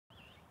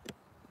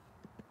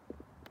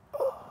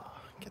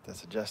Get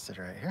this adjusted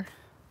right here.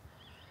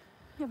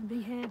 You have a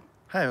big head.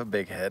 I have a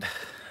big head.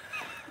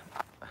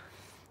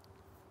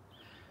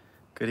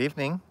 Good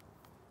evening.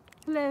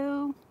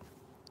 Hello.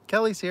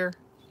 Kelly's here.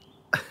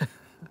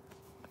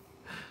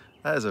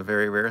 That is a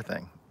very rare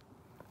thing.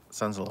 The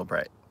sun's a little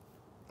bright.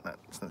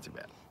 It's not too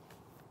bad.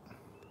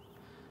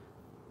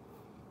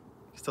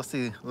 You still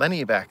see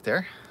Lenny back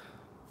there.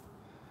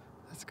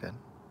 That's good.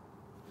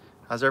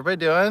 How's everybody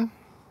doing?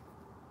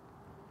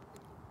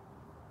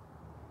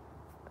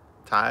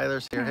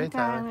 Tyler's here. Hey,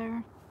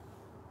 Tyler.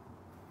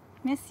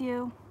 Miss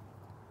you.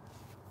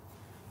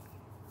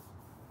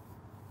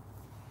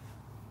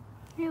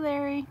 Hey,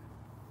 Larry.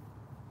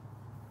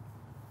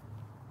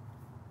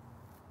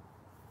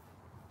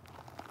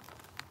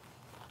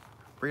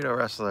 Burrito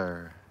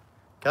wrestler.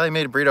 Kelly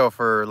made a burrito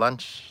for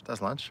lunch.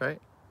 That's lunch, right?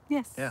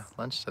 Yes. Yeah,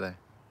 lunch today.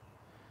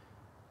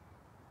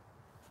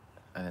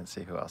 I didn't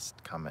see who else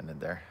commented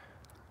there.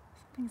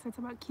 Something says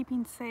about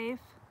keeping safe.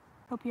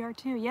 Hope you are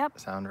too. Yep.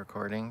 Sound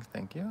recording.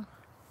 Thank you.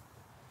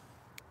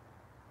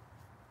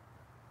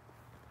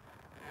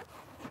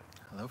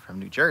 Hello from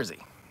New Jersey.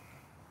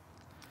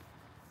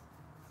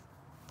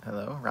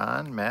 Hello,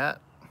 Ron,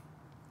 Matt.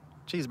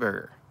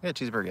 Cheeseburger. We had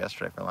cheeseburger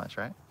yesterday for lunch,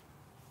 right?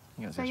 I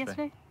think it was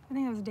yesterday? I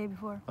think it was the day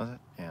before. Was it?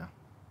 Yeah.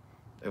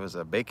 It was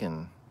a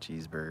bacon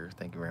cheeseburger.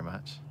 Thank you very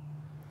much.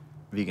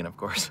 Vegan, of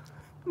course.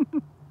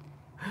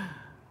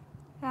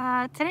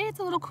 Today it's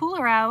a little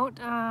cooler out.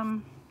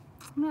 I'm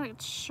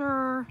not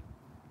sure.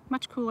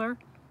 Much cooler.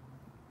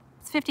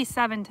 It's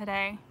 57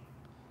 today.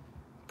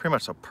 Pretty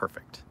much so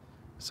perfect.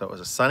 So it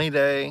was a sunny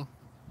day.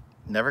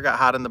 Never got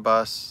hot in the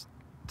bus.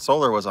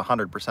 Solar was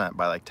 100%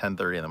 by like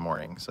 10:30 in the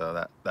morning, so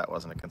that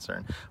wasn't a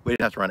concern. We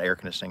didn't have to run air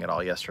conditioning at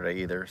all yesterday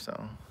either.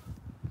 So,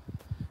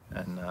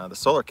 and the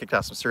solar kicked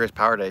out some serious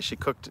power today. She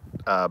cooked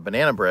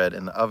banana bread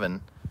in the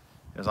oven.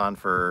 It was on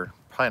for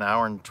probably an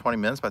hour and 20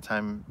 minutes by the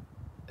time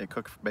it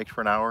baked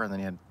for an hour, and then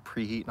you had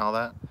preheat and all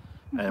that.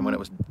 Mm-hmm. And when it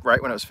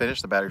was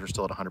finished, the batteries were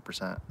still at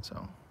 100%.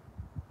 So.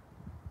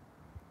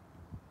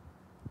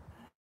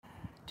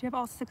 Do you have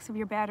all 6 of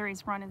your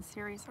batteries run in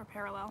series or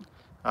parallel?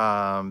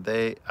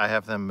 I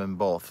have them in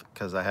both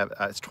because I have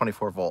it's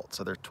 24 volts,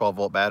 so they're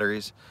 12-volt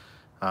batteries.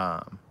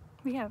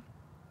 We have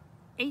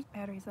 8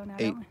 batteries though now.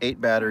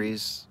 Eight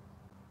batteries,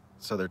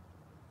 so they're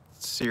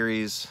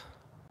series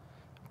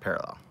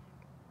parallel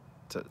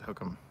to hook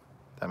them.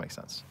 That makes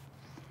sense.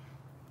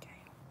 Okay,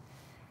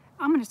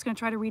 I'm just going to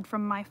try to read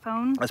from my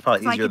phone. That's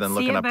probably easier than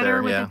looking up there. I can see it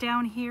better with yeah. it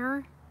down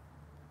here.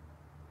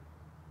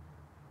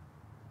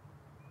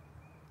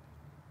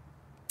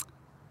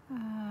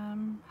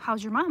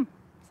 How's your mom?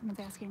 Someone's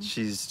asking.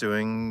 She's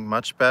doing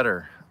much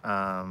better. We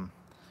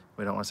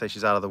don't want to say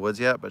she's out of the woods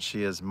yet, but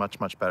she is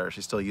much, much better.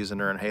 She's still using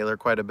her inhaler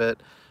quite a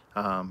bit,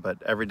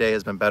 but every day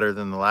has been better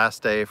than the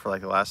last day for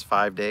like the last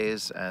 5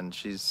 days, and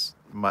she's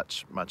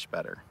much, much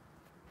better.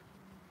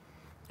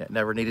 Yeah,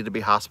 never needed to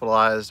be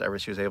hospitalized.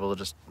 She was able to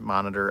just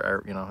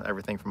monitor,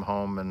 everything from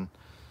home, and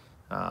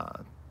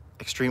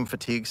extreme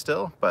fatigue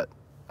still, but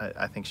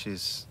I think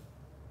she's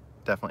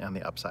definitely on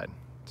the upside.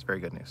 It's very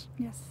good news.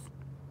 Yes.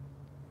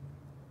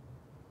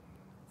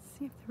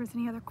 See if there was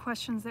any other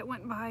questions that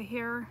went by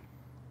here.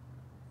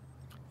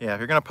 Yeah, if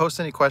you're gonna post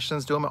any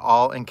questions, do them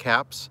all in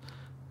caps.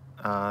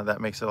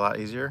 That makes it a lot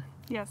easier.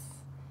 Yes.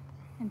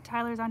 And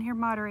Tyler's on here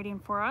moderating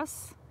for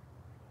us.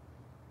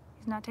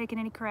 He's not taking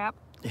any crap.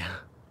 Yeah.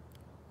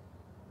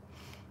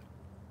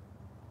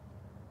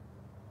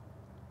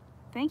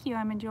 Thank you.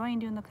 I'm enjoying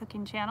doing the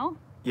cooking channel.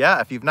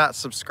 Yeah, if you've not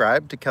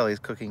subscribed to Kelly's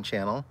cooking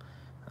channel,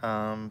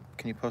 can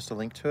you post a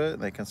link to it?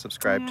 They can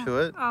subscribe to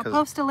it. I'll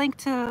post a link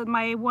to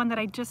my one that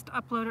I just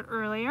uploaded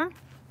earlier.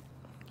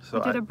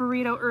 So I did a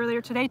burrito earlier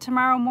today.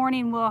 Tomorrow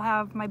morning we'll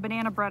have my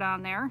banana bread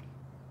on there.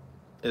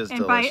 It is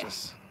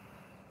delicious.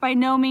 By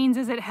no means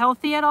is it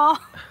healthy at all,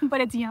 but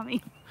it's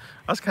yummy.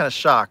 I was kind of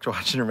shocked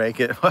watching her make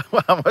it.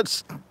 How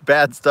much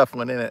bad stuff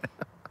went in it.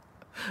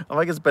 I'm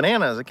like, it's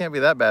bananas. It can't be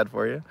that bad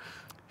for you.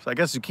 So I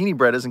guess zucchini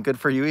bread isn't good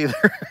for you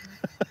either.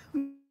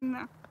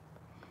 No.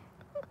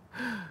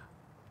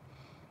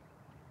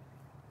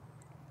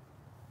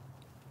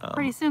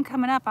 Pretty soon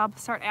coming up, I'll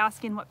start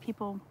asking what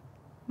people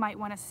might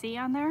want to see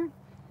on there.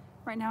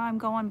 Right now I'm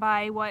going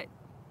by what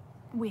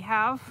we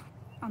have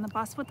on the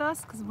bus with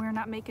us because we're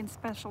not making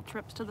special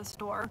trips to the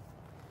store.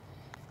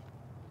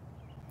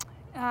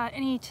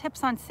 Any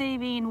tips on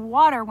saving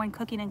water when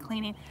cooking and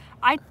cleaning?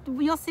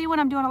 You'll see when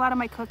I'm doing a lot of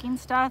my cooking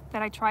stuff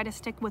that I try to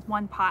stick with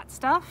one pot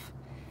stuff.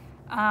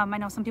 I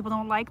know some people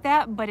don't like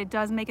that, but it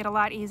does make it a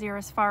lot easier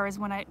as far as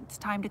when it's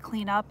time to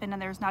clean up and then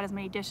there's not as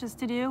many dishes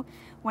to do.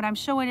 When I'm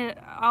showing it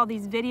all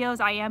these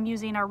videos, I am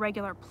using our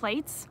regular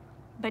plates,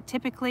 but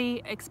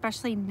typically,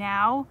 especially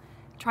now,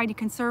 trying to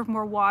conserve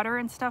more water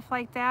and stuff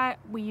like that,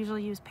 we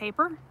usually use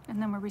paper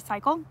and then we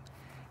recycle.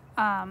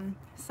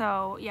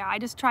 So yeah, I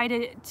just try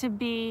to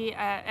be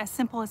as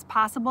simple as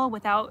possible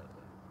without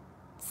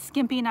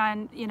skimping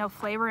on,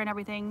 flavor and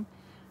everything.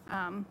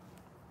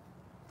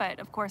 But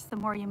of course, the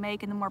more you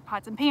make and the more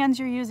pots and pans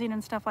you're using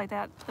and stuff like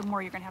that, the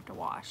more you're gonna have to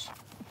wash.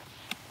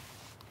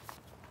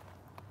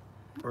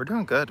 We're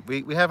doing good.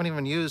 We haven't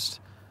even used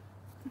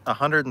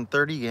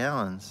 130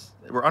 gallons.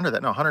 We're under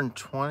that. No,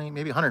 120,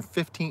 maybe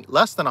 115,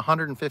 less than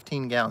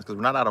 115 gallons because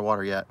we're not out of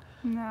water yet.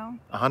 No.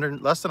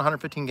 Less than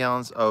 115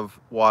 gallons of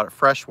water,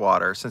 fresh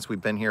water, since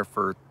we've been here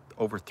for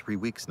over 3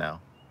 weeks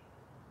now.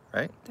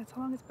 Right? That's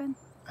how long it's been?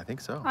 I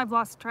think so. I've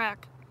lost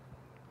track.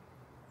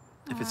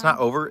 If it's not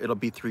over, it'll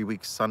be 3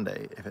 weeks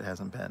Sunday if it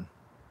hasn't been.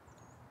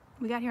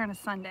 We got here on a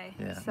Sunday.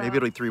 Yeah, so. maybe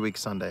it'll be 3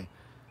 weeks Sunday.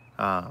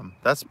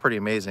 That's pretty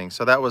amazing.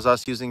 So that was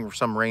us using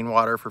some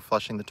rainwater for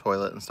flushing the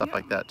toilet and stuff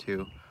like that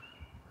too.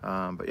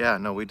 But yeah,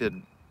 no,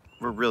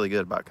 we're really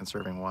good about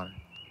conserving water.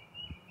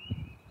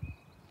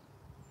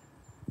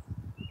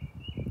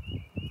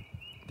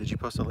 Did you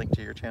post a link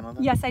to your channel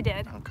then? Yes, I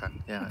did. Okay,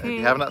 yeah. Okay. If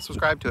you have not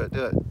subscribed to it,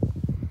 do it.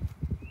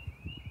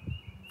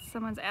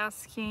 Someone's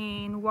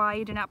asking why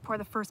you did not pour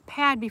the first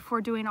pad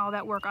before doing all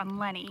that work on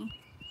Lenny.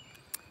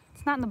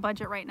 It's not in the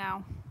budget right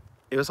now.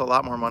 It was a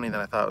lot more money than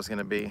I thought it was going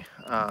to be.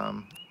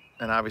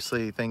 And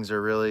obviously things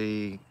are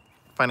really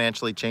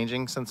financially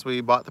changing since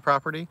we bought the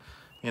property.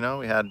 You know,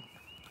 we had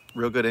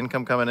real good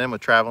income coming in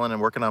with traveling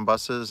and working on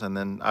buses, and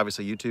then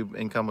obviously YouTube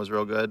income was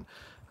real good.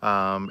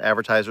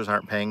 Advertisers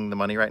aren't paying the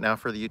money right now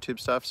for the YouTube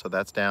stuff, so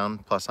that's down.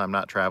 Plus I'm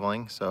not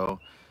traveling, so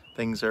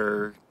things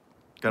are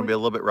going to be a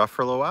little bit rough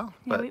for a little while.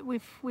 Yeah, But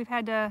we've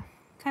had to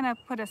kind of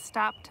put a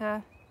stop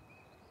to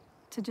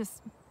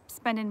just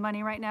spending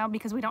money right now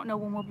because we don't know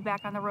when we'll be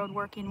back on the road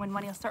working, when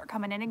money will start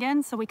coming in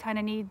again. So we kind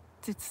of need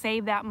to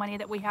save that money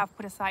that we have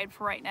put aside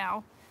for right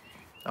now.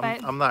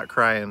 But I'm not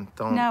crying.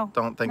 No,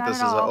 Don't think not this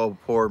is at a all. oh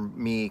poor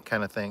me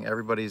kind of thing.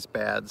 Everybody's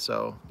bad,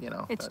 so you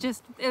know. it's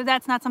just,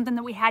 that's not something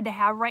that we had to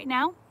have right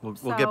now.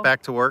 We'll get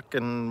back to work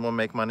and we'll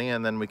make money,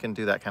 and then we can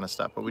do that kind of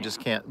stuff. But we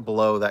just can't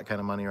blow that kind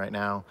of money right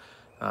now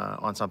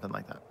on something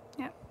like that.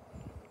 Yep.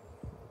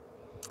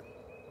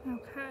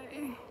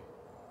 Okay.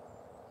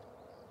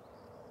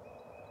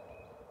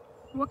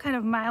 What kind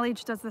of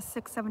mileage does the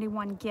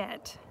 671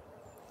 get?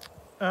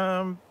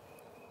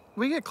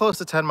 We get close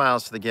to 10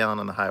 miles to the gallon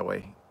on the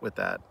highway with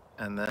that,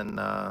 and then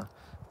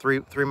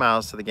 3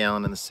 miles to the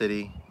gallon in the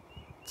city.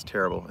 It's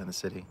terrible in the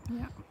city.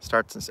 Yeah.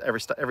 Starts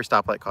every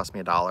stoplight costs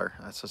me $1.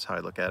 That's just how I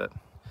look at it.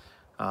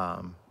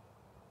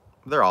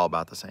 They're all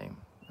about the same.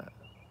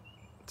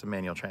 It's a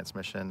manual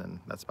transmission, and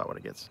that's about what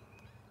it gets.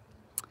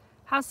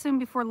 How soon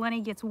before Lenny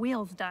gets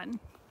wheels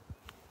done?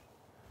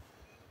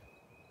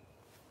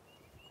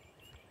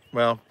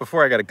 Well,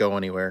 before I got to go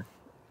anywhere.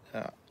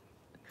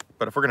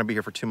 But if we're going to be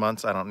here for 2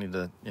 months, I don't need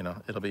to, you know,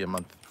 it'll be a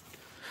month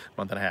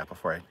and a half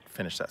before I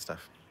finish that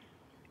stuff.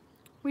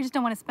 We just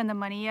don't want to spend the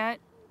money yet,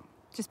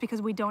 just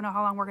because we don't know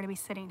how long we're going to be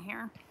sitting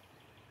here.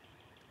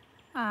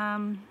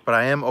 But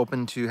I am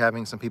open to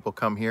having some people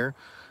come here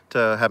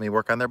to have me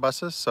work on their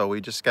buses. So we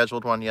just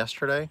scheduled one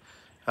yesterday.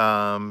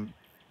 And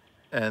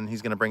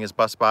he's going to bring his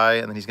bus by,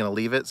 and then he's going to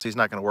leave it. So he's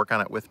not going to work on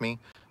it with me.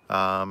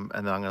 And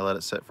then I'm going to let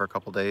it sit for a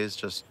couple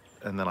days,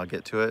 and then I'll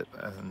get to it.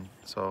 And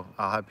so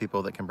I'll have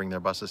people that can bring their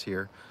buses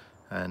here,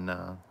 and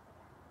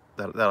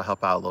that'll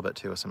help out a little bit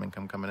too with some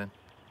income coming in.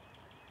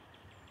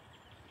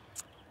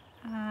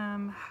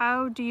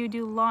 How do you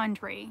do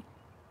laundry?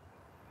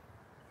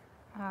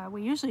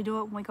 We usually do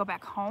it when we go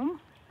back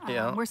home.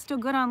 Yeah. We're still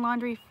good on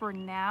laundry for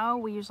now.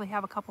 We usually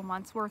have a couple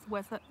months worth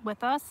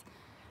with us.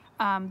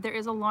 There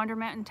is a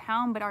laundromat in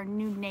town, but our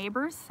new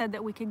neighbors said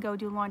that we could go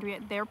do laundry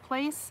at their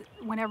place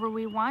whenever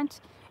we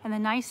want. And the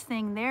nice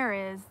thing there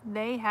is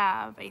they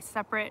have a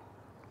separate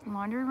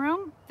laundry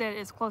room that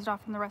is closed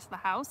off from the rest of the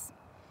house.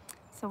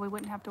 So we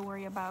wouldn't have to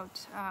worry about,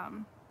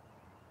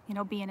 you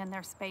know, being in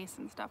their space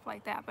and stuff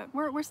like that. But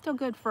we're still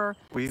good for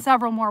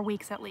several more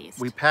weeks at least.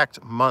 We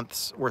packed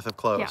months worth of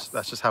clothes. Yes.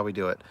 That's just how we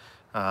do it.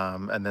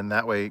 And then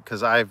that way,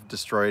 because I've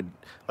destroyed,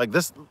 like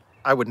this,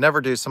 I would never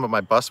do some of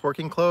my bus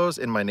working clothes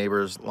in my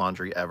neighbor's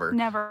laundry ever.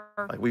 Never.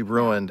 Like we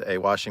ruined a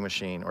washing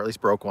machine, or at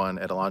least broke one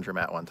at a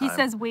laundromat one time. He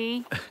says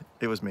we.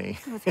 It was me.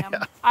 It was him.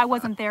 I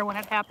wasn't there when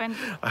it happened.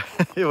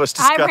 It was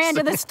disgusting. I ran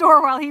to the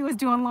store while he was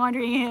doing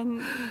laundry,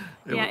 and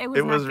yeah, it was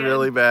It not was good.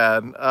 really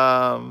bad.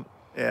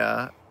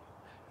 Yeah.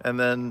 And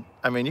then,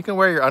 I mean, you can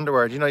wear your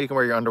underwear. Do you know you can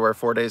wear your underwear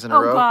 4 days in a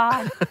row? Oh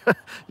God.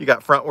 You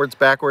got frontwards,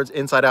 backwards,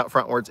 inside out,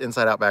 frontwards,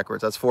 inside out,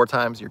 backwards. That's 4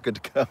 times. You're good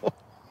to go.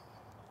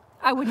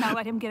 I would not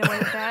let him get away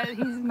with that.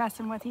 He's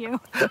messing with you.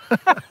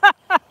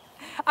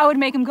 I would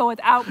make him go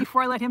without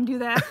before I let him do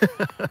that.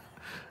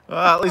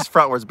 Well, at least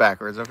frontwards,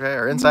 backwards, okay?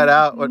 Or inside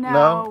out? What?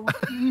 No?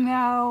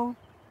 No.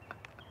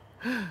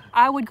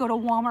 I would go to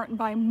Walmart and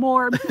buy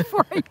more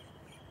before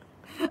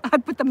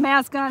I'd put the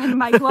mask on and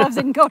my gloves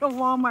and go to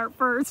Walmart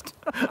first.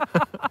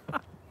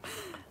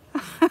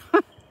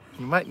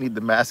 You might need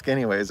the mask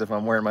anyways if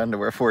I'm wearing my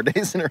underwear 4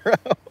 days in a row.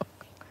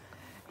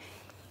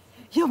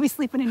 You'll be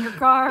sleeping in your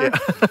car.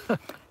 Yeah.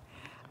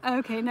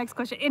 Okay, next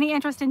question. Any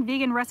interest in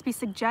vegan recipe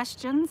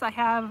suggestions? I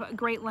have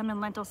great lemon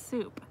lentil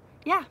soup.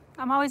 Yeah,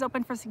 I'm always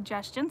open for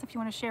suggestions. If you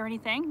want to share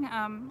anything,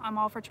 I'm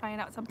all for trying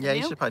out something Yeah, new.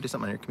 you should probably do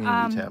something on your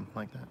community tab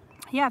like that.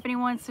 Yeah, if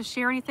anyone wants to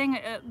share anything,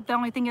 the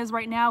only thing is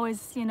right now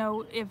is, you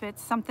know, if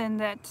it's something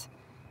that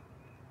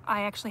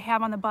I actually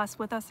have on the bus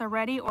with us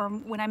already, or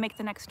when I make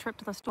the next trip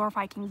to the store, if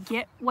I can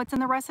get what's in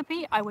the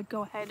recipe, I would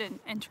go ahead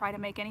and try to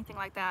make anything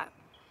like that.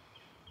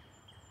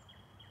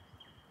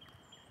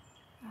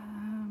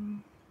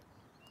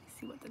 Let's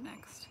see what the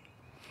next.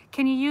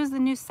 Can you use the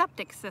new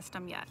septic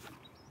system yet?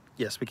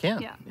 Yes, we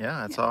can. Yeah.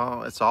 Yeah,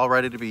 it's all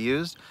ready to be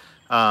used.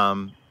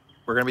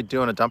 We're going to be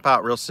doing a dump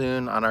out real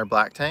soon on our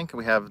black tank.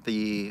 We have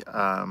the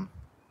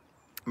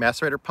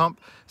macerator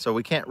pump, so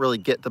we can't really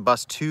get the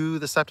bus to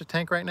the septic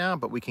tank right now,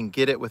 but we can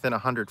get it within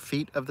 100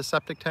 feet of the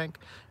septic tank.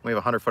 We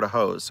have a 100-foot of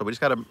hose, so we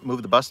just got to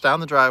move the bus down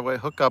the driveway,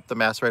 hook up the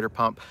macerator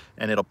pump,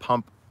 and it'll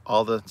pump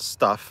all the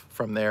stuff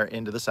from there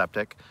into the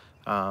septic.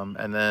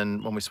 And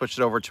then when we switch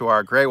it over to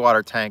our gray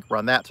water tank,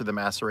 run that through the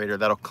macerator,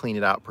 that'll clean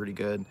it out pretty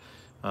good.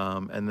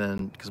 And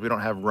then, because we don't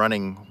have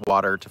running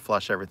water to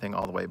flush everything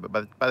all the way, but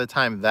by the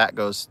time that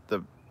goes,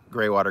 the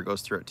gray water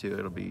goes through it too,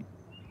 it'll be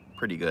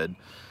pretty good.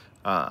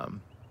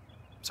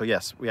 So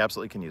yes, we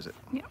absolutely can use it.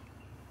 Yeah.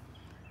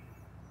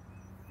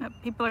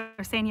 People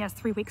are saying yes,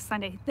 3 weeks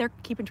Sunday. They're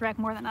keeping track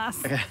more than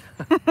us. Okay.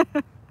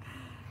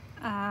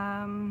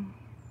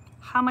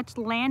 How much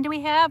land do we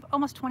have?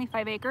 Almost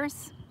 25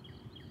 acres.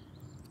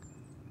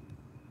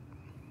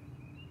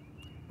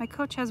 My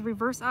coach has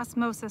reverse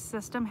osmosis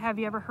system. Have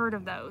you ever heard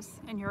of those,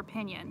 in your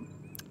opinion?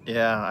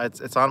 Yeah,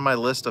 it's on my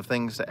list of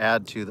things to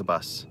add to the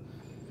bus.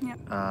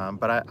 Yeah.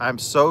 But I'm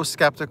so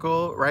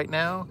skeptical right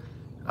now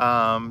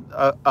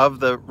of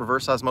the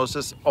reverse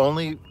osmosis,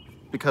 only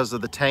because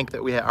of the tank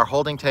that we have. Our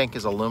holding tank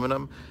is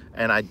aluminum,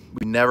 and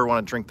we never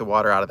want to drink the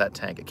water out of that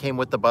tank. It came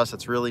with the bus.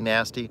 It's really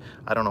nasty.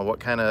 I don't know what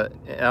kind of,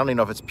 I don't even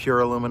know if it's pure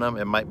aluminum.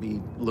 It might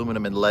be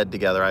aluminum and lead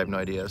together. I have no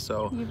idea.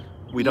 So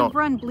we don't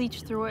run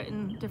bleach through it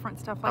and different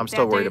stuff like that. I'm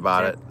still worried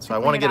about it. So I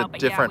want to get a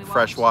different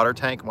fresh water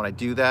tank. When I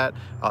do that,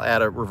 I'll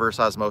add a reverse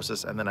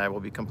osmosis, and then I will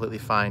be completely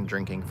fine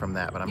drinking from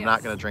that. But I'm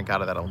not going to drink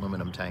out of that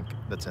aluminum tank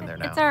that's in there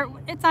now.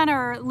 It's on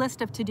our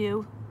list of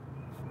to-do.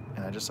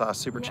 And I just saw a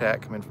super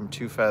chat come in from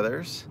Two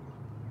Feathers,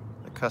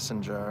 the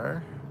cussin'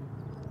 jar.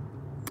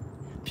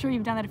 I'm sure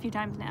you've done that a few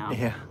times now.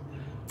 Yeah.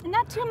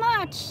 Not too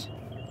much.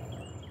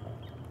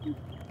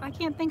 I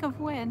can't think of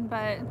when,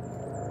 but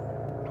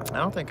I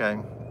don't think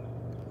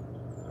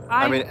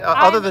I mean,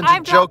 other than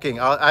joking,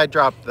 I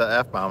dropped the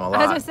F-bomb a lot. I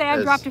was going to say,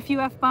 I've dropped a few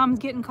F-bombs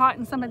getting caught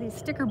in some of these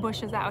sticker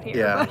bushes out here.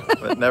 Yeah,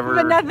 but never,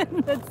 but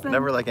nothing that's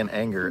never like in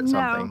anger at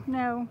something.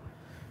 No.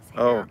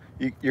 Oh,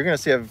 you're going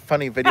to see a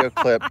funny video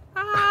clip.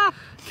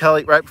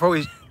 Kelly, right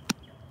before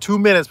 2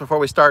 minutes before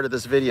we started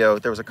this video,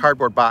 there was a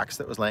cardboard box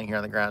that was laying here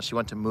on the ground. She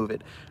went to move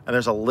it, and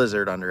there's a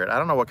lizard under it. I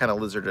don't know what kind of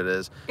lizard it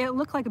is. It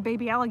looked like a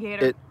baby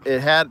alligator.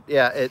 It had,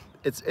 yeah,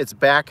 its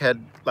back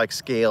had like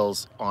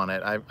scales on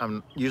it.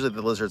 I'm usually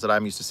the lizards that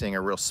I'm used to seeing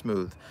are real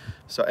smooth.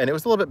 So, and it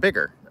was a little bit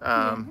bigger.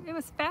 Yeah, it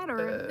was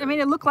fatter. I mean,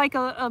 it looked like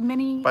a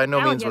mini By no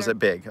alligator. means was it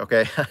big,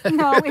 okay?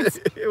 No,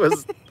 it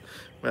was,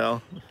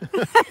 well,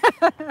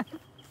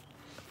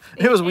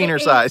 it was wiener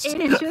sized.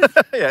 8 inches.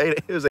 Yeah,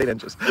 it was 8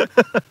 inches.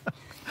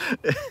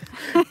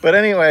 But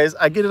anyways,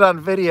 I get it on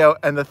video,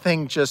 and the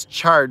thing just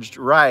charged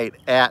right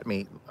at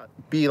me.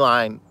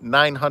 Beeline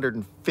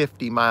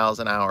 950 miles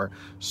an hour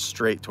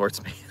straight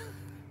towards me.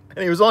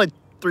 And he was only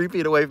 3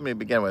 feet away from me to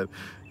begin with.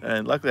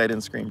 And luckily I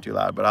didn't scream too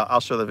loud, but I'll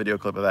show the video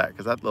clip of that,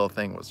 because that little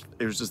thing was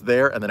just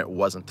there and then it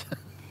wasn't.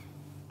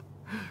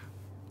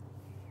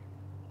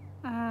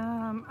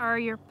 Are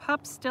your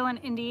pups still in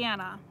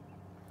Indiana?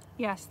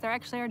 Yes, they're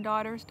actually our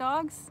daughter's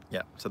dogs.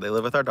 Yeah, so they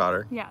live with our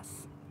daughter.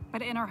 Yes,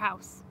 but in our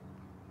house.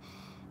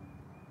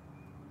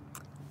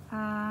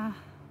 How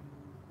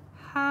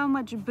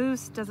much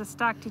boost does a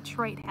stock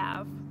Detroit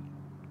have?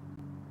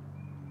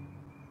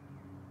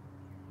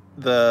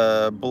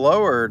 The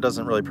blower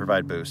doesn't really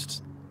provide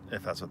boost,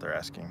 if that's what they're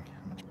asking.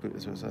 How much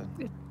boost was it?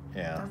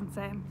 Yeah. Doesn't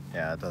say.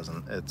 Yeah, it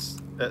doesn't.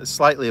 It's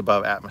slightly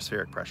above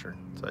atmospheric pressure,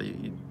 so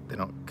they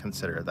don't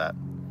consider that.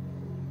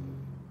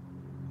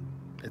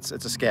 It's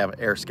a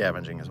air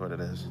scavenging is what it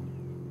is.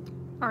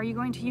 Are you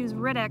going to use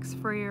Rid-X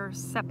for your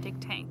septic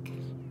tank?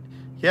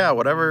 Yeah,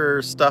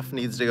 whatever stuff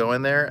needs to go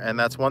in there, and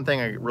that's one thing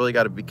I really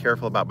got to be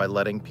careful about by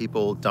letting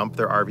people dump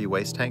their RV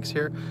waste tanks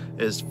here,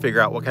 is figure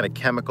out what kind of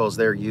chemicals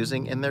they're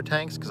using in their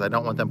tanks, because I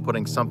don't want them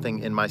putting something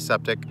in my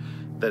septic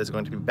that is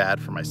going to be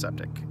bad for my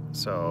septic.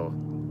 So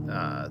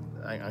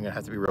I'm going to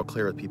have to be real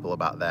clear with people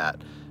about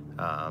that.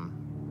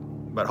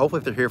 But hopefully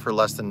if they're here for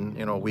less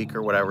than a week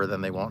or whatever,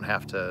 then they won't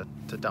have to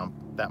dump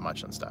that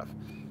much and stuff.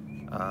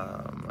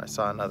 I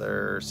saw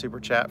another super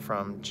chat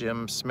from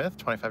Jim Smith,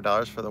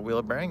 $25 for the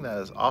wheel bearing. That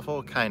is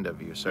awful kind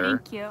of you, sir.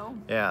 Thank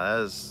you. Yeah,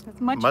 that's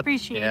much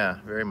appreciated. Yeah,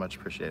 very much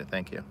appreciated.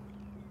 Thank you.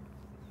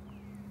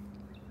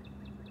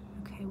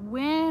 Okay,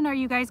 when are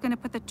you guys going to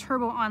put the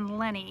turbo on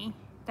Lenny?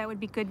 That would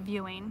be good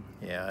viewing.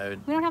 Yeah,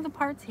 we don't have the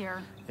parts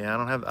here. Yeah, I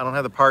don't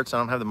have the parts. I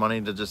don't have the money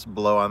to just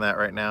blow on that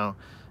right now.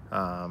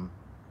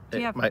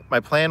 Yeah. My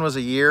plan was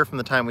a year from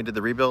the time we did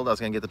the rebuild. I was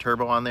going to get the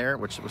turbo on there,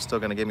 which was still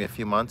going to give me a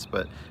few months,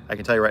 but I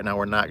can tell you right now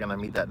we're not going to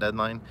meet that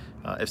deadline.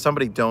 If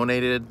somebody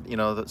donated, you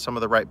know, some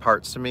of the right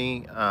parts to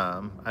me,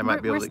 I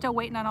might be able to. We're still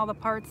waiting on all the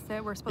parts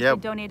that were supposed to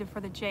be donated for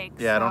the Jake.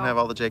 Yeah, so. I don't have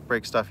all the Jake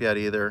brake stuff yet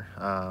either,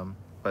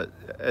 but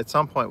at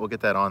some point we'll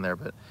get that on there.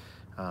 But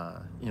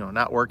you know,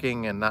 not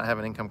working and not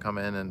having income come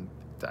in, and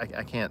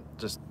I can't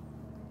just,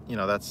 you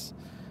know, that's.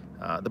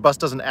 The bus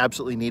doesn't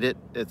absolutely need it.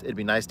 It'd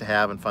be nice to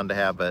have and fun to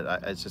have,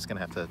 but it's just going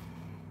to have to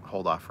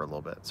hold off for a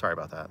little bit. Sorry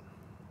about that.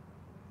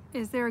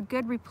 Is there a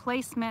good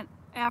replacement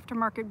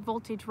aftermarket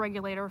voltage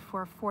regulator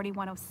for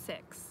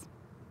 4106?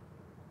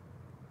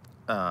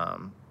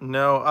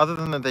 No, other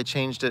than that they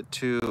changed it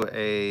to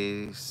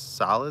a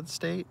solid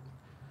state.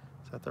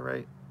 Is that the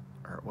right?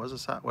 Or it was a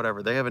solid,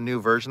 whatever. They have a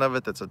new version of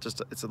it that's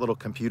it's a little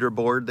computer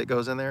board that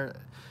goes in there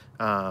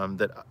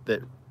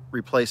that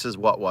replaces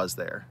what was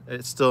there.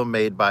 It's still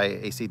made by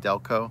AC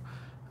Delco.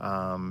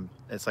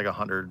 It's like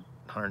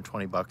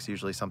 120 bucks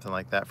usually, something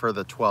like that, for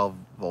the 12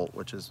 volt,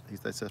 which is,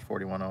 they said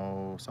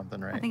 4100 something,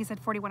 right? I think he said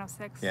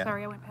 4106. Yeah.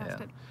 Sorry, I went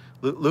past it.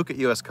 Luke at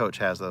US Coach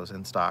has those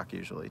in stock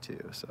usually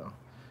too, so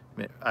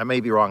I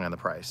may be wrong on the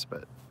price,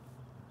 but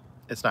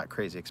it's not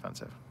crazy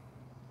expensive.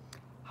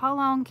 How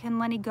long can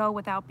Lenny go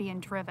without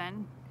being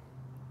driven?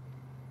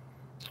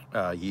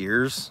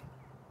 Years.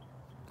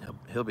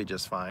 He'll be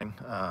just fine.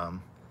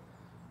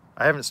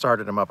 I haven't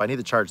started him up. I need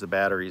to charge the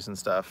batteries and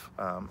stuff.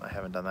 I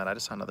haven't done that. I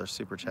just saw another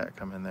super chat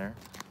come in there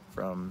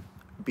from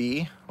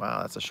B.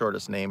 Wow, that's the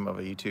shortest name of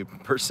a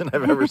YouTube person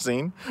I've ever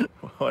seen.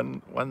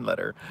 one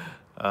letter.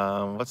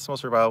 What's the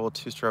most reliable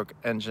two-stroke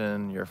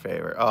engine? Your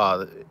favorite?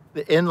 Oh,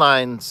 the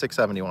inline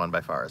 671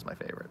 by far is my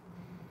favorite.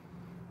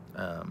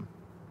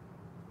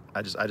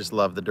 I just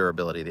love the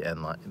durability of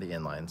the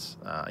inlines.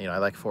 You know, I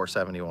like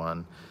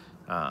 471.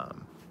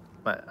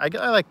 But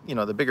I like, you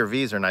know, the bigger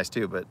V's are nice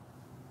too, but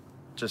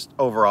just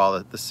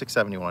overall, the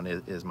 671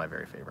 is my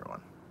very favorite one.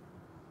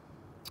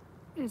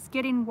 Is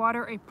getting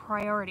water a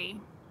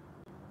priority?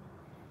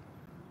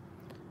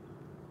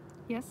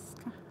 Yes.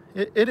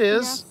 It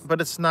is, yes. But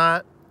it's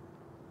not.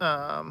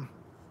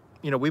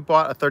 You know, we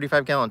bought a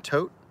 35-gallon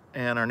tote,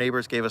 and our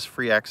neighbors gave us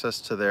free access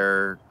to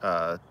their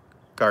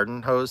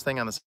garden hose thing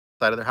on the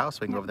side of their house.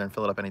 We can go over there and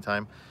fill it up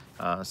anytime.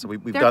 So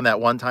we've done that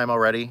one time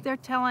already. They're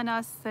telling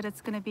us that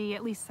it's going to be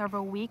at least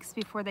several weeks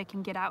before they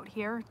can get out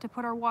here to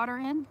put our water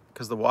in.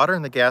 Because the water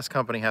and the gas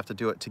company have to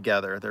do it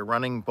together. They're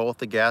running both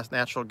the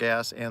natural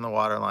gas and the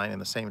water line in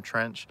the same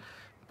trench.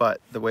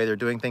 But the way they're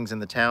doing things in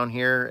the town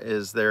here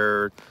is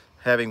they're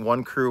having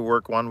one crew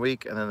work 1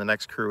 week, and then the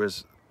next crew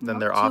is, then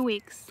they're off. 2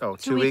 weeks. Oh,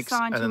 2 weeks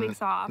on, and 2 then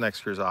weeks off.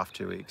 Next crew's off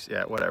 2 weeks.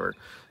 Yeah, whatever.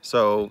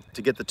 So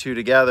to get the two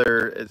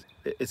together,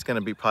 it's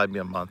going to probably be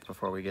a month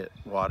before we get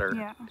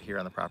water here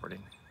on the property.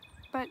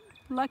 But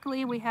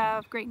luckily, we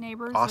have great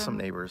neighbors. Awesome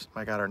neighbors.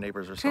 My God, our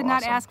neighbors are so awesome. Could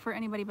not ask for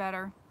anybody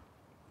better.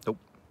 Nope.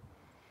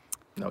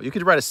 No, you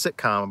could write a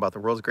sitcom about the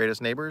world's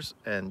greatest neighbors,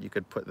 and you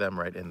could put them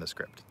right in the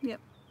script. Yep.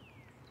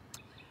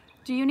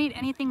 Do you need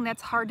anything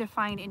that's hard to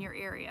find in your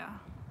area?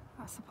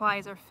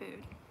 Supplies or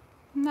food?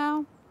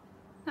 No,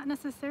 not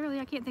necessarily.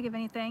 I can't think of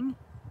anything.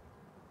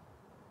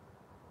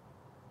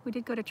 We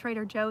did go to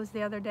Trader Joe's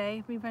the other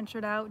day. We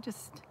ventured out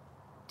just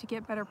to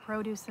get better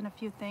produce and a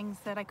few things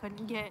that I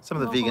couldn't get some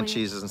of the locally. Vegan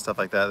cheeses and stuff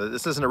like that.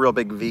 This isn't a real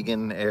big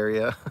vegan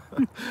area.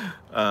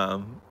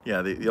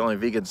 Yeah, the only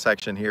vegan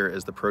section here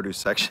is the produce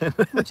section,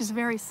 which is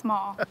very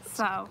small.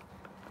 So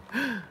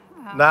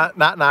not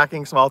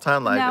knocking small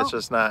town life. No, it's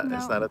just not. No.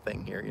 It's not a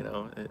thing here. You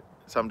know,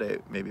 someday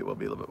maybe it will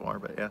be a little bit more,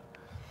 but yeah.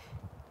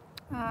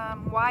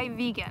 Why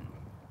vegan?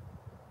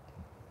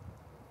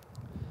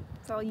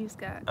 That's all you,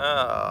 Scott.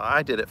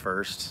 I did it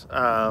first.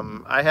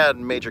 I had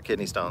major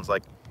kidney stones,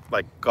 like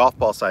golf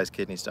ball sized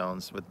kidney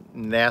stones, with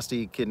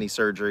nasty kidney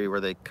surgery where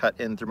they cut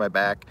in through my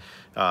back.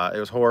 It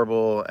was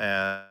horrible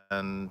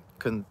and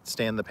couldn't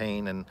stand the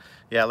pain. And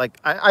yeah, like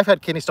I've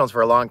had kidney stones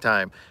for a long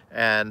time,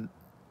 and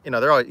you know,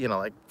 they're all, you know,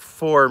 like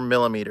 4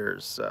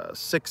 millimeters,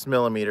 6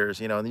 millimeters,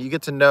 you know, and you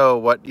get to know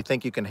what you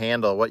think you can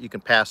handle, what you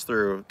can pass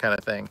through, kind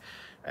of thing.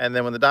 And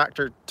then when the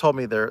doctor told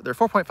me they're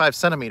 4.5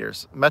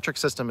 centimeters, metric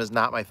system is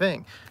not my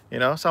thing, you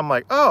know? So I'm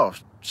like, oh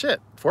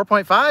shit,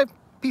 4.5,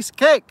 piece of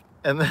cake.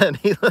 And then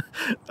he,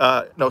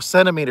 no,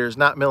 centimeters,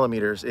 not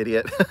millimeters,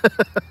 idiot.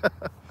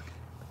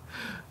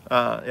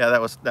 Yeah,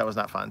 that was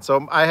not fun.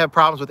 So I have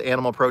problems with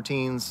animal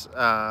proteins,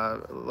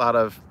 a lot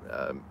of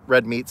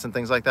red meats and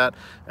things like that.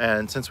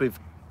 And since we've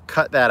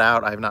cut that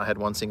out, I have not had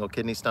one single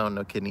kidney stone,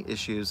 no kidney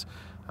issues.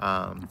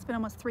 It's been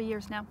almost 3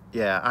 years now.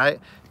 Yeah,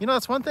 you know,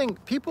 that's one thing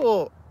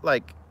people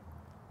like,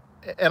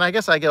 and I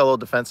guess I get a little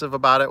defensive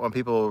about it when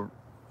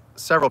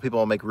several people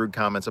will make rude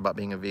comments about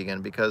being a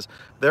vegan, because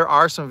there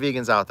are some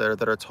vegans out there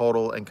that are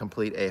total and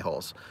complete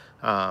a-holes.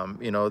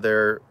 You know,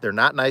 they're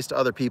not nice to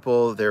other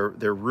people. They're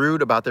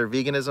rude about their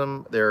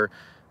veganism,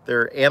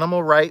 their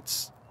animal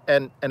rights,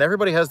 and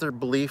everybody has their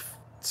belief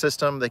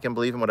system. They can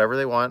believe in whatever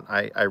they want.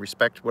 I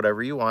respect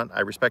whatever you want.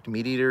 I respect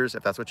meat eaters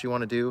if that's what you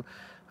want to do.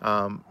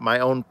 My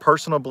own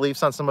personal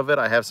beliefs on some of it,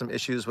 I have some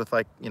issues with,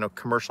 like, you know,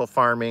 commercial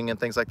farming and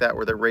things like that,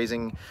 where they're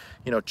raising,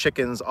 you know,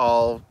 chickens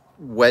all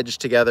wedged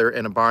together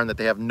in a barn that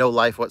they have no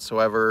life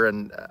whatsoever.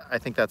 And I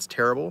think that's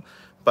terrible.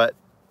 But,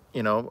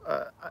 you know,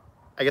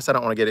 I guess I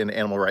don't want to get into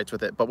animal rights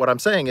with it. But what I'm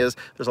saying is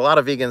there's a lot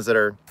of vegans that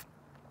are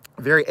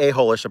very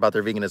a-hole-ish about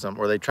their veganism,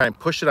 or they try and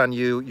push it on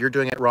you. You're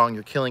doing it wrong.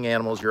 You're killing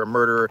animals. You're a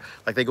murderer.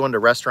 Like, they go into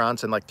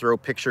restaurants and like throw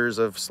pictures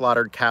of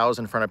slaughtered cows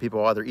in front of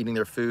people while they're eating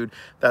their food.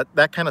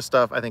 That kind of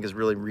stuff I think is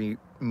really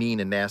mean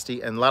and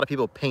nasty. And a lot of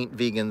people paint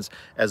vegans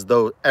as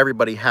though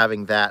everybody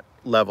having that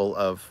level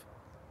of,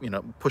 you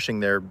know, pushing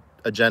their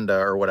agenda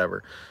or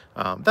whatever.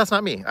 That's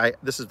not me.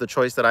 This is the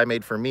choice that I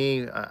made for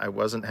me. I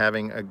wasn't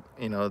having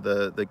you know,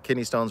 the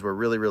kidney stones were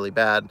really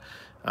bad.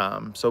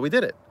 So we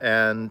did it,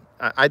 and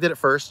I did it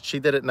first. She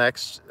did it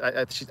next.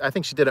 I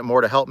think she did it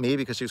more to help me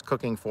because she was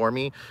cooking for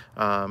me,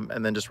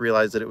 and then just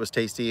realized that it was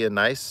tasty and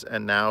nice.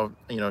 And now,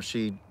 you know,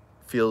 she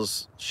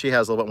feels she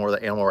has a little bit more of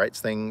the animal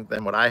rights thing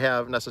than what I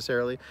have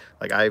necessarily.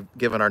 Like, I've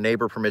given our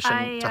neighbor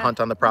permission to hunt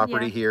on the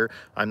property here.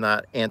 I'm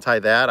not anti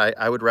that.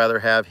 I would rather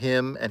have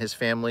him and his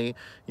family,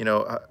 you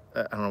know,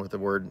 I don't know what the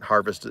word,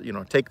 harvest, you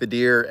know, take the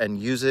deer and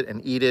use it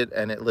and eat it,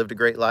 and it lived a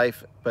great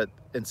life. But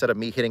instead of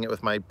me hitting it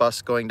with my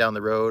bus going down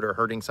the road or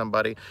hurting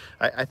somebody,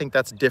 I think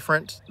that's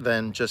different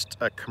than just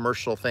a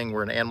commercial thing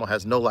where an animal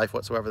has no life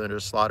whatsoever, they're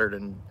just slaughtered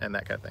and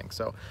that kind of thing.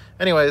 So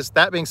anyways,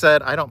 that being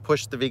said, I don't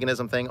push the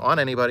veganism thing on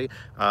anybody.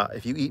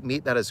 If you eat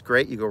meat, that is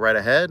great. You go right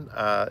ahead.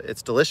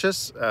 It's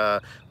delicious.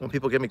 When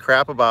people give me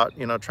crap about,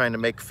 you know, trying to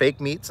make fake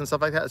meats and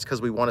stuff like that, it's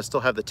because we want to still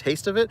have the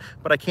taste of it,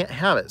 but I can't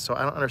have it. So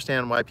I don't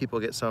understand why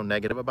people get so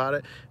negative about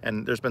it.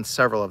 And there's been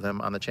several of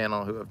them on the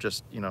channel who have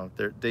just, you know,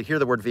 they hear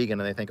the word vegan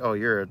and they think, oh,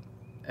 you're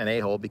an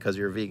a-hole because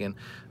you're a vegan.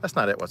 That's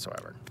not it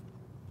whatsoever.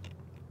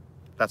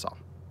 That's all.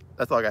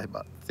 That's all I got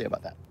to say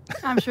about that.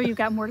 I'm sure you've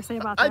got more to say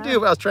about that. I do,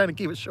 but I was trying to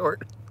keep it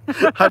short.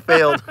 I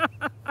failed.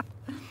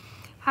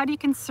 How do you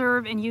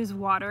conserve and use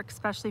water,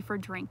 especially for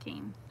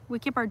drinking? We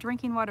keep our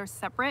drinking water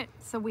separate,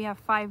 so we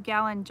have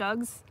 5-gallon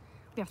jugs.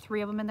 We have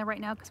 3 of them in there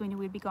right now because we knew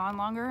we'd be gone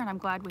longer, and I'm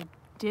glad we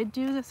did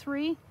do the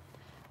 3.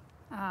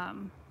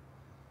 And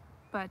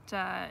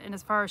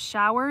as far as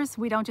showers,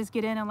 we don't just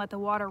get in and let the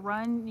water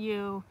run.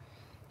 You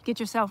get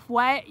yourself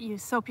wet, you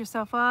soap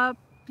yourself up,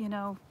 you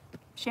know,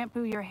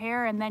 shampoo your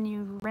hair, and then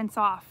you rinse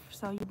off.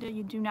 So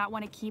you do not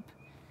want to keep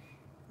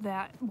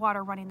that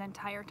water running the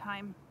entire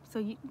time.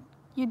 So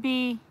you'd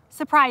be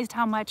surprised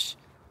how much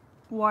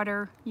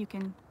water you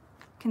can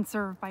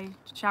conserve by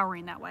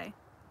showering that way.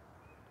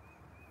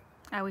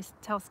 I always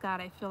tell Scott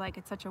I feel like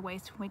it's such a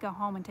waste when we go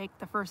home and take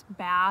the first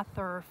bath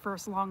or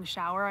first long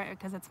shower,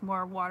 because it's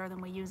more water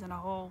than we use in a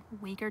whole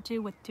week or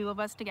 2 with 2 of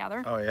us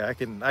together. Oh yeah, I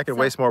can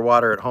waste more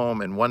water at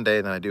home in 1 day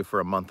than I do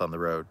for a month on the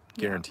road,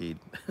 guaranteed.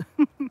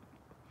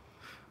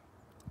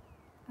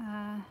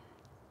 Yeah.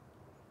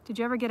 Did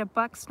you ever get a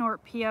Buck Snort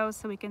PO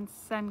so we can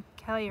send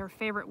Kelly her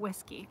favorite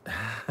whiskey?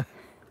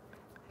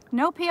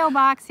 No P.O.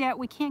 box yet.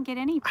 We can't get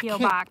any P.O.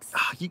 box.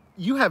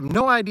 You have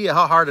no idea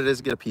how hard it is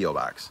to get a P.O.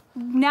 box.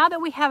 Now that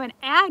we have an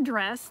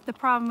address, the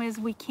problem is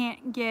we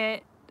can't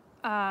get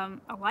a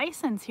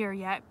license here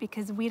yet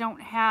because we don't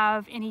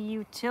have any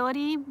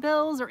utility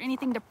bills or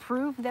anything to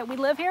prove that we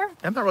live here.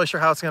 I'm not really sure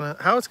how it's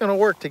gonna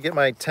work to get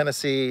my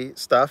Tennessee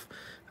stuff.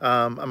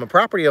 I'm a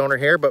property owner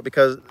here, but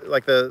because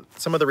like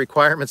some of the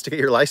requirements to get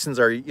your license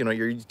are, you know,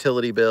 your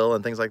utility bill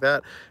and things like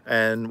that,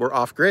 and we're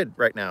off grid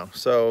right now,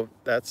 so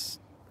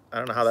I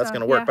don't know how that's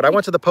going to work. But I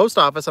went to the post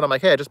office and I'm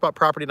like, hey, I just bought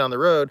property down the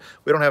road.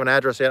 We don't have an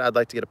address yet. I'd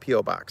like to get a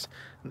P.O. box.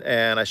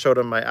 And I showed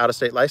him my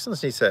out-of-state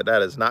license, and he said,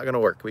 that is not going to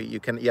work.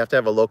 You have to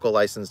have a local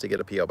license to get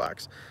a P.O.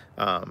 box.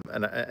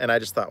 And I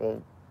just thought,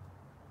 well,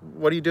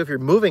 what do you do if you're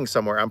moving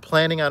somewhere? I'm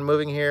planning on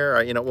moving here.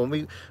 You know,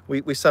 when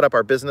we set up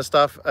our business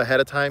stuff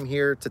ahead of time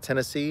here to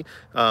Tennessee.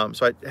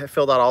 So I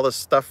filled out all this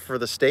stuff for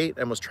the state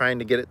and was trying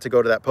to get it to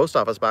go to that post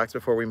office box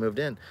before we moved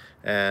in,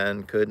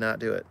 and could not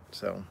do it.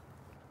 So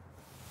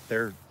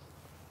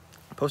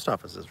post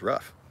office is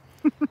rough.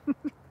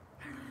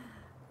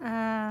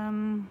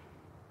 Can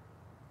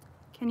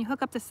you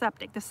hook up the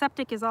septic? The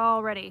septic is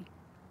all ready.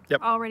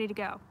 Yep. All ready to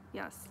go.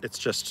 Yes. It's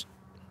just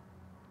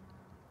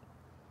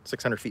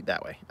 600 feet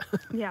that way.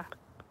 Yeah.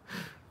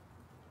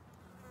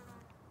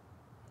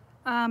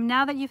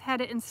 Now that you've had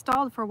it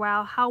installed for a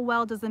while, how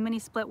well does the mini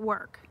split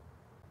work?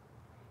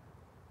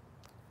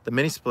 The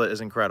mini split is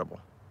incredible.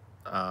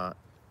 I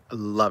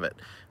love it.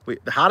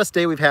 The hottest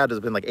day we've had has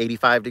been like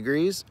 85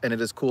 degrees, and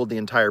it has cooled the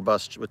entire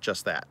bus with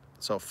just that.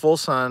 So full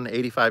sun,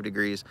 85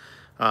 degrees.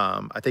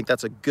 I think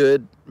that's a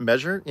good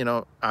measure. You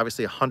know,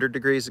 obviously 100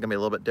 degrees is gonna be a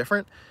little bit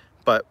different,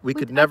 but we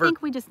could never. I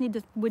think we just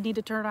would need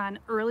to turn it on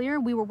earlier.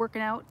 We were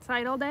working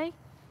outside all day,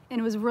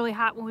 and it was really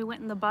hot when we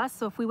went in the bus.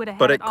 So if we would have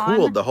had it on,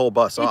 cooled the whole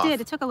bus off. It did.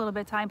 It took a little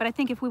bit of time, but I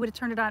think if we would have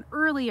turned it on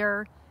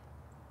earlier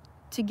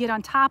to get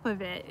on top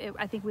of it,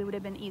 I think we would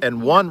have been easy.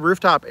 And one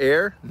rooftop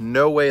air,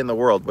 no way in the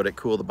world would it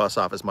cool the bus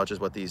off as much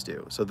as what these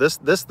do. So this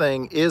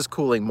thing is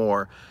cooling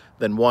more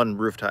than one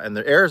rooftop. And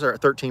the airs are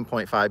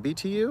 13.5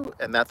 BTU,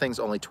 and that thing's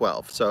only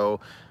 12. So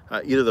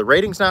either the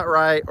rating's not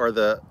right or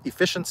the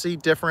efficiency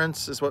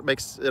difference is what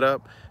makes it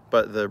up.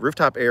 But the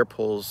rooftop air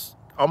pulls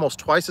almost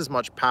twice as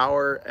much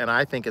power, and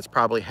I think it's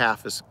probably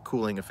half as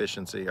cooling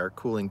efficiency or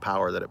cooling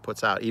power that it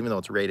puts out, even though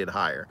it's rated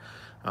higher.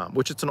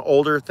 Which it's an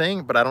older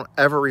thing, but I don't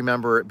ever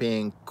remember it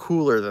being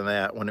cooler than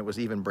that when it was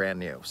even brand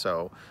new.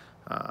 So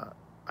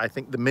I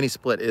think the mini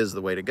split is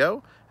the way to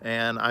go.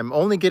 And I'm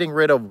only getting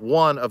rid of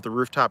one of the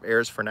rooftop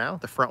airs for now.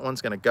 The front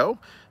one's gonna go.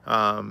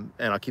 And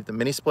I'll keep the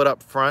mini split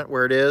up front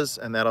where it is,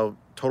 and that'll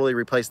totally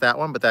replace that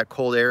one. But that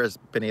cold air has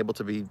been able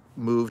to be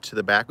moved to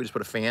the back. We just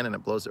put a fan and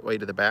it blows it way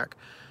to the back.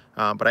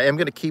 But I am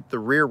gonna keep the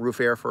rear roof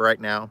air for right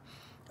now.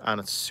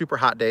 On super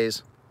hot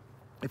days,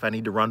 if I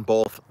need to run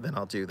both, then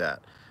I'll do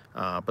that.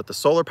 But the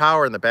solar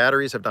power and the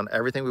batteries have done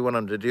everything we want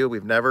them to do.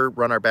 We've never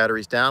run our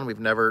batteries down. We've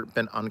never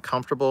been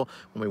uncomfortable.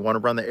 When we want to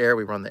run the air,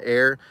 we run the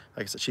air.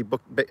 Like I said, she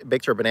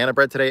baked her banana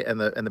bread today, and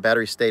the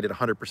battery stayed at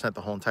 100%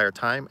 the whole entire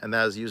time. And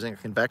that is using a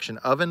convection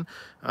oven,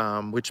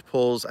 which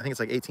pulls, I think it's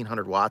like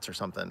 1,800 watts or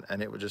something.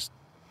 And it was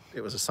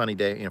a sunny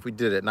day. You know, if we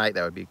did it at night,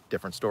 that would be a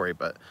different story.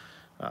 But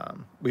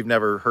we've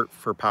never hurt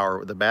for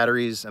power. The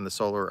batteries and the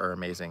solar are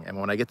amazing. And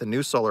when I get the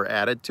new solar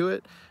added to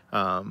it,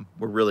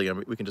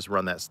 we can just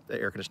run that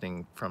air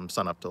conditioning from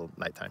sun up till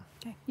nighttime.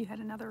 Okay, you had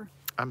another.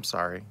 I'm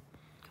sorry.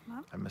 Come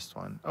up. I missed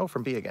one. Oh,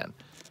 from B again.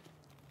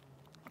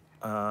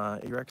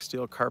 Erect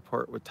steel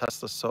carport with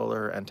Tesla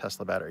solar and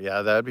Tesla battery.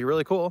 Yeah, that would be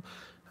really cool.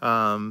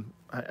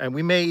 And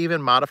we may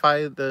even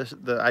modify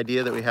the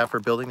idea that we have for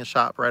building the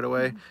shop right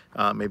away.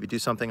 Maybe do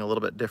something a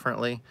little bit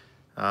differently.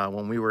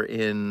 When we were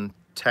in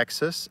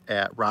Texas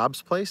at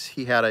Rob's place,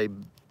 he had I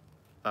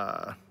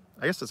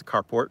guess it's a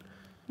carport,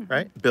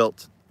 right?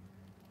 Built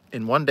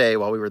in one day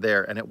while we were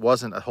there, and it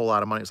wasn't a whole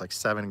lot of money. It was like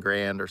 $7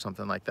 grand or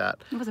something like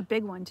that. It was a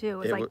big one too. It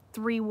was like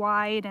 3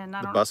 wide, and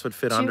I don't know. The bus would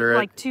fit under it.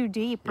 Like 2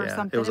 deep or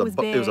something. It was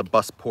big. It was a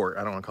bus port.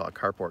 I don't want to call it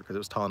carport because it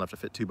was tall enough to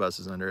fit 2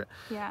 buses under it.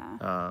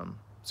 Yeah.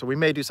 So we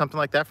may do something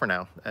like that for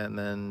now, and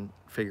then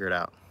figure it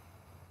out.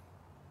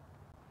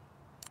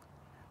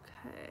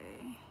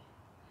 Okay.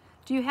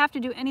 Do you have to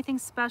do anything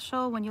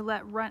special when you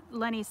let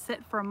Lenny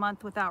sit for a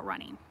month without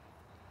running?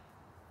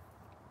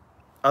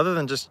 Other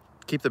than just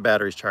keep the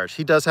batteries charged.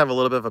 He does have a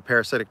little bit of a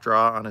parasitic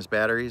draw on his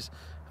batteries.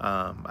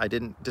 I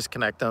didn't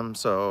disconnect them,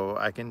 so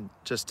I can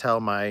just tell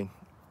my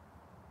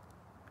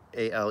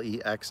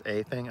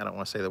ALEXA thing. I don't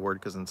want to say the word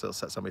because it'll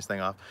set somebody's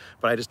thing off.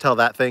 But I just tell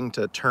that thing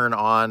to turn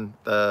on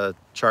the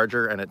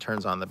charger, and it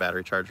turns on the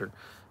battery charger,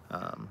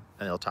 and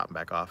it'll top them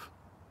back off.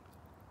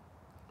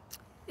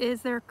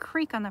 Is there a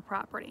creek on the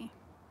property?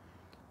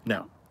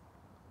 No.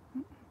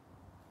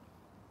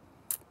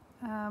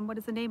 What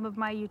is the name of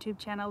my YouTube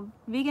channel?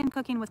 Vegan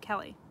Cooking with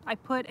Kelly. I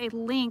put a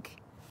link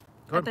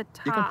at the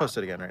top. You can post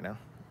it again right now.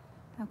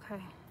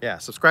 Okay. Yeah,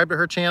 subscribe to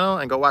her channel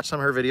and go watch some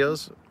of her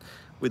videos.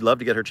 We'd love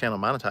to get her channel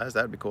monetized.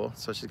 That would be cool.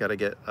 So she's got to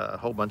get a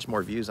whole bunch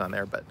more views on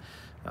there, but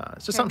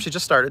it's just something she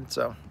just started.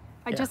 So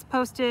I just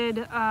posted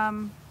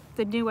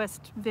the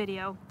newest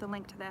video, the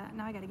link to that.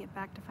 Now I got to get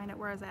back to find out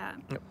where I was at.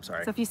 Oh,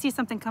 sorry. So if you see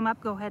something come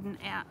up, go ahead and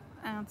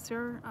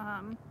answer.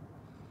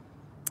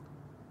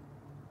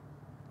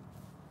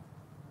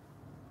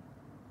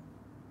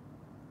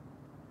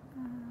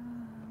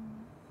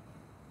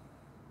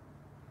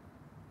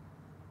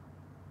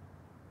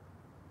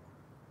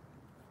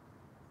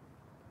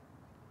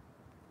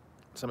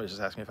 Somebody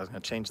just asked me if I was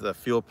going to change the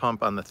fuel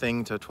pump on the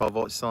thing to a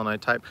 12-volt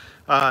solenoid type.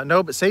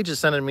 No, but Sage is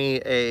sending me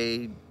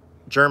a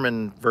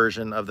German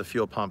version of the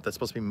fuel pump that's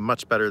supposed to be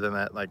much better than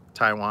that like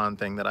Taiwan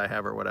thing that I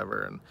have or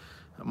whatever, and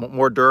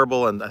more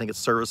durable, and I think it's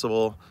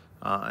serviceable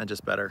and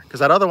just better. Because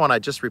that other one I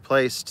just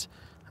replaced,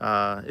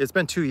 it's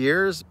been 2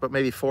 years, but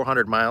maybe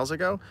 400 miles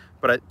ago.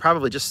 But I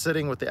probably just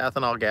sitting with the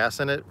ethanol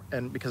gas in it,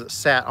 and because it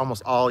sat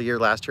almost all year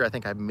last year, I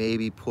think I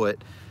maybe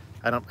put,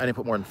 I didn't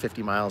put more than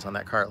 50 miles on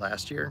that car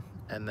last year,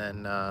 and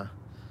then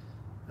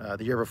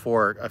the year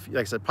before, like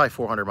I said, probably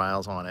 400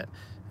 miles on it.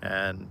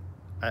 And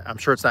I'm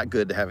sure it's not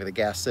good to have the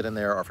gas sit in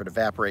there, or if it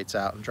evaporates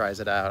out and dries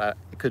it out.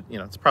 It could, you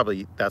know, it's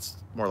probably,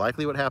 that's more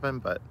likely what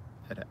happened, but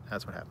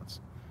that's what happens.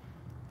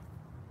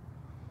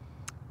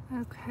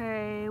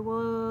 Okay,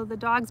 will the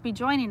dogs be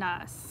joining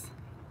us?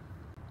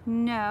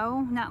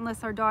 No, not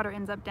unless our daughter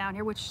ends up down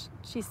here, which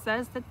she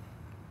says that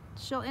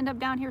she'll end up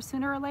down here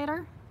sooner or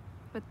later,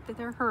 but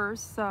they're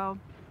hers, so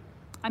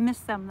I miss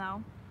them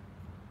though.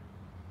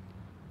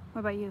 What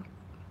about you?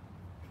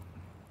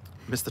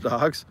 Miss the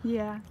dogs?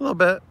 Yeah. A little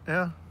bit,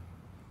 yeah.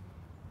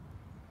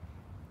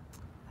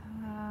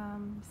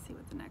 Let's see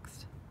what the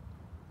next.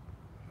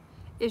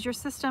 Is your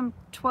system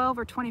 12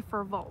 or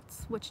 24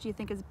 volts? Which do you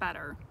think is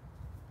better?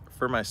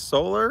 For my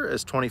solar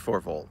is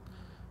 24 volt.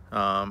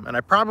 And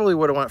I probably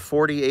would have went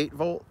 48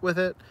 volt with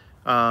it,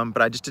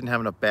 but I just didn't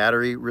have enough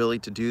battery really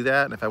to do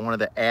that. And if I wanted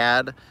to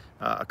add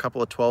a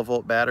couple of 12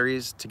 volt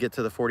batteries to get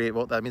to the 48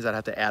 volt, that means I'd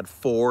have to add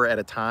 4 at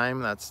a time.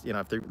 That's, you know,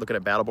 if they're looking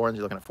at battle borns,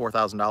 you're looking at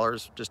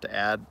 $4,000 just to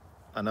add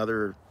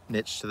another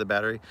niche to the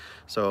battery.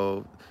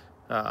 So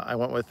I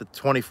went with the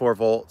 24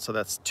 volt, so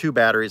that's 2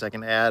 batteries I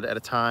can add at a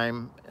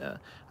time.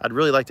 I'd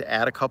really like to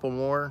add a couple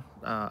more.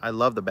 I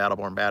love the Battle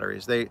Born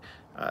batteries.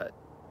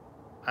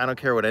 I don't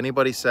care what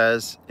anybody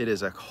says, it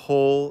is a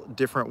whole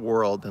different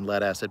world than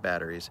lead acid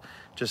batteries.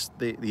 Just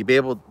the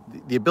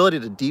ability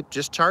to deep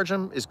discharge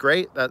them is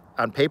great. That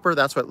on paper,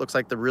 that's what looks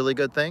like the really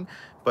good thing.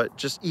 But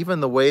just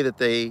even the way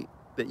that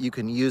you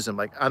can use them,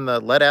 like on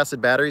the lead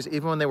acid batteries,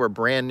 even when they were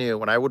brand new,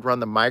 when I would run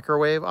the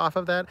microwave off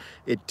of that,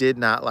 it did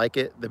not like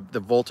it. The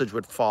voltage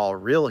would fall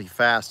really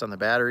fast on the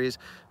batteries.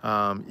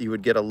 You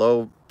would get a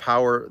low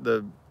power,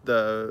 the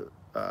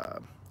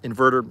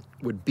inverter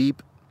would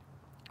beep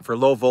for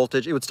low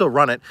voltage. It would still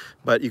run it,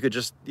 but you could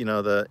just, you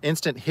know, the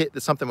instant hit that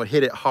something would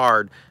hit it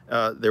hard,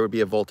 there would be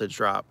a voltage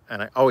drop.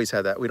 And I always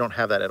had that. We don't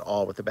have that at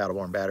all with the Battle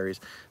Born batteries.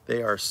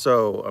 They are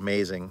so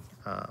amazing.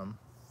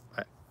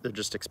 They're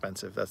just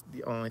expensive. That's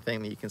the only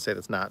thing that you can say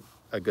that's not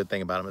a good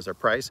thing about them is their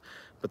price,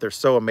 but they're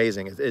so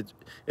amazing.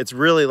 It's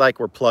really like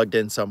we're plugged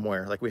in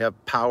somewhere. Like we have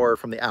power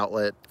from the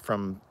outlet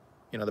from,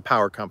 you know, the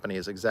power company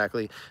is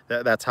exactly,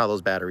 that's how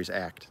those batteries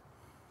act.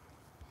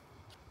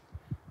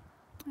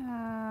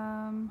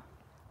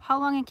 How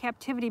long in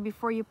captivity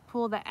before you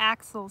pull the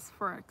axles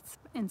for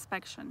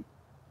inspection?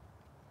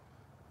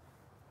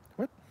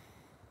 What?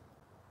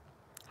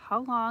 How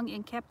long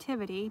in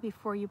captivity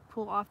before you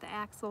pull off the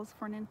axles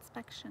for an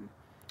inspection?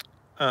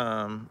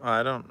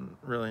 I don't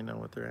really know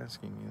what they're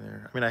asking me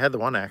there. I mean, I had the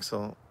one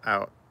axle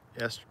out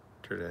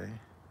yesterday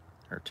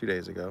or 2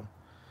 days ago.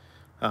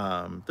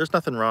 There's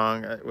nothing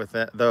wrong with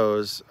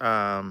those.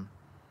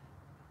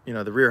 You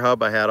know, the rear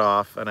hub I had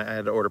off, and I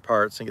had to order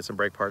parts and get some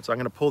brake parts. So I'm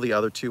going to pull the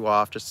other two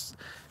off. Just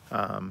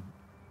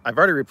I've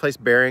already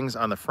replaced bearings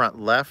on the front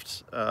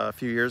left a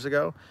few years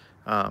ago.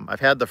 I've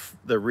had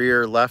the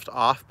rear left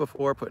off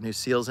before, put new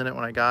seals in it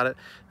when I got it.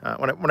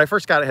 When I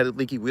first got it, it had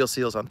leaky wheel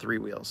seals on 3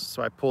 wheels.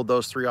 So I pulled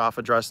those 3 off,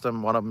 addressed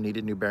them. One of them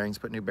needed new bearings,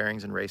 put new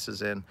bearings and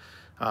races in.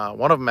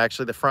 One of them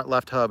actually, the front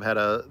left hub had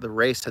the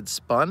race had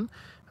spun.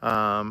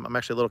 I'm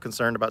actually a little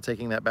concerned about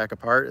taking that back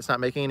apart. It's not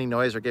making any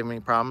noise or giving me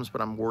problems,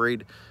 but I'm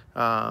worried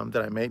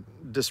that I may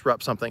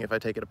disrupt something if I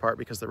take it apart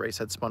because the race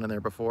had spun in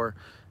there before.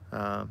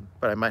 But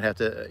I might have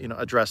to, you know,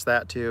 address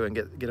that too and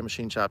get a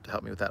machine shop to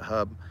help me with that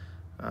hub.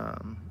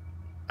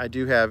 I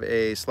do have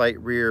a slight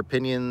rear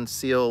pinion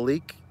seal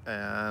leak,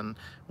 and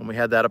when we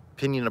had that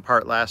pinion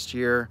apart last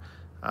year,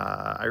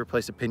 I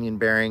replaced the pinion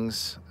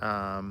bearings,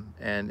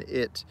 and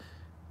it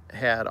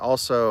had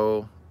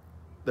also,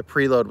 the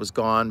preload was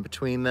gone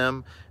between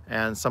them,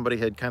 and somebody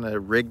had kind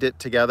of rigged it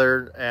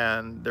together,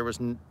 and there was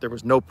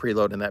no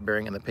preload in that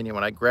bearing in the pinion.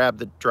 When I grabbed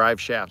the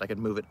drive shaft, I could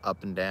move it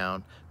up and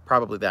down,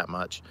 probably that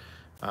much.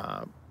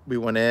 We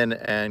went in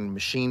and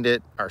machined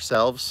it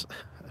ourselves.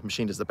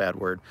 Machined is the bad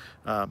word.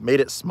 Made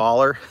it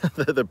smaller,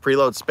 the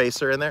preload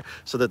spacer in there,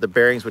 so that the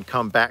bearings would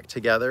come back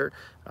together,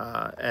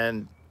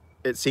 and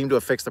it seemed to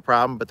have fixed the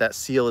problem, but that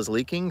seal is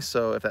leaking.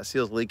 So if that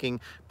seal is leaking,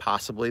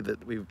 possibly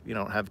that we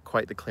don't have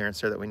quite the clearance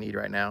there that we need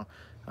right now.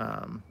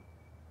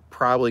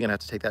 Probably gonna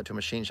have to take that to a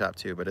machine shop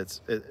too, but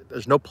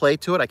there's no play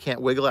to it. I can't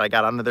wiggle it. I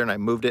got under there and I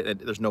moved it, and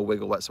there's no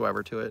wiggle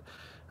whatsoever to it.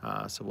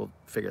 So we'll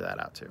figure that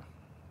out too.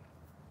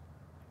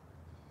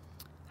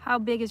 How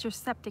big is your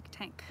septic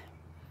tank?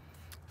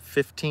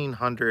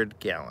 1,500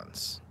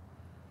 gallons.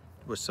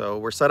 So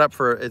we're set up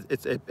for,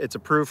 it's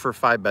approved for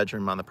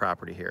 5-bedroom on the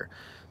property here.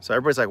 So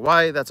everybody's like,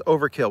 why? That's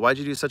overkill. Why'd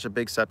you do such a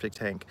big septic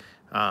tank?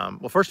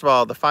 Well, first of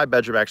all, the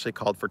 5-bedroom actually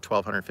called for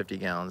 1,250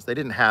 gallons. They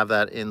didn't have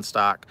that in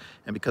stock.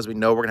 And because we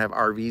know we're gonna have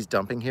RVs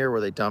dumping here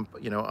where they dump,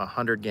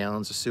 100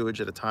 gallons of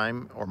sewage at a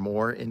time or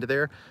more into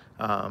there.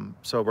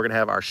 So we're gonna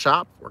have our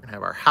shop, we're gonna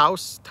have our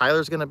house,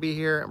 Tyler's gonna be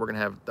here, and we're gonna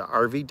have the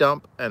RV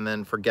dump, and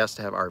then for guests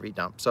to have RV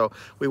dump. So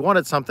we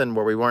wanted something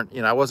where we weren't,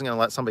 I wasn't gonna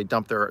let somebody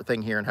dump their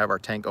thing here and have our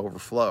tank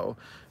overflow.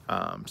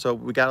 So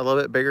we got a little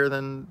bit bigger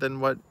than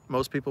what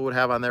most people would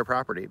have on their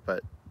property,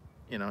 but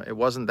it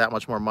wasn't that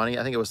much more money.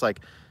 I think it was like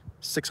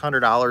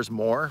 $600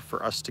 more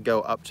for us to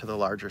go up to the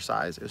larger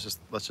size. It was just,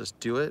 let's just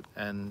do it,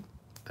 and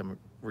then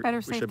we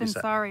Better should safe be than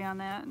set. sorry on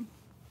that.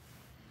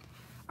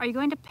 Are you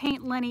going to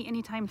paint Lenny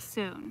anytime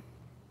soon?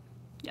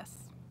 Yes.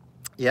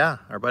 Yeah,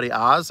 our buddy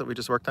Oz that we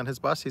just worked on his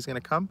bus, he's gonna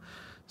come.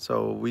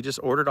 So we just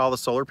ordered all the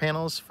solar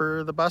panels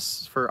for the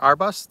bus, for our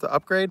bus, the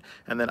upgrade.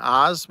 And then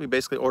Oz, we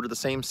basically ordered the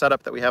same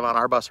setup that we have on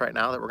our bus right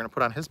now that we're gonna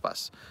put on his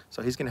bus.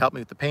 So he's gonna help me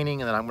with the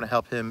painting, and then I'm gonna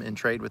help him in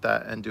trade with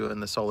that and doing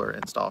the solar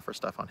install for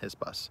stuff on his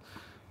bus.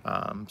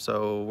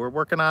 So we're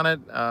working on it.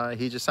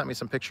 He just sent me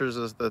some pictures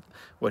of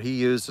what he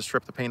used to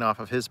strip the paint off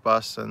of his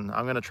bus, and I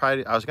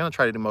was gonna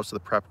try to do most of the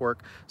prep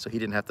work so he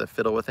didn't have to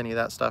fiddle with any of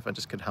that stuff and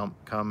just could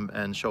come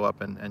and show up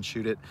and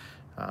shoot it.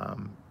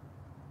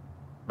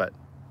 But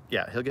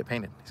yeah, he'll get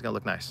painted. He's gonna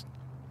look nice.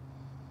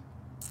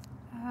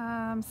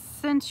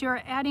 Since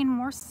you're adding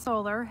more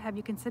solar, have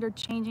you considered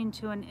changing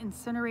to an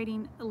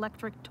incinerating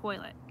electric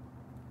toilet?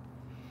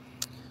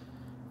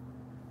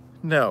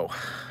 No,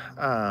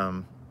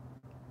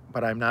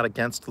 but I'm not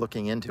against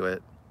looking into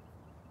it.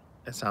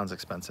 It sounds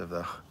expensive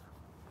though.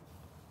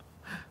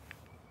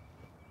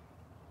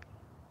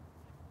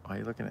 Why are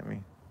you looking at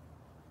me?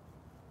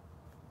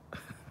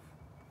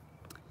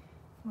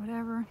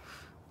 whatever.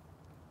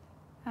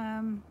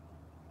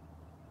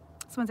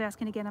 Someone's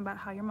asking again about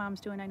how your mom's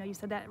doing. I know you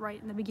said that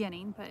right in the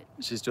beginning, but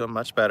She's doing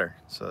much better.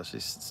 So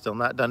she's still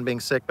not done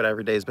being sick, but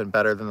every day's been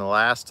better than the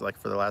last. Like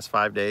for the last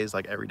 5 days,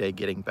 like every day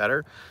getting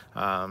better.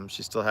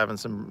 She's still having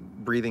some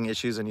breathing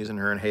issues and using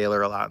her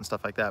inhaler a lot and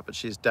stuff like that, but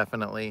she's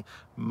definitely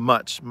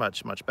much,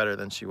 much, much better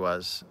than she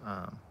was.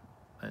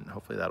 And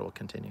hopefully that will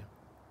continue.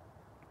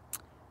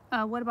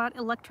 what about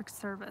electric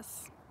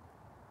service?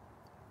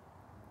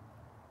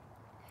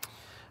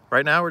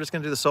 Right now, we're just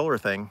going to do the solar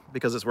thing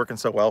because it's working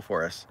so well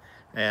for us.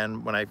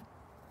 And when I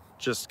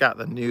just got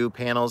the new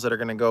panels that are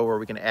going to go where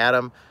we can add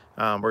them,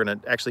 we're going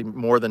to actually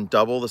more than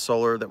double the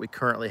solar that we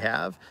currently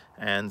have.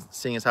 And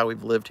seeing as how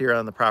we've lived here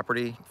on the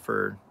property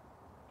for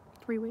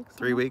 3 weeks.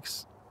 3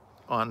 weeks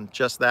on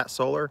just that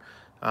solar,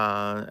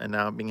 and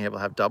now being able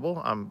to have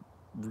double, I'm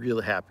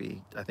really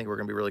happy. I think we're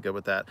going to be really good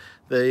with that.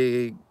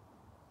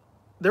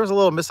 There was a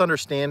little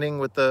misunderstanding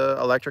with the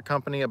electric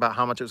company about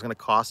how much it was going to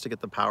cost to get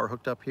the power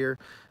hooked up here.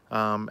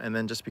 And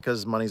then just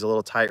because money's a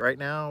little tight right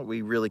now,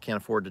 we really can't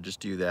afford to just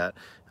do that.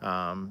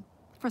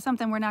 For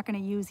something we're not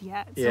going to use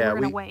yet, so Yeah,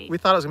 we're going to wait. we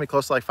thought it was going to be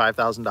close to like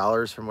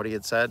 $5,000 from what he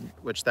had said,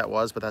 which that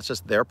was, but that's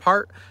just their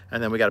part.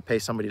 And then we got to pay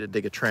somebody to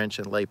dig a trench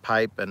and lay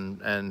pipe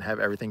and have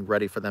everything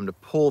ready for them to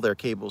pull their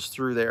cables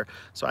through there.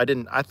 So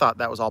I thought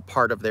that was all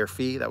part of their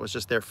fee. That was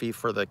just their fee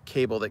for the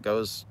cable that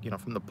goes, you know,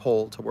 from the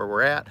pole to where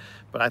we're at.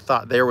 But I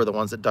thought they were the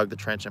ones that dug the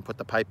trench and put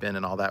the pipe in,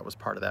 and all that was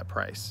part of that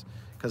price.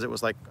 Because it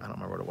was like, I don't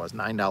remember what it was,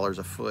 $9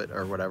 a foot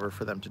or whatever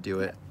for them to do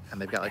it. And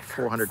they've got like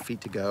 400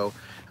 feet to go.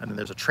 And then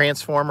there's a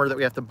transformer that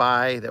we have to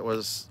buy that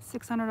was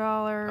 $600.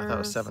 I thought it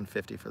was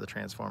 $750 for the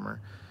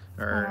transformer.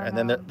 And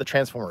then the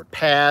transformer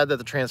pad that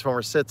the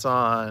transformer sits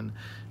on.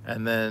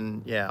 And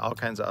then, yeah, all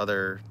kinds of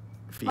other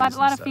fees. A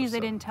lot of fees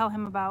they didn't tell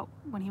him about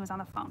when he was on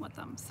the phone with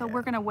them. So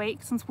we're going to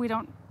wait since we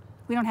don't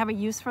have a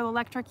use for the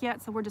electric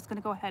yet. So we're just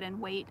going to go ahead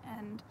and wait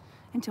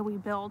until we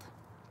build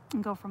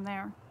and go from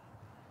there.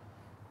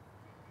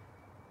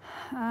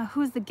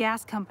 Who's the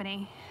gas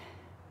company?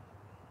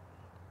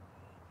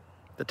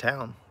 The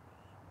town,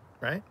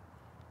 right?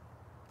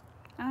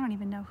 I don't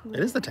even know who.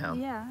 It is the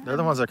town. Yeah. They're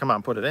the ones that come out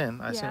and put it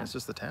in. I assume it's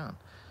just the town.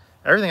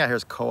 Everything out here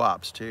is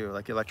co-ops too.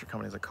 Like the electric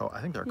companies are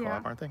I think they're a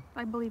co-op, aren't they?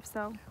 I believe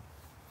so.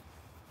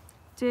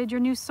 Did your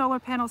new solar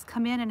panels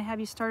come in, and have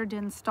you started to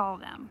install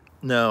them?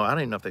 No, I don't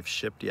even know if they've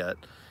shipped yet.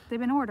 They've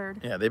been ordered.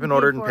 Yeah, they've been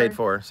ordered and paid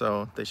for,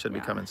 so they should be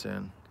coming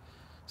soon.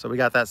 So we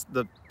got that.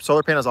 The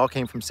solar panels all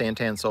came from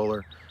Santan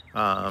Solar.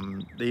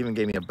 They even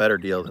gave me a better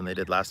deal than they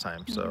did last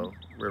time, so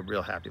we're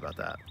real happy about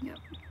that. Yep.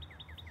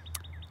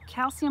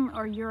 Calcium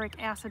or uric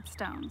acid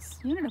stones?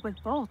 You ended up with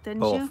both,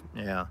 didn't you? Both,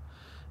 yeah.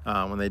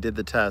 When they did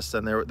the test,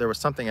 and there was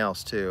something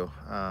else too.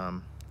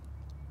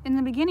 In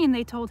the beginning,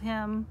 they told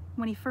him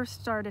when he first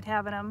started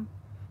having them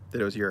that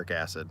it was uric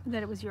acid.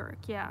 That it was uric,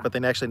 yeah. But they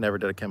actually never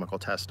did a chemical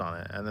test on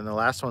it. And then the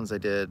last ones they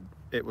did,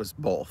 it was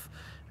both.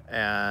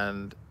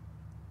 And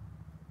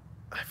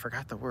I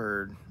forgot the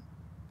word.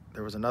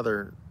 There was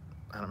another,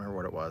 I don't remember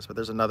what it was, but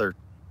there's another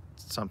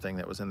something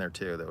that was in there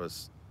too that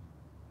was,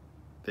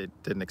 they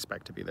didn't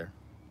expect to be there.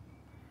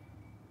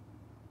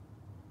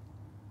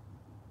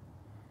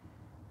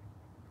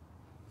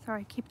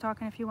 Sorry, keep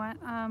talking if you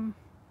want.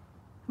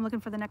 I'm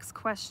looking for the next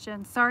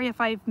question. Sorry if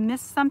I've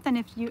missed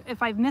something.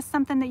 If I've missed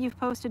something that you've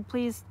posted,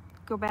 please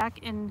go back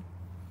and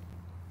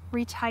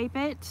retype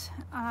it.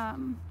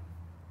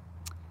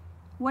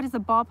 What is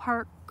the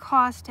ballpark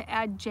cost to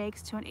add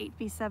jakes to an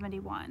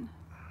 8V71?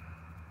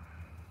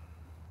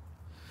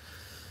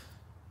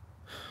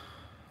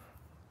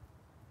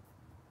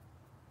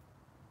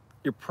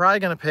 You're probably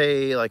going to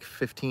pay like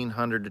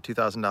 $1,500 to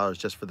 $2,000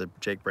 just for the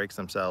jake brakes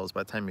themselves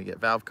by the time you get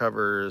valve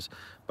covers,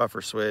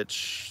 buffer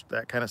switch,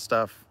 that kind of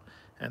stuff.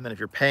 And then if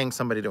you're paying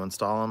somebody to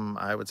install them,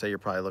 I would say you're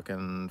probably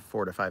looking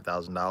 $4,000 to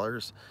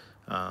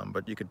 $5,000.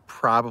 But you could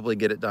probably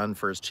get it done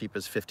for as cheap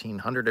as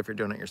 $1,500 if you're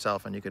doing it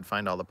yourself, and you could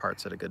find all the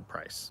parts at a good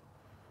price.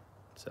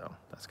 So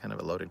that's kind of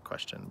a loaded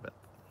question, but.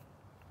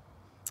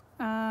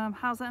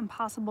 How's the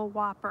Impossible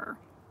Whopper?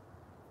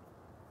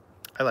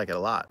 I like it a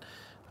lot.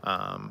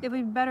 It would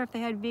be better if they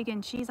had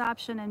vegan cheese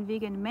option and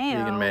vegan mayo.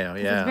 Vegan mayo,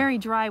 yeah. It's very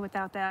dry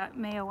without that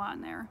mayo on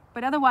there.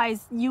 But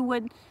otherwise, you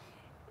would,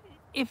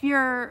 if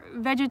you're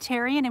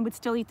vegetarian and would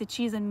still eat the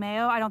cheese and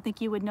mayo, I don't think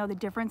you would know the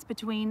difference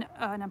between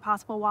an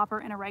Impossible Whopper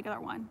and a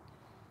regular one.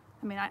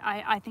 I mean,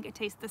 I think it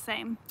tastes the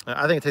same.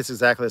 I think it tastes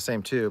exactly the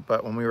same too,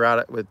 but when we were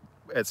out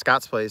at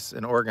Scott's place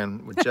in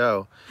Oregon with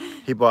Joe,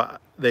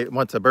 they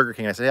went to Burger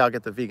King. I said, hey, I'll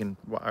get the vegan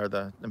or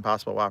the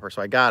Impossible Whopper.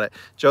 So I got it.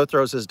 Joe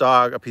throws his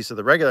dog a piece of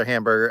the regular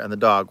hamburger, and the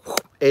dog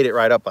ate it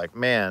right up like,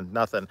 man,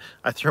 nothing.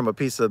 I threw him a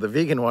piece of the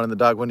vegan one, and the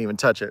dog wouldn't even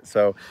touch it.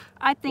 So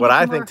I think what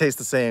I think tastes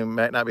the same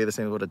might not be the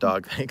same as what a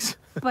dog thinks.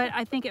 But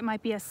I think it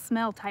might be a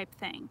smell type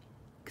thing,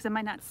 because it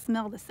might not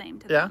smell the same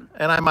to them.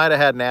 Yeah, and I might have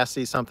had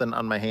nasty something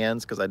on my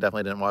hands because I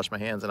definitely didn't wash my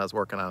hands, and I was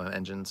working on an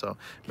engine, so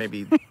maybe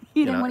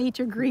you didn't want to eat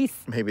your grease.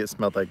 Maybe it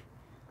smelled like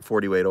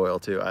 40 weight oil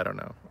too. I don't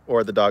know.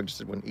 Or the dog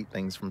just wouldn't eat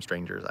things from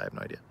strangers. I have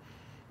no idea.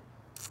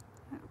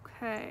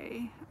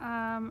 Okay.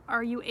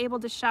 Are you able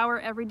to shower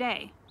every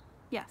day?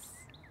 Yes.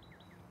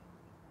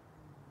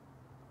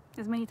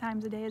 As many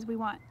times a day as we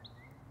want.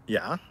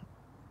 Yeah.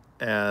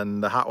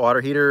 And the hot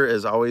water heater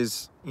is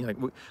always, you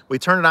know, we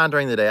turn it on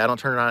during the day. I don't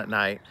turn it on at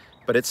night,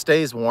 but it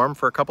stays warm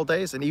for a couple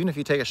days. And even if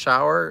you take a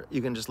shower,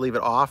 you can just leave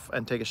it off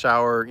and take a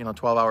shower, you know,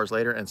 12 hours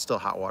later, and it's still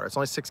hot water. It's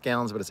only 6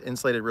 gallons, but it's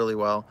insulated really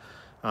well.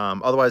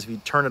 Otherwise, if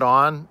you turn it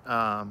on,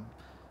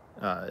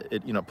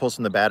 it, you know, pulls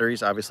from the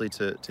batteries, obviously,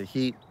 to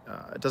heat.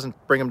 It doesn't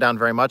bring them down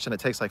very much, and it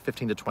takes like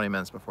 15 to 20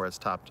 minutes before it's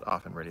topped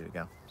off and ready to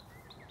go.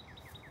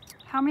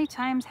 How many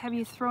times have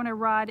you thrown a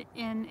rod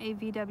in a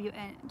VW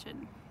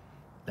engine?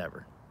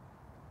 Never.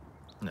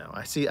 No,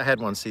 I had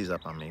one seize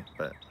up on me,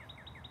 but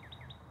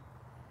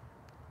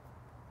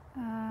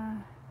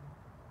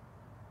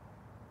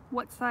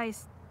what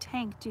size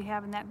tank do you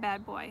have in that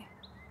bad boy?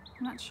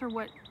 I'm not sure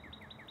what.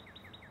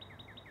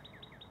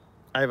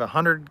 I have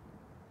 100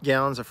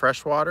 gallons of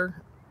fresh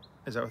water.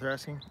 Is that what they're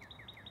asking?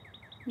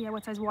 Yeah,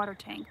 what size water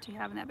tank do you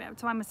have in that bad?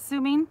 So I'm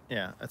assuming.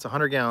 Yeah, it's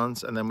 100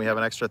 gallons, and then we have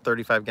an extra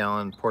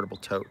 35-gallon portable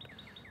tote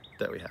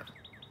that we have.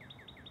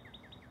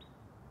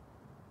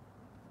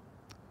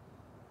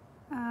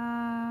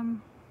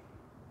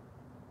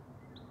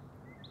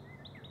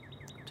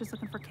 Just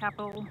looking for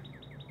capital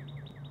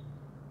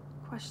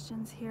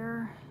questions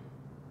here.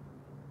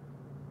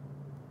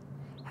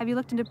 Have you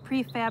looked into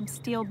prefab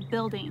steel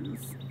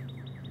buildings?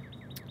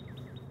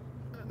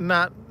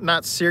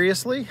 Not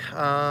seriously,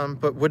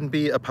 but wouldn't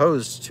be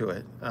opposed to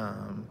it.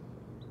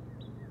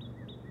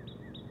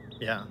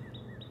 Yeah.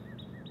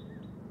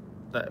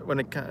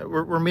 When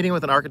we're meeting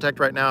with an architect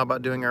right now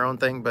about doing our own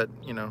thing, but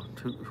you know,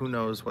 who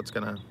knows what's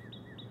gonna.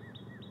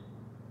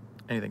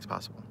 Anything's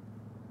possible.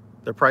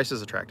 Their price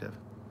is attractive.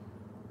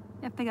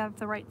 If they got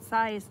the right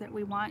size that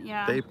we want,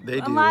 yeah. They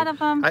do. A lot of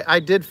them.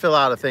 I did fill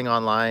out a thing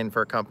online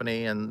for a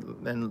company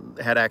and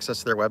had access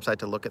to their website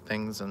to look at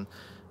things, and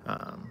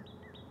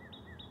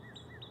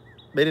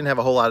they didn't have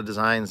a whole lot of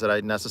designs that I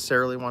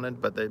necessarily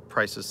wanted, but the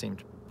prices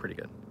seemed pretty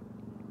good.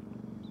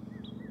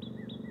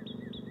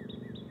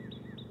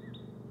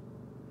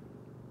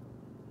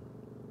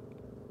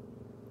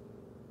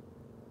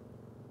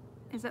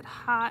 Is it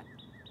hot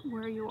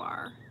where you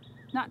are?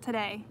 Not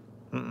today.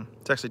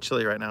 It's actually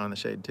chilly right now in the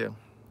shade too.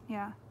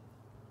 Yeah.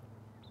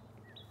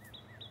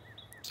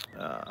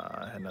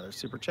 I had another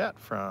super chat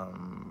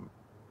from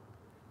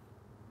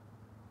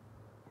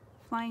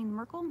Flying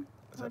Merkle?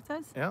 Is that what it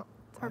says? Yeah.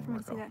 It's hard for me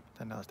to see that.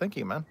 $10. Thank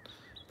you, man.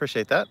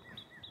 Appreciate that.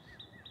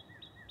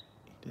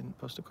 He didn't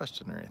post a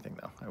question or anything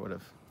though. I would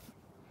have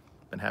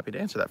been happy to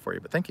answer that for you,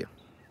 but thank you.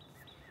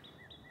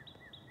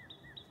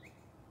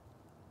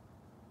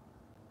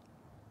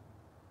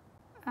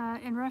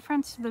 In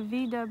reference to the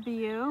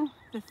VW,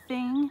 the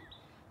Thing,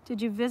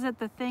 did you visit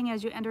the Thing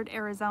as you entered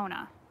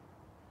Arizona?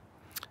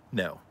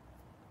 No.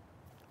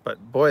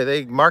 But boy,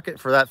 they market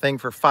for that thing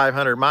for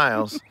 500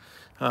 miles.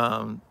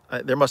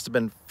 There must have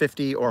been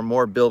 50 or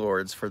more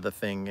billboards for the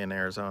Thing in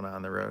Arizona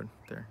on the road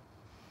there.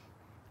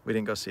 We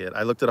didn't go see it.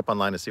 I looked it up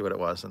online to see what it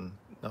was, and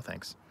no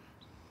thanks.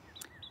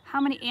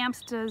 How many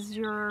amps does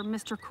your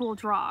Mr. Cool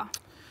draw?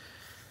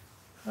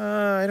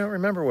 I don't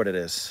remember what it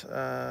is.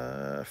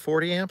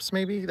 40 amps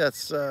maybe.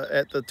 That's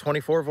at the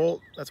 24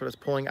 volt. That's what it's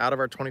pulling out of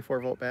our 24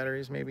 volt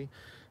batteries maybe.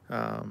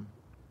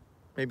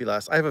 Maybe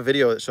less. I have a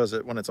video that shows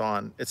it when it's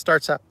on. It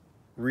starts out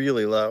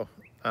really low.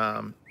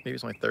 Maybe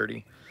it's only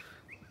 30.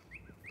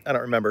 I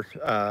don't remember.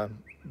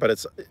 But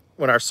it's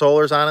when our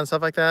solar's on and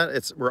stuff like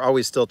that, we're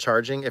always still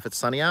charging if it's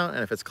sunny out,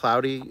 and if it's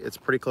cloudy, it's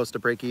pretty close to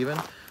break even.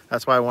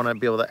 That's why I want to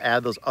be able to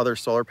add those other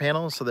solar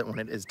panels so that when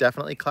it is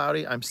definitely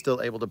cloudy, I'm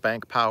still able to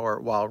bank power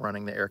while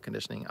running the air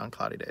conditioning on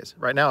cloudy days.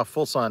 Right now, a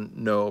full sun,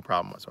 no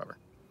problem whatsoever.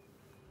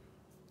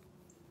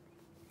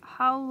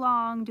 How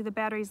long do the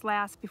batteries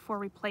last before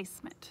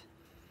replacement?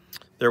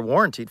 They're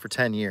warranted for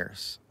 10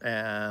 years,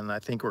 and I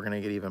think we're going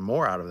to get even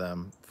more out of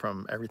them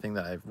from everything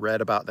that I've read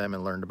about them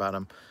and learned about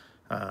them.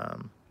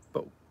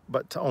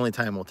 But only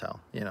time will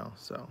tell, you know.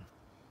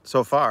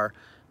 So far,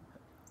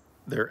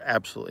 they're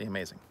absolutely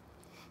amazing.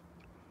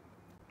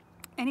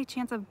 Any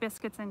chance of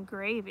biscuits and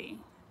gravy?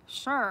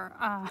 Sure.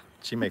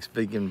 She makes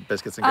vegan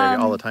biscuits and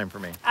gravy all the time for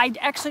me. I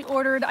actually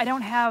ordered, I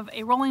don't have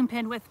a rolling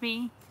pin with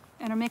me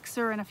and a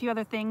mixer and a few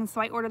other things,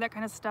 so I ordered that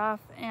kind of stuff,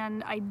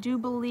 and I do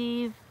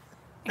believe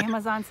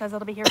Amazon says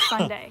it'll be here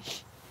Sunday.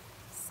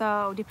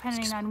 So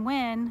depending on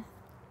when,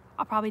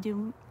 I'll probably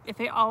do, if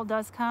it all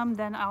does come,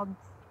 then I'll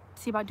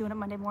see about doing it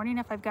Monday morning.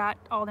 If I've got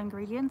all the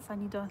ingredients, I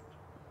need to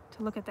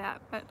look at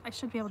that, but I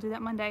should be able to do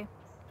that Monday.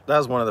 That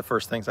was one of the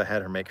first things I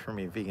had her make for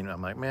me vegan.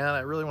 I'm like, man,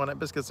 I really want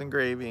biscuits and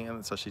gravy,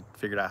 and so she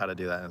figured out how to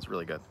do that, and it's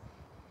really good.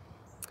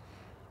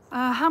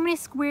 How many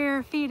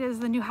square feet is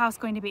the new house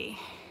going to be?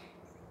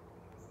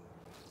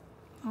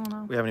 I don't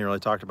know. We haven't even really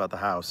talked about the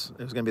house.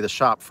 It was going to be the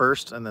shop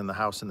first, and then the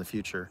house in the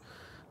future.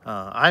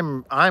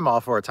 I'm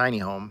all for a tiny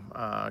home,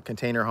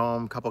 container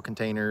home, couple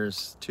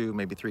containers, 2,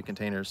 maybe 3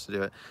 containers to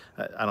do it.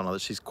 I don't know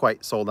that she's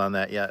quite sold on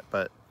that yet,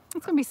 but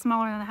it's gonna be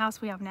smaller than the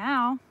house we have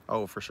now.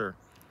 Oh, for sure.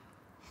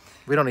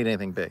 We don't need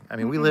anything big. I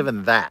mean, we live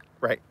in that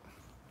right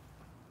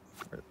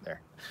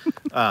there.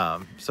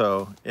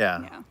 So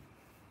yeah.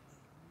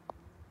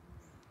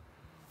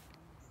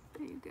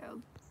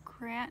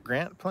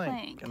 Grant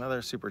Plank,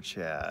 another super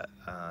chat.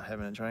 Have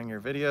been enjoying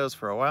your videos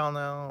for a while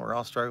now. We're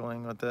all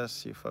struggling with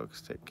this. You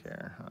folks take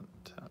care.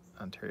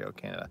 Ontario,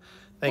 Canada.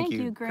 Thank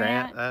you,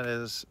 Grant. That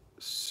is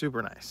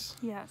super nice.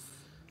 Yes.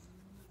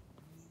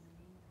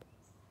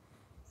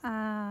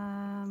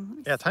 Yeah,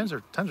 times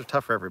are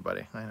tough for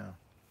everybody. I know.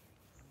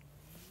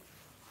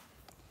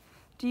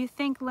 Do you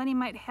think Lenny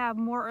might have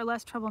more or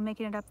less trouble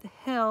making it up the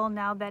hill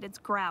now that it's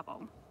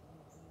gravel?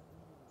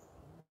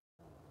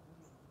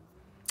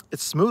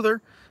 It's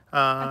smoother.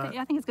 I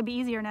think it's gonna be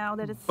easier now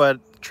that it's.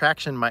 But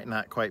traction might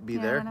not quite be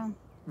Yeah, there. I know.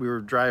 We were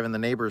driving the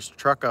neighbor's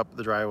truck up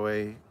the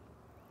driveway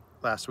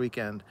last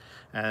weekend,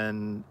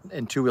 and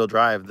in two-wheel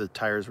drive, the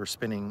tires were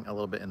spinning a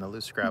little bit in the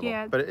loose gravel.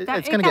 Yeah, but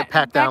it's going to get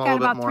packed down a little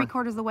bit about more.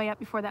 3/4 of the way up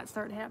before that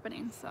started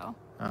happening. So.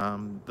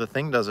 The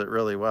thing does it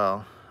really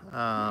well.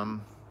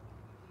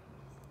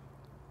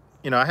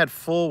 You know, I had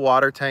full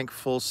water tank,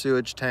 full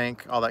sewage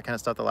tank, all that kind of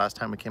stuff the last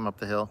time we came up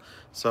the hill.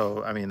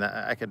 So, I mean,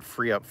 I could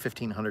free up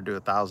 1,500 to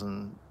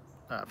 1,000,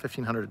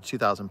 1,500 to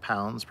 2,000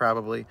 pounds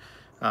probably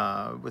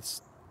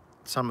with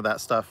some of that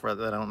stuff that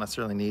I don't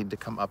necessarily need to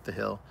come up the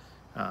hill.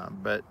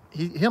 But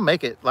he'll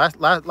make it. Last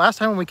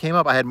time when we came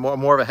up, I had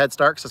more of a head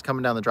start because it's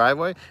coming down the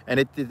driveway, and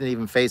it didn't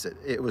even phase it.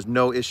 It was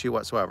no issue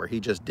whatsoever. He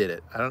just did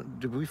it.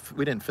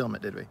 We didn't film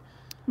it, did we?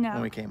 No.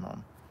 When we came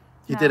home.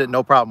 He did it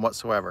no problem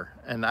whatsoever.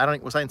 And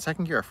was I in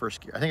second gear or first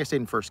gear? I think I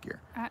stayed in first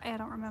gear. I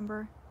don't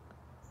remember.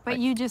 But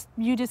you just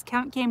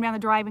came down the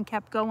drive and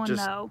kept going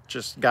though.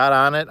 Just got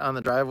on it on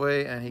the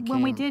driveway, and he came.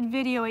 When we did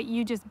video it,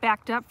 you just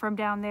backed up from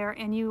down there,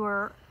 and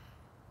you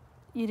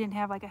didn't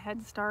have like a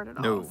head start at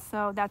all. No.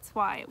 So that's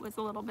why it was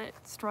a little bit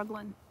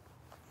struggling.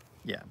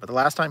 Yeah, but the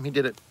last time he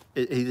did it,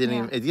 it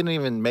didn't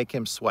even make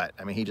him sweat.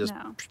 I mean, he just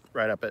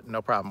right up it,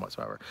 no problem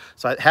whatsoever.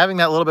 So having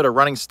that little bit of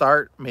running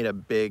start made a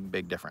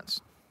big difference.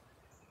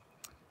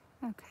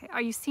 Okay.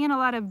 Are you seeing a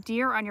lot of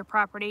deer on your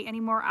property? Any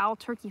more owl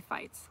turkey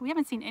fights? We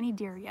haven't seen any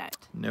deer yet.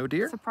 No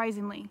deer?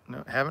 Surprisingly.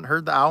 No, haven't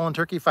heard the owl and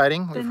turkey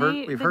fighting. We've heard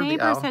the owl. The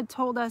neighbors had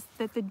told us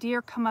that the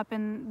deer come up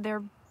in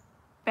their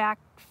back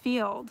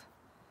field.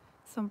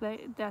 So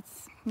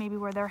that's maybe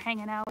where they're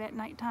hanging out at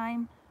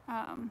nighttime.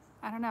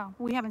 I don't know.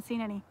 We haven't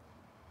seen any.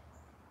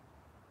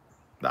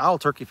 The owl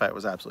turkey fight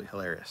was absolutely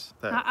hilarious.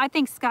 I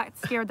think Scott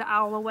scared the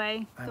owl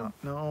away. I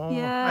don't know.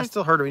 Yes. I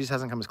still heard him. He just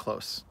hasn't come as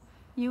close.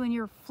 You and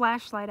your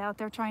flashlight out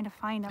there trying to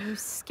find him. You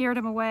scared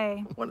him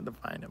away. Wanted to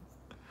find him.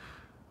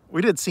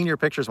 We did senior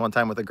pictures one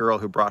time with a girl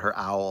who brought her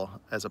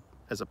owl as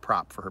a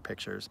prop for her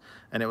pictures.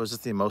 And it was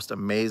just the most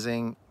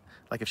amazing.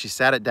 Like if she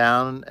sat it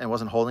down and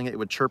wasn't holding it, it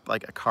would chirp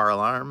like a car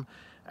alarm.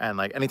 And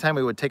like anytime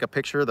we would take a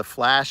picture, the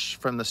flash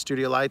from the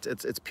studio lights,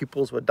 its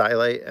pupils would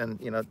dilate,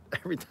 and you know,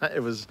 every time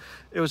it was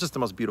just the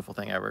most beautiful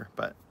thing ever.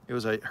 But it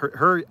was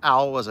her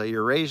owl was a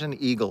Eurasian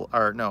eagle,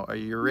 or no, a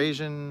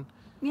Eurasian.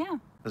 Yeah.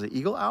 Was it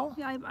eagle owl?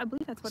 Yeah, I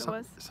believe that's what it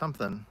was.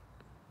 Something.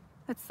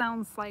 That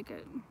sounds like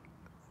it.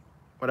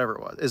 Whatever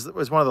it was, it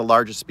was one of the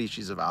largest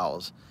species of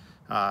owls.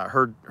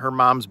 Her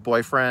mom's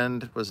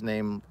boyfriend was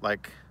named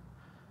like,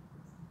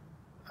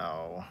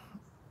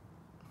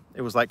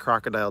 it was like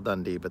Crocodile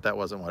Dundee, but that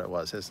wasn't what it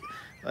was. His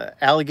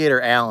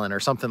Alligator Allen or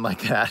something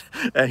like that.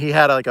 And he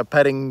had like a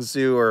petting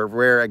zoo or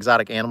rare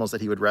exotic animals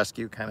that he would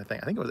rescue kind of thing.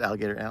 I think it was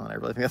Alligator Allen. I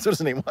really think that's what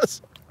his name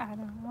was. I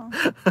don't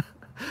know.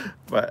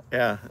 But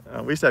yeah,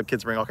 we used to have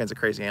kids bring all kinds of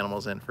crazy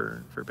animals in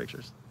for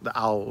pictures. The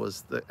owl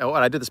was and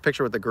I did this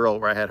picture with the girl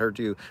where I had her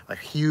do like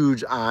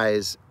huge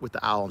eyes with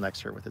the owl next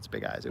to her with its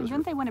big eyes.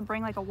 Didn't they want to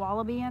bring like a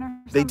wallaby in or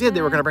something? They did.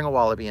 They were going to bring a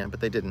wallaby in, but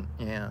they didn't.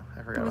 Yeah,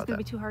 I forgot about that. It was going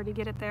to be too hard to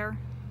get it there.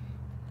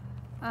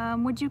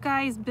 Would you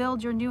guys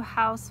build your new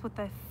house with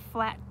a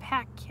flat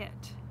pack kit?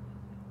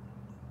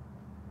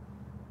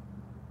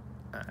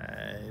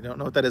 I don't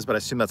know what that is, but I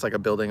assume that's like a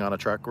building on a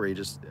truck where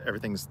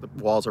the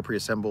walls are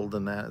pre-assembled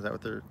and that. Is that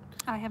what they're...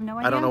 I have no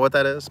idea. I don't know what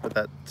that is, but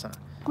that's...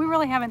 We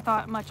really haven't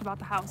thought much about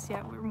the house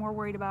yet. We're more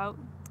worried about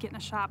getting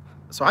a shop.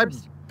 So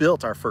first. I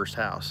built our first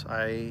house.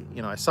 I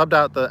subbed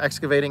out the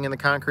excavating and the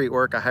concrete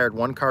work. I hired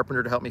one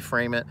carpenter to help me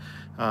frame it,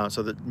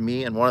 so that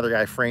me and one other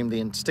guy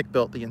framed stick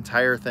built the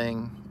entire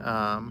thing.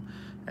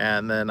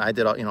 And then I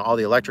did all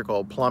the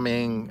electrical,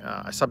 plumbing.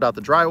 I subbed out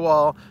the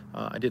drywall.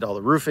 I did all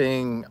the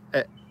roofing.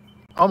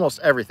 Almost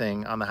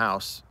everything on the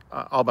house,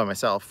 all by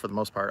myself for the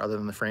most part, other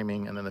than the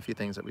framing and then the few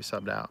things that we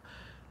subbed out.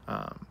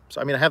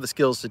 So I mean, I have the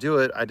skills to do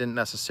it. I didn't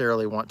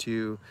necessarily want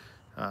to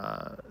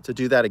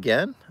do that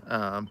again,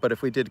 but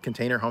if we did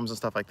container homes and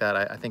stuff like that,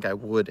 I think I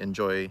would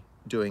enjoy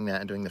doing that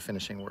and doing the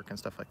finishing work and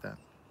stuff like that.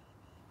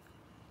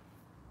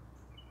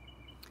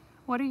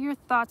 What are your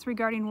thoughts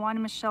regarding Juan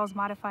and Michelle's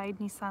modified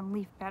Nissan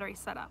Leaf battery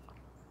setup?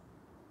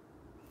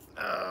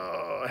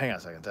 Oh, hang on a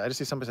second. Did I just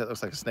see somebody that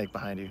looks like a snake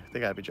behind you? They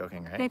gotta be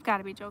joking, right? They've got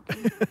to be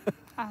joking.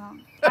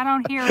 I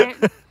don't hear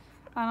it.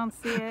 I don't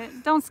see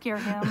it. Don't scare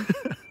him.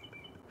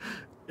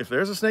 If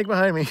there's a snake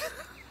behind me.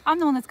 I'm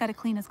the one that's got to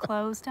clean his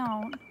clothes.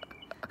 Don't.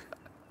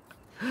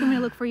 You want me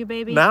to look for you,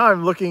 baby? Now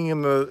I'm looking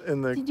in the...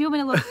 Do you want me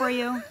to look for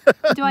you?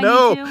 Do I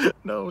need to?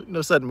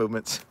 No sudden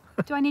movements.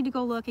 Do I need to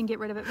go look and get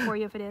rid of it for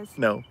you if it is?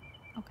 No.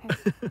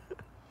 Okay.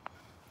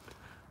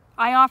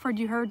 I offered,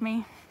 you heard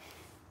me.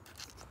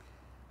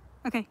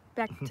 Okay,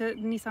 back to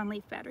Nissan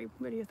Leaf battery.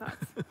 What are your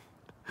thoughts?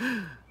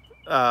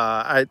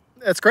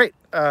 It's great.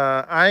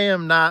 I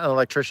am not an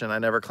electrician. I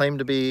never claimed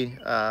to be.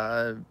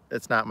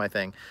 It's not my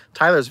thing.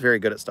 Tyler's very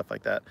good at stuff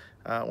like that.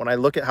 When I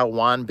look at how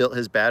Juan built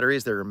his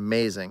batteries, they're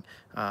amazing.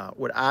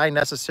 Would I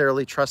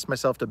necessarily trust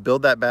myself to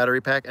build that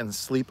battery pack and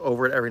sleep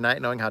over it every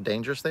night knowing how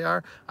dangerous they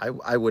are?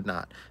 I would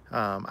not.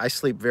 I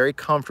sleep very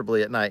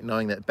comfortably at night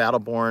knowing that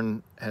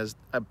Battleborn has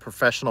a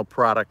professional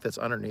product that's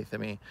underneath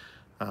of me.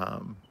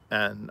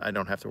 And I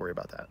don't have to worry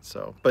about that.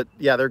 So, but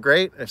yeah, they're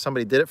great. If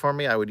somebody did it for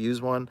me, I would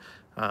use one.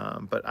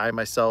 But I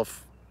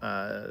myself,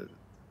 and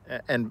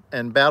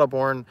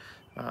Battleborn,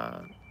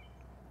 I'm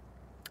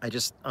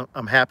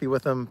happy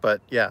with them.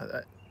 But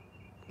yeah,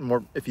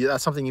 if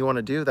that's something you want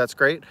to do, that's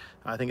great.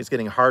 I think it's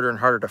getting harder and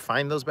harder to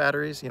find those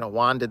batteries. You know,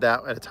 Juan did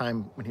that at a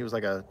time when he was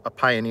like a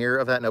pioneer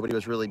of that. Nobody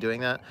was really doing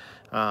that.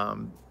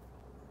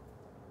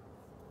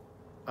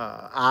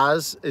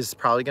 Oz is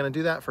probably going to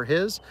do that for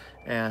his,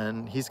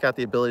 and he's got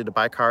the ability to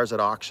buy cars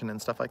at auction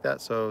and stuff like that.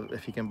 So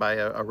if he can buy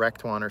a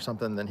wrecked one or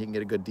something, then he can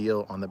get a good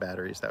deal on the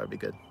batteries. That would be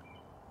good.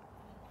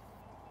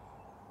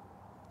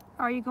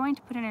 Are you going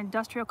to put an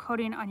industrial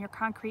coating on your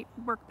concrete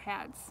work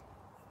pads?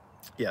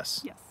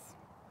 Yes. Yes.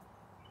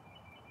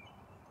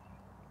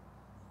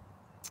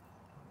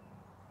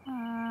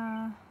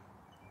 How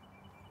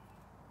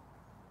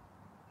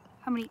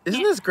many?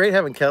 Isn't this great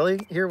having Kelly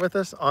here with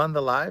us on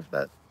the live?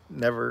 That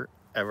never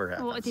ever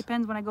happens. Well, it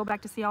depends when I go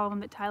back to see all of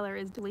them that Tyler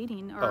is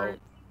deleting, or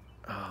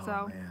oh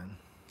so man,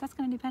 that's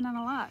going to depend on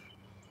a lot.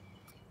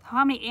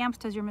 How many amps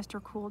does your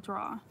Mr. Cool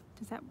draw?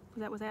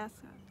 That was asked?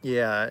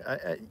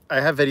 Yeah,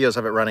 I have videos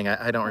of it running.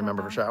 I don't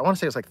remember for sure. I want to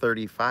say it's like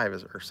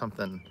 35 or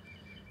something.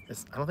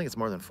 I don't think it's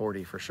more than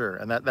 40 for sure,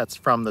 and that's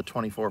from the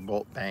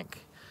 24-volt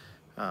bank.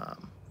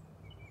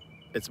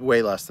 It's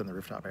way less than the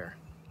rooftop air,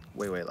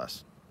 way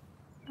less.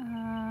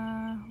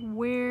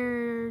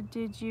 Where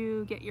did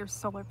you get your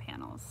solar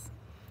panels?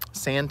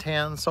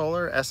 Santan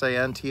Solar,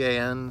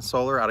 S-A-N-T-A-N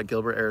Solar, out of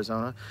Gilbert,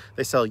 Arizona.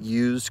 They sell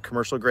used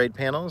commercial grade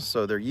panels,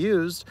 so they're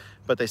used,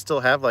 but they still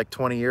have like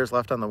 20 years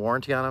left on the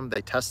warranty on them.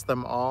 They test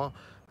them all.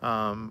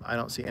 I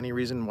don't see any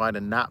reason why to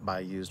not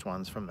buy used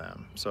ones from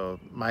them. So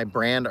my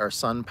brand are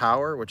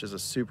SunPower, which is a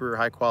super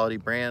high quality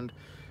brand.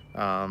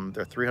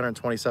 They're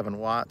 327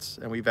 watts,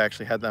 and we've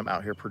actually had them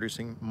out here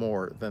producing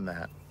more than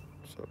that.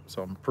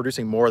 So I'm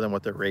producing more than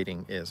what the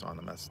rating is on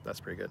them. That's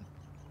pretty good.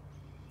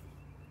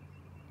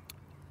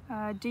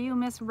 Do you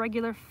miss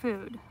regular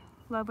food?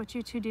 Love what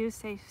you two do.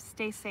 Stay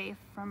safe.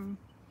 From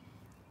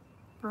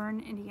Bern,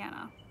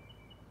 Indiana.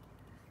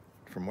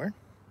 From where?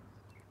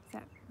 Is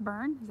that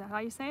Bern? Is that how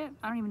you say it?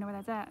 I don't even know where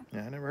that's at.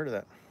 Yeah, I never heard of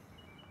that.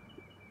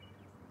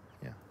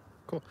 Yeah,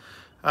 cool.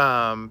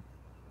 I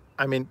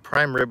mean,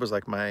 prime rib was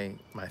like my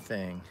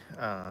thing.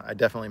 I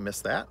definitely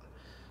miss that.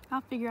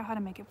 I'll figure out how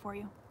to make it for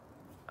you.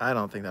 I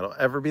don't think that'll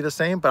ever be the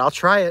same, but I'll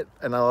try it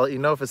and I'll let you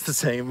know if it's the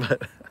same.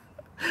 But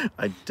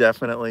I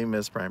definitely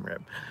miss prime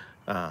rib.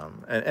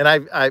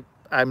 And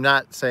I'm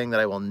not saying that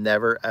I will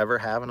never ever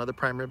have another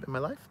prime rib in my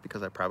life,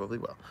 because I probably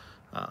will.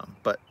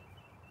 But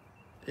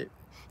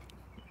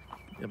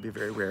it'll be a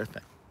very rare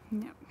thing.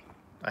 Yep.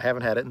 I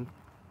haven't had it in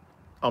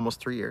almost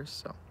 3 years,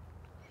 so.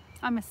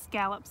 I miss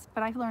scallops,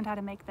 but I've learned how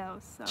to make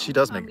those. So she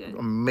does I'm make good.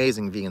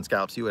 amazing vegan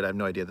scallops. You would have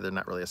no idea that they're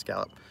not really a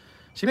scallop.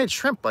 She made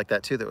shrimp like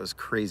that too that was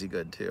crazy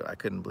good too. I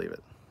couldn't believe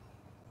it.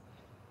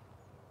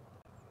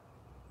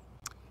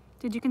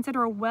 Did you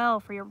consider a well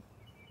for your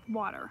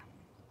water?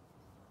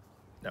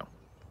 No,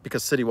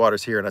 because city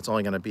water's here, and it's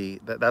only going to be,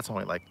 that's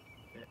only like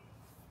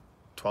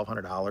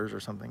 $1,200 or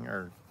something,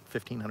 or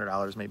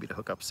 $1,500 maybe to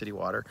hook up city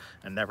water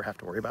and never have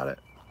to worry about it.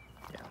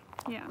 Yeah.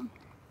 Yeah.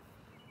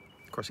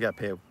 Of course, you got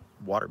to pay a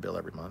water bill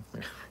every month.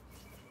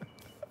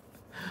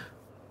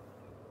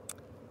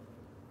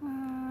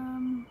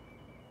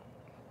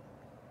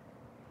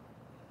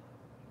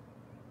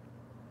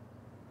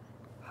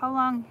 How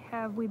long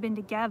have we been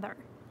together?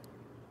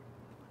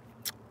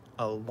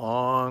 A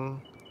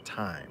long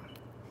time.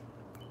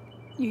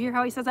 You hear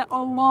how he says that?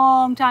 A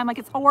long time, like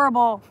it's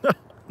horrible.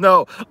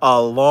 No,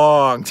 a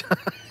long time.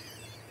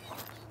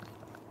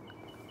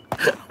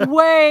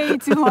 Way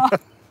too long.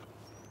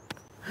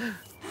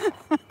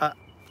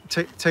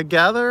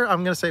 Together,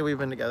 I'm going to say we've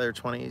been together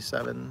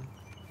 27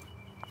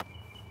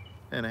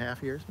 and a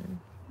half years, maybe.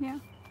 Yeah.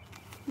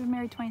 We've been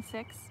married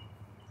 26.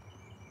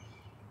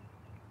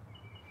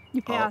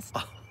 You passed.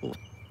 A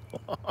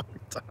long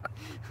time.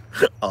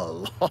 A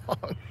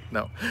long.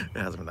 No, it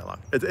hasn't been that long.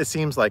 It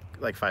seems like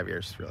 5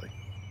 years, really.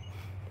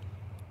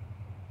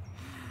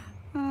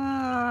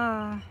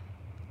 Have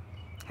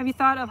you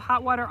thought of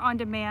hot water on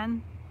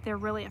demand? They're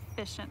really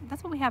efficient.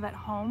 That's what we have at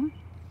home.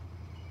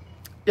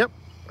 Yep.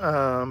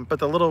 But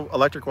the little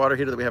electric water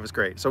heater that we have is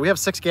great. So we have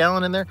 6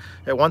 gallon in there.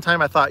 At one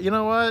time I thought, you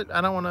know what?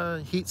 I don't want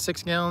to heat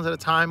 6 gallons at a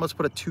time. Let's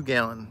put a 2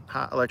 gallon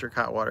electric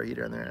hot water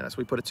heater in there. And so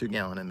we put a 2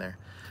 gallon in there.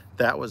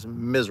 That was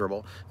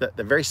miserable.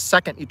 The very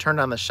second you turned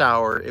on the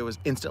shower, it was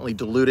instantly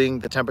diluting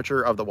the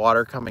temperature of the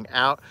water coming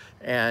out,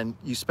 and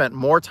you spent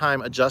more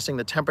time adjusting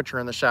the temperature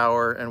in the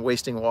shower and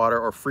wasting water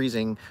or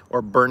freezing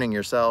or burning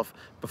yourself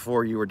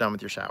before you were done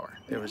with your shower.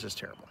 It was just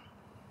terrible.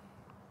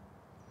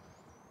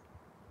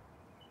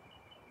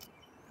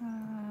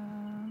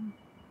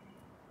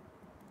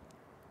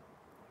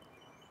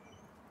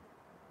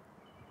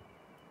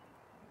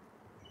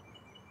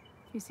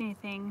 If you see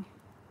anything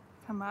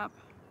come up.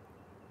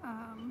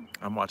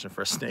 I'm watching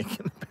for a snake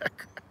in the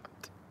background.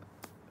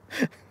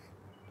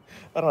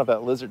 I don't know if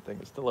that lizard thing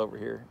is still over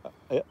here.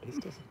 Yeah,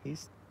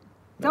 he's.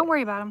 Don't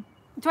worry about him.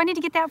 Do I need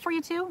to get that for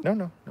you too?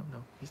 No.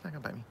 He's not gonna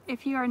bite me.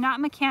 If you are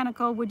not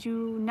mechanical, would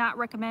you not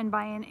recommend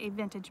buying a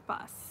vintage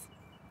bus?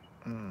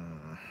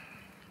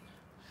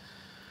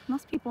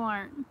 Most people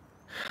aren't.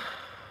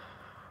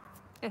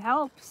 It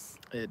helps.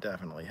 It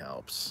definitely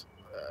helps.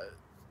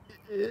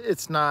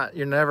 It's not.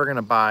 You're never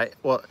gonna buy.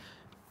 Well,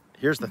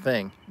 here's the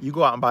thing. You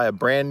go out and buy a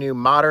brand new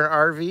modern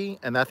RV,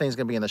 and that thing's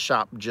gonna be in the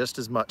shop just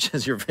as much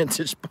as your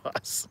vintage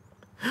bus.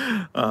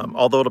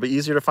 Although it'll be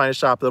easier to find a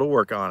shop that'll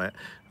work on it.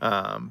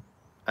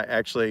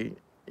 Actually,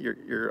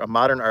 a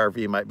modern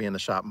RV might be in the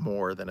shop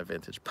more than a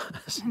vintage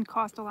bus. And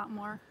cost a lot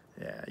more.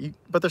 Yeah,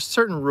 but there's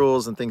certain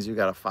rules and things you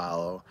got to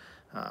follow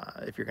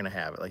if you're gonna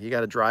have it. Like, you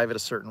got to drive it a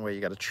certain way. You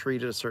got to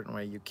treat it a certain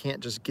way. You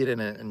can't just get in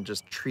it and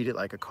just treat it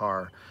like a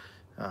car.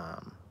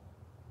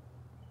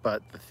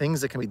 But the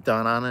things that can be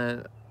done on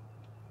it,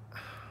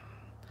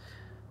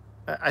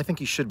 I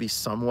think you should be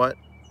somewhat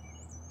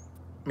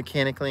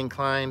mechanically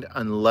inclined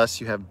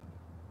unless you have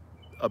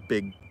a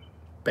big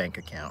bank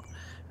account,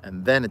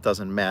 and then it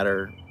doesn't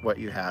matter what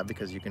you have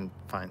because you can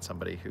find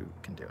somebody who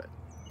can do it.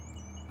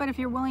 But if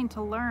you're willing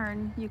to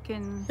learn, you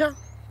can. Yeah,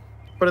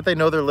 but if they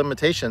know their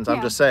limitations, I'm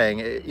Yeah. just saying,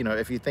 you know,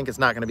 if you think it's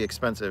not going to be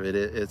expensive, it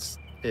is.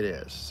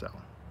 So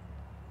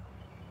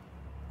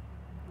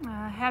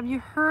Have you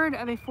heard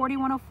of a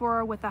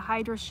 4104 with a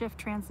Hydra shift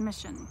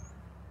transmission?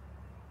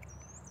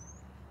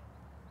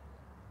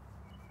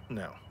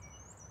 no.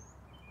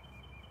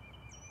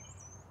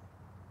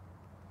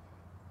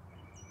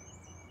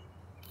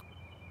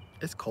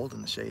 It's cold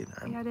in the shade.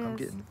 Yeah, it I'm is.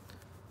 getting.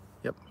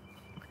 Yep.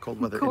 My cold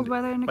weather.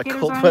 Weather My indicators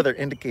cold on? weather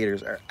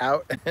indicators are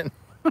out and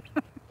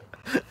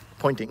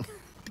pointing.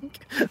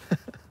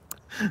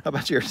 How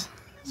about yours?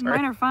 Sorry.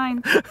 Mine are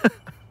fine.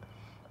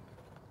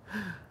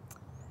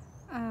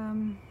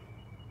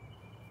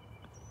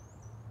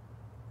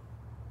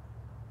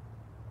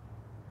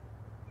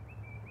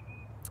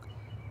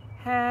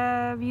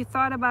 Have you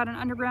thought about an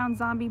underground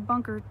zombie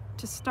bunker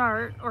to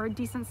start, or a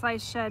decent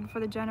sized shed for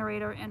the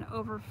generator and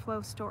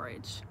overflow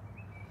storage?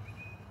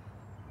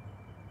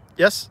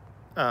 Yes.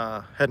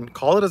 Hadn't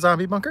called it a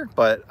zombie bunker,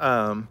 but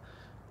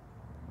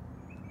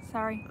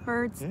Sorry,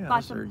 birds. yeah,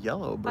 lots those are of,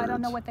 yellow birds. I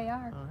don't know what they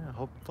are. Oh yeah, a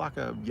whole flock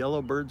of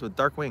yellow birds with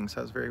dark wings.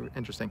 That's very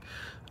interesting.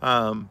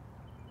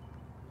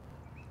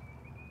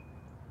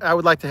 I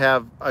would like to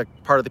have a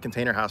part of the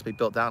container house be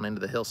built down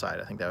into the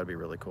hillside. I think that would be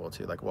really cool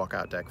too, like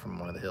walkout deck from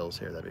one of the hills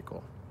here. That'd be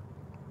cool.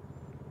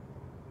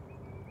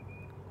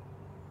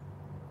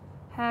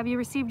 Have you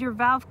received your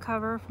valve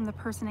cover from the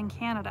person in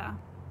Canada?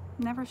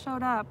 Never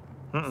showed up.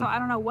 Mm-mm. So I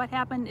don't know what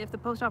happened, if the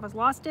post office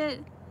lost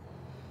it.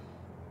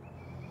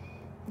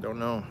 Don't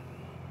know.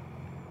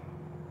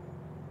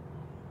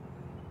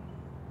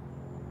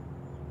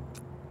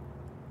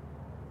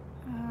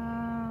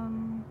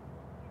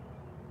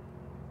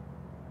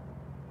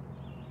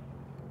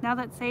 Now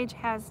that Sage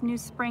has new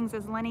springs,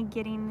 is Lenny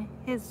getting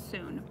his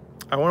soon?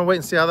 I want to wait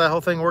and see how that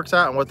whole thing works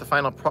out and what the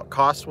final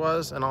cost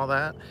was and all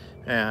that.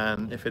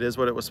 And if it is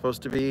what it was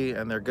supposed to be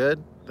and they're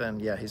good,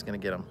 then yeah, he's going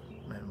to get them.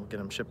 And we'll get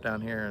them shipped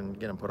down here and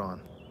get them put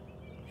on.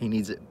 He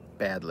needs it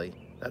badly.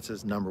 That's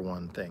his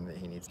 #1 thing that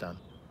he needs done.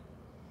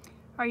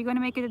 Are you going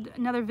to make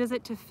another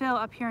visit to Phil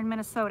up here in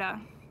Minnesota?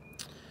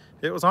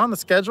 It was on the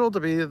schedule to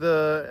be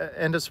the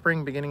end of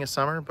spring, beginning of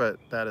summer, but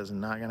that is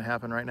not going to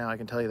happen right now. I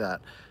can tell you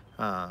that.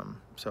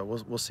 So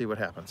we'll see what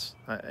happens.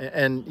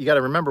 And you got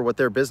to remember what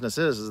their business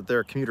is that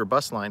they're a commuter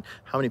bus line.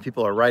 How many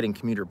people are riding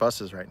commuter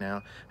buses right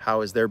now? How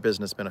has their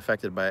business been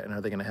affected by it? And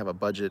are they going to have a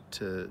budget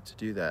to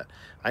do that?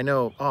 I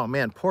know, oh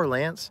man, poor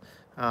Lance.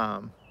 I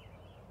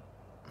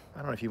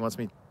don't know if he wants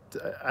me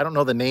I don't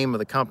know the name of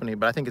the company,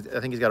 but I think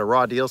he's got a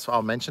raw deal, so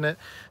I'll mention it.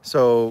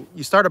 So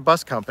you start a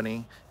bus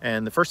company,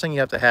 and the first thing you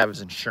have to have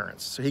is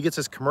insurance. So he gets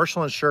his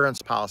commercial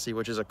insurance policy,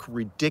 which is a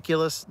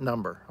ridiculous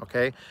number,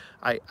 okay?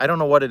 I don't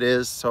know what it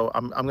is, so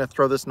I'm going to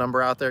throw this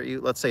number out there.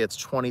 Let's say it's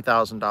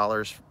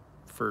 $20,000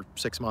 for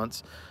 6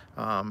 months,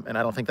 and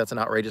I don't think that's an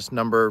outrageous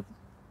number.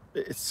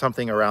 It's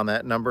something around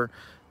that number.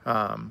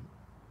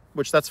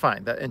 which that's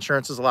fine. That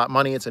insurance is a lot of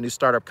money. It's a new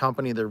startup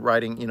company. They're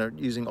riding, you know,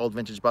 using old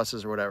vintage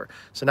buses or whatever.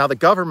 So now the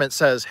government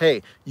says,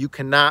 hey, you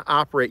cannot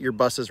operate your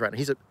buses right now.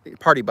 He's a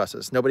party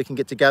buses. Nobody can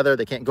get together.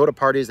 They can't go to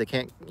parties. They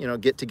can't, you know,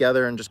 get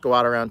together and just go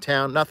out around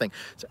town. Nothing.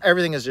 So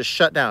everything is just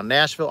shut down.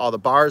 Nashville, all the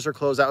bars are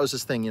closed. That was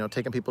this thing, you know,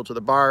 taking people to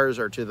the bars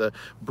or to the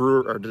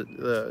brewer or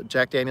the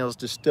Jack Daniel's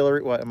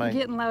distillery. What am I?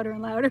 Getting louder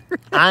and louder.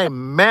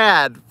 I'm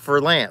mad for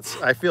Lance.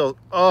 I feel,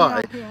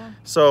 Yeah.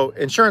 So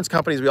insurance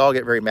companies, we all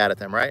get very mad at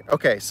them, right?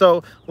 Okay,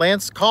 so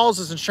Lance calls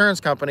his insurance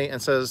company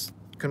and says,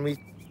 can we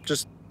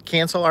just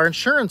cancel our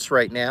insurance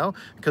right now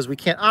because we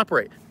can't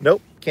operate?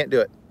 Nope, can't do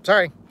it.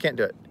 Sorry, can't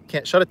do it.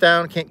 Can't shut it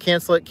down, can't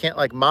cancel it, can't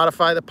like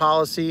modify the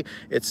policy.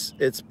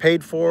 It's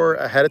paid for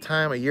ahead of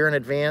time, a year in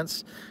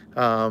advance.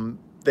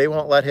 They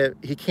won't let him,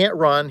 he can't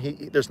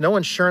run. There's no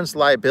insurance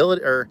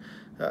liability, or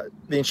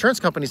the insurance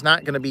company's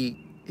not going to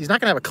be, he's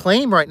not going to have a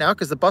claim right now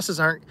because the buses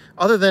aren't,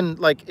 other than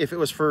like if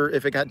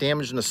it got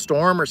damaged in a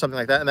storm or something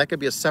like that, and that could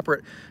be a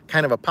separate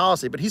kind of a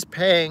policy. But he's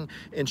paying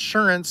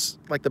insurance,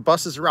 like the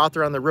buses are out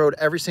there on the road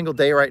every single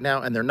day right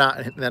now, and they're not.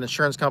 And that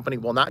insurance company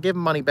will not give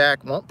him money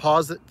back, won't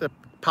pause the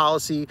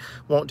policy,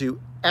 won't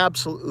do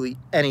absolutely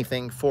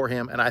anything for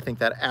him. And I think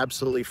that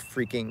absolutely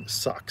freaking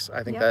sucks.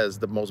 I think that is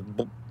the most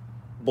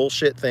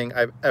bullshit thing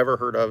I've ever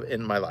heard of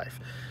in my life.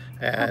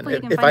 And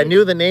if I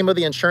knew the name of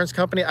the insurance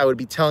company, I would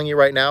be telling you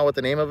right now what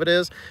the name of it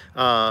is.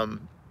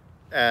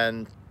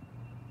 And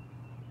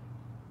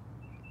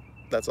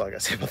that's all I got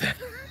to say about that.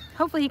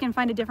 Hopefully he can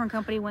find a different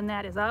company when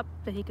that is up,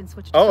 that he can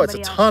switch to Oh, it's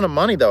somebody a else. ton of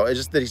money, though. It's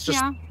just that he's just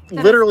that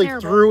literally is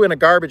terrible. threw in a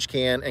garbage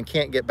can and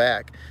can't get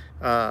back.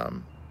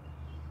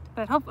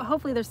 But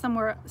hopefully there's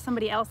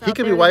somebody else out there. He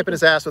could be wiping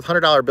his ass with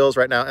 $100 bills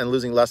right now and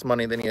losing less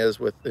money than he is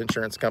with the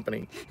insurance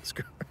company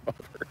screwing over.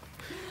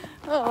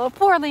 Oh,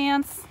 poor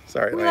Lance.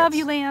 Sorry, We Lance. love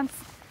you, Lance.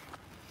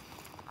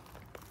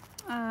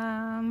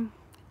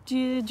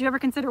 Did you ever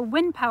consider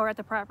wind power at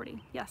the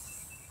property?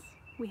 Yes,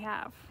 we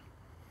have.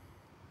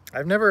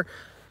 I've never,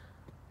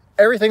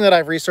 everything that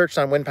I've researched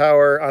on wind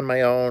power on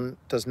my own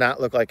does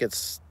not look like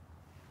it's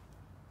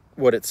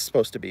what it's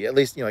supposed to be. At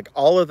least, you know, like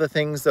all of the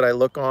things that I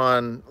look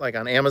on, like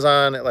on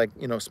Amazon, at like,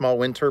 you know, small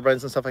wind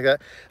turbines and stuff like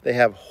that, they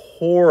have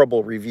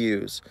horrible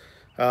reviews,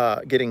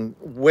 getting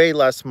way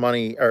less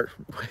money or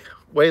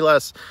way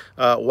less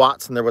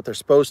watts than what they're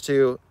supposed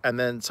to. And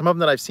then some of them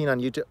that I've seen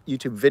on YouTube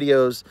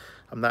videos,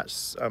 I'm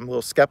a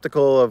little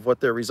skeptical of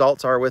what their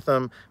results are with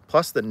them.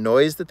 Plus the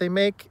noise that they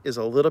make is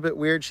a little bit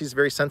weird. She's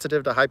very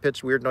sensitive to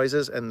high-pitched weird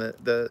noises, and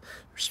the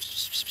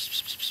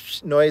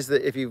noise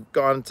that if you've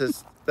gone to,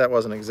 that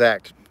wasn't an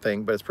exact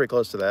thing, but it's pretty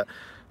close to that.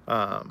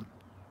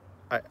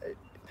 I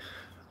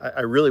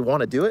really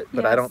want to do it,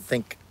 but I don't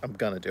think I'm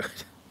gonna do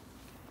it.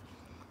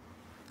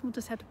 We'll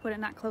just have to put it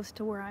not close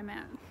to where I'm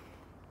at.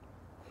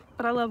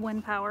 But I love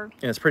wind power.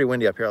 And it's pretty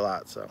windy up here a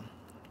lot, so.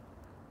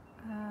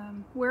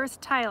 Where's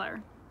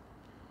Tyler?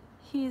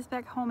 He's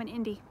back home in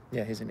Indy.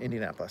 Yeah, he's in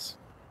Indianapolis.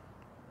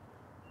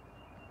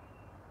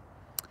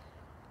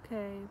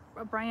 Okay,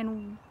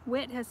 Brian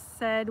Witt has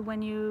said,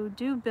 when you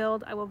do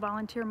build, I will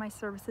volunteer my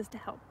services to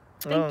help.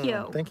 Thank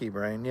you. Thank you,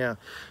 Brian. Yeah.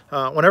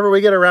 Whenever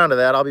we get around to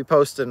that, I'll be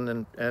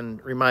posting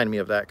and remind me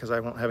of that, because I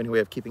won't have any way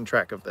of keeping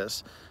track of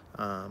this.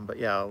 But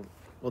yeah,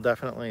 we'll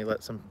definitely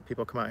let some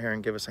people come out here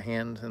and give us a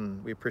hand,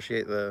 and we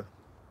appreciate the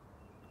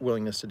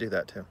willingness to do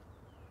that too.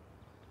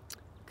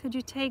 Could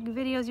you take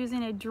videos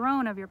using a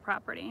drone of your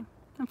property?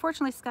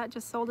 Unfortunately, Scott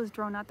just sold his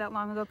drone not that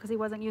long ago because he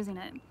wasn't using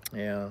it.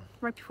 Yeah.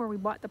 Right before we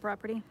bought the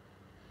property.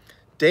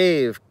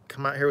 Dave,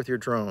 come out here with your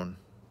drone.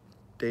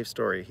 Dave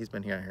Story, he's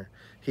been here.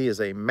 He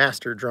is a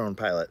master drone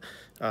pilot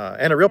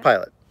and a real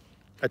pilot.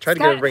 I tried to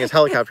get him to bring his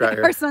helicopter out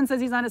here. Our son says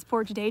he's on his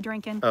porch day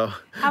drinking. Oh.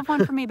 Have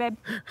one for me, babe.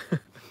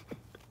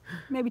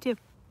 Maybe two.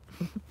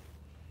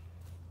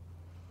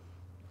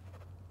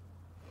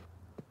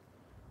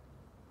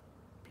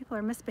 People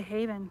are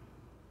misbehaving.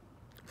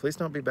 Please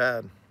don't be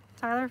bad.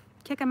 Tyler,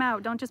 kick them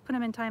out. Don't just put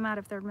them in timeout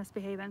if they're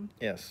misbehaving.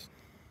 Yes.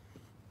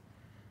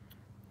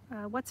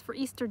 What's for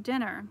Easter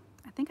dinner?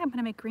 I think I'm going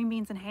to make green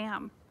beans and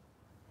ham.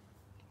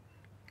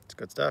 It's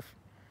good stuff.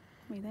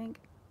 What do you think?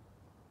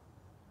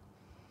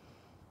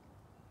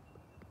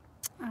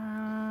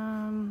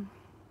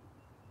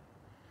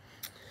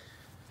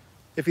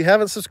 If you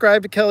haven't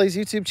subscribed to Kelly's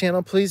YouTube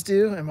channel, please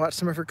do, and watch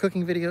some of her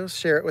cooking videos.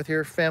 Share it with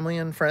your family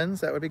and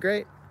friends. That would be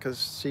great,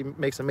 because she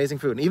makes amazing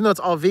food. And even though it's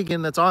all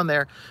vegan that's on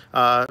there,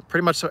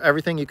 pretty much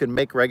everything you can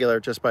make regular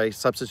just by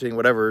substituting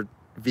whatever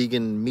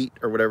vegan meat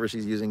or whatever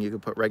she's using. You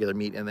could put regular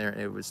meat in there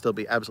and it would still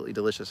be absolutely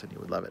delicious and you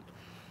would love it.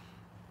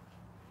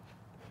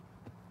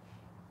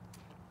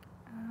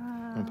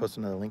 I'm gonna post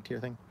another link to your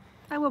thing.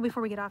 I will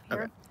before we get off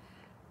here. Okay.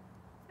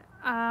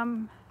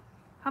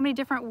 How many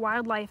different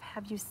wildlife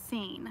have you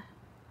seen?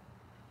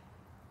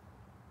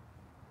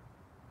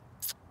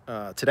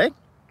 Today,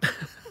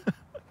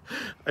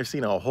 I've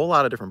seen a whole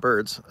lot of different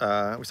birds.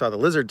 We saw the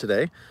lizard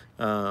today.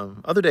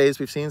 Other days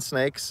we've seen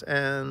snakes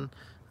and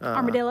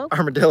armadillo,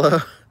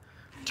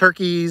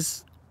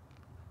 turkeys.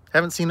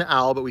 Haven't seen the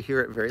owl, but we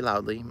hear it very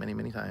loudly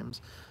many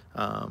times.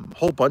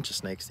 Whole bunch of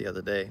snakes the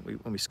other day.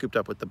 When we scooped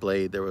up with the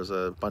blade, there was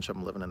a bunch of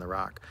them living in the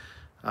rock.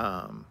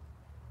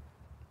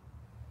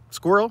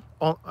 Squirrel,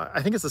 oh,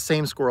 I think it's the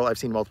same squirrel I've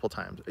seen multiple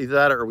times. Either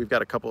that or we've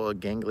got a couple of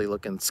gangly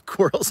looking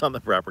squirrels on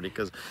the property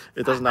because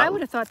it does not. I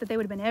would have thought that they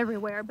would have been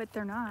everywhere, but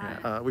they're not.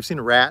 Yeah, we've seen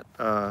a rat,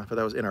 but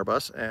that was in our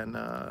bus, and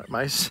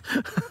mice.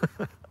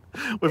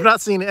 We've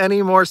not seen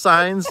any more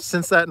signs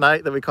since that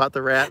night that we caught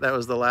the rat. That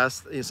was the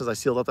last, since I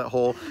sealed up that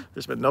hole.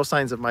 There's been no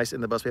signs of mice in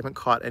the bus. We haven't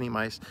caught any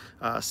mice.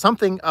 Some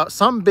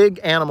big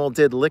animal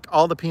did lick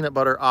all the peanut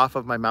butter off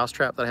of my mouse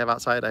trap that I have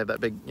outside. I have that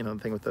big,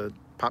 thing with the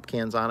pop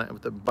cans on it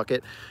with the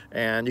bucket,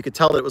 and you could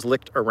tell that it was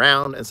licked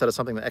around instead of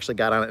something that actually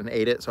got on it and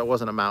ate it. So it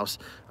wasn't a mouse.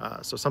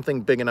 So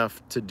something big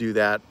enough to do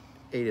that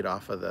ate it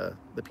off of the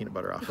peanut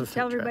butter off of the trap.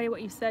 Tell everybody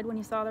what you said when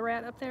you saw the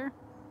rat up there.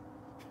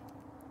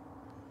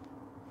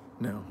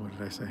 No, what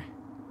did I say?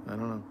 I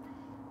don't know.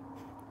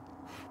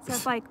 So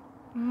it's like,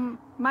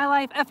 my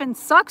life effing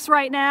sucks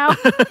right now.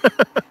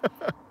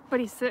 But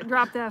he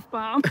dropped the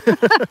F-bomb.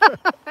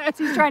 As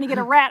he's trying to get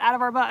a rat out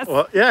of our bus.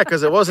 Well, yeah,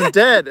 because it wasn't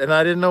dead, and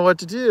I didn't know what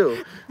to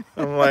do.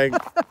 I'm like,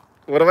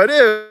 what do I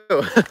do?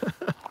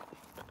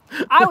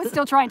 I was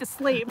still trying to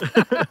sleep.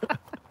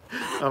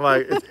 I'm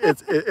like,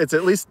 it's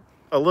at least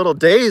a little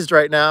dazed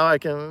right now. I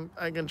can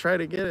try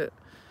to get it.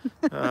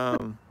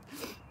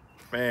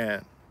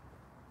 Man.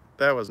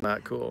 That was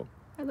not cool.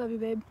 I love you,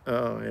 babe.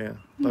 Oh, yeah.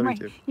 Love you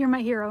too. You're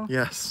my hero.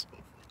 Yes.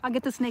 I'll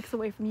get the snakes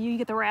away from you. You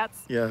get the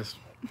rats. Yes.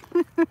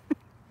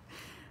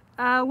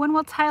 When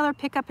will Tyler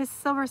pick up his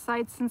silver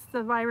side since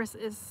the virus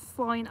is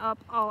slowing up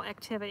all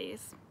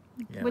activities?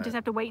 Yeah, We just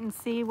have to wait and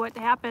see what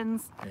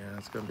happens. Yeah,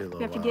 it's going to be a little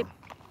We have while. to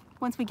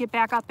once we get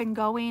back up and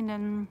going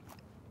and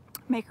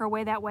make our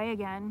way that way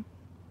again.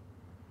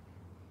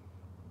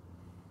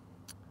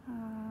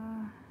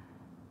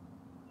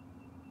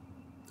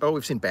 Oh,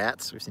 we've seen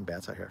bats. We've seen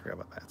bats out here. I forgot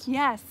about bats.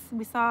 Yes,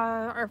 we saw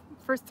our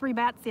first 3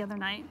 bats the other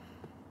night.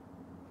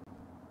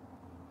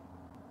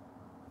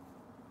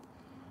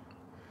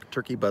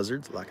 Turkey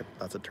buzzards.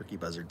 Lots of turkey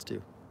buzzards,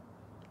 too.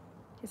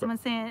 Okay,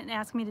 someone's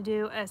asking me to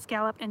do a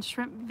scallop and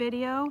shrimp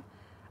video.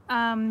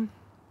 I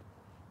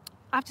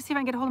have to see if I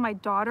can get a hold of my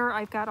daughter.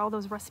 I've got all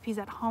those recipes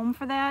at home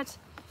for that.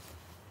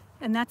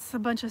 And that's a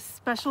bunch of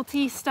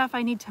specialty stuff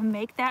I need to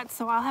make that.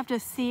 So I'll have to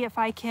see if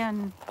I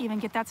can even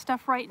get that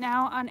stuff right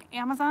now on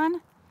Amazon.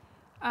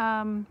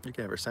 You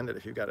can ever send it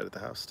if you've got it at the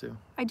house, too.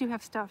 I do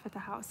have stuff at the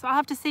house. So I'll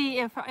have to see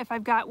if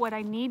I've got what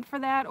I need for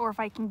that or if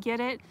I can get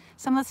it.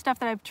 Some of the stuff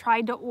that I've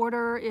tried to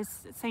order is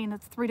saying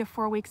it's 3 to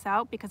 4 weeks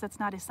out because it's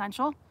not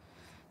essential.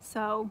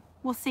 So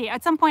we'll see.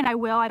 At some point I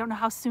will. I don't know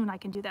how soon I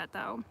can do that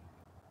though.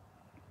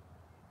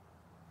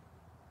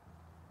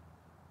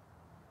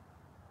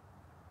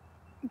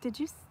 Did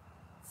you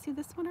see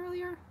this one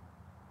earlier?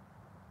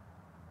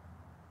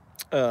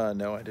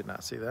 No, I did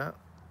not see that.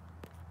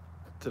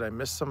 Did I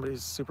miss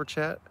somebody's super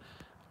chat?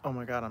 Oh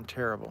my God, I'm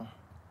terrible.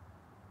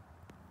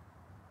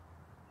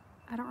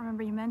 I don't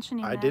remember you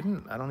mentioning I that.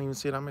 didn't. I don't even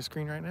see it on my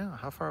screen right now.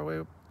 How far away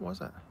was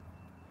that?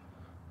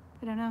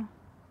 I don't know.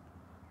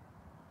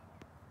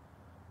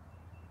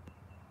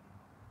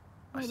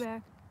 Way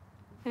back.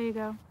 There you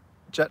go.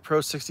 Jet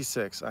Pro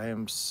 66. I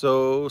am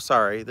so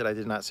sorry that I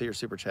did not see your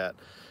super chat.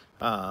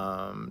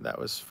 That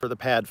was for the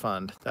Pad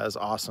Fund. That is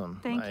awesome.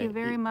 Thank you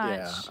very much.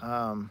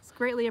 Yeah. It's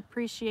greatly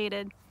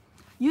appreciated.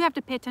 You have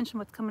to pay attention to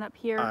what's coming up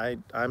here.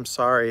 I'm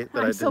sorry that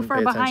I I'm so didn't far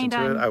pay attention behind to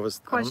it. on I don't know,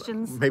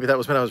 questions. maybe that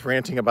was when I was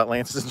ranting about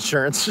Lance's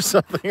insurance or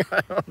something.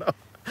 I don't know.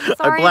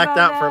 Sorry I blacked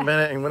about out for a that.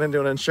 minute and went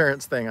into an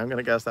insurance thing. I'm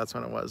gonna guess that's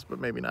when it was, but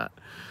maybe not.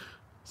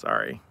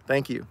 Sorry.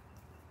 Thank you.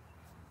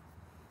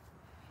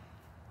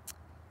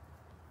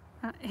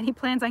 Any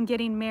plans on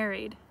getting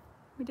married?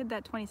 We did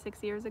that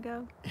 26 years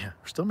ago. Yeah,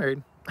 we're still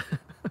married.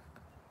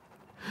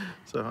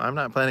 So I'm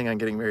not planning on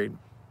getting married.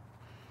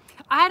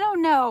 I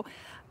don't know.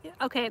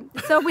 Okay,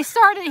 so we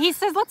started, he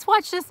says, let's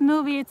watch this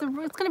movie. It's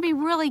going to be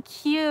really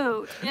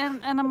cute.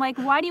 And I'm like,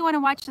 why do you want to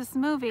watch this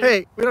movie?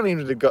 Hey, we don't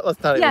need to go.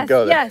 Let's not even Yes,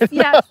 go there.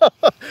 yes.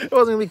 It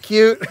wasn't gonna be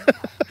cute.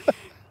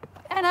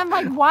 And I'm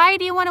like, why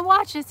do you want to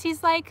watch this?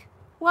 He's like,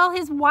 well,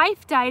 his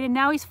wife died and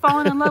now he's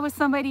fallen in love with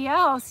somebody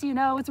else. You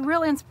know, it's a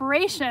real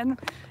inspiration.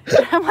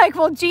 And I'm like,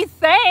 well, gee,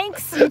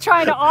 thanks. You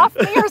trying to off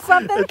me or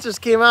something? It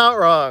just came out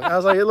wrong. I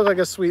was like, it looked like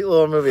a sweet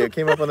little movie. It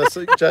came up on the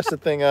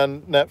suggested thing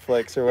on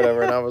Netflix or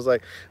whatever. And I was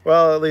like,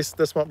 well, at least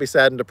this won't be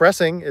sad and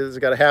depressing. It's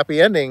got a happy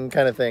ending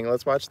kind of thing.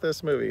 Let's watch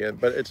this movie.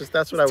 But it just,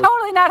 that's what I was.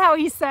 Totally not how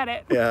he said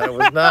it. Yeah, it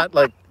was not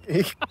like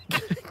he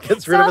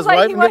gets rid of Sounds his like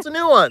wife he and gets a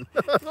new one.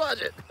 Let's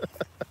watch it.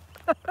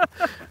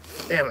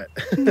 Damn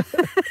it.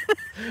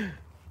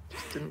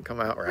 Just didn't come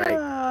out right.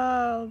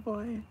 Oh,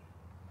 boy.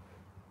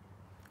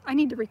 I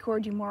need to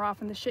record you more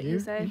often, the shit you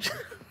say.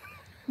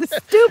 The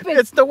stupid.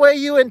 It's the way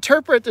you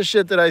interpret the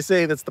shit that I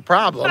say that's the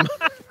problem.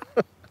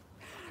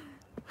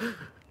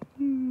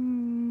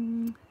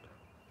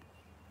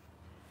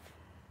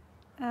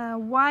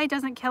 Why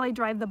doesn't Kelly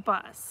drive the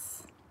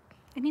bus?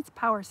 It needs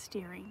power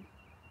steering.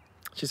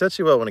 She said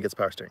she will when it gets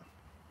power steering.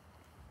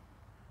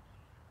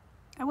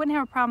 I wouldn't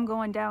have a problem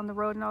going down the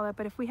road and all that,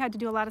 but if we had to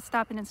do a lot of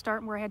stopping and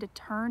starting where I had to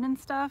turn and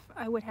stuff,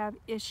 I would have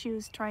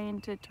issues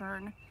trying to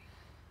turn.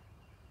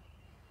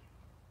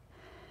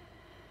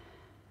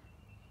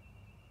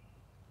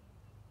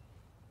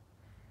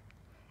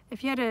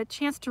 If you had a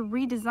chance to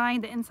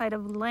redesign the inside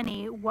of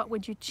Lenny, what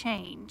would you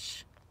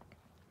change?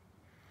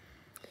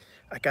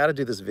 I got to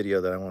do this video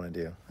that I want to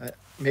do.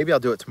 Maybe I'll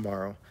do it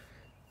tomorrow.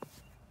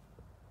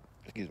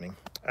 Excuse me.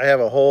 I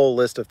have a whole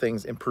list of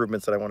things,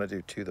 improvements that I want to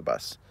do to the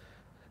bus.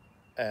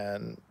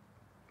 And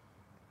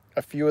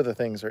a few of the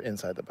things are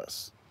inside the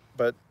bus.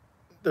 But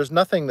there's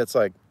nothing that's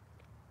like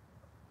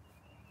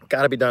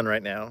got to be done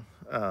right now.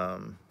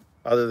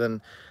 Other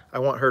than I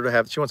want her to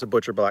have, she wants a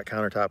butcher block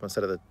countertop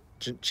instead of the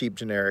cheap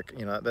generic,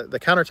 you know, the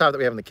countertop that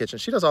we have in the kitchen.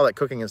 She does all that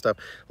cooking and stuff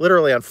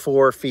literally on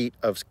 4 feet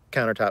of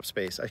countertop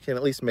space. I can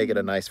at least make it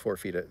a nice 4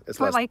 feet. It's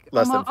less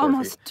than 4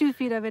 almost feet. 2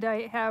 feet of it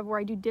I have where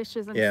I do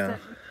dishes and yeah.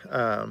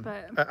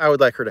 but I would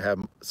like her to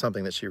have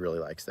something that she really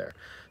likes there.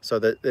 So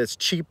that it's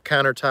cheap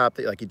countertop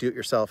that like you do it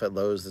yourself at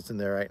Lowe's that's in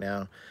there right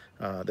now.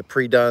 The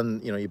pre-done,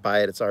 you know, you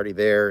buy it, it's already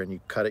there and you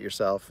cut it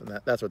yourself, and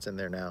that's what's in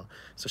there now.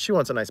 So she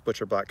wants a nice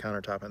butcher block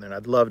countertop in there, and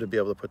I'd love to be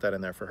able to put that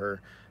in there for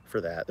her for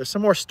that. There's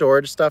some more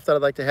storage stuff that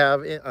I'd like to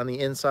have on the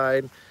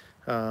inside.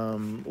 A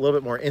little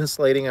bit more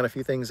insulating on a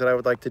few things that I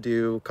would like to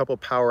do. A couple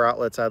power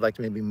outlets I'd like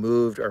to maybe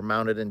moved or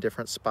mounted in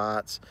different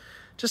spots.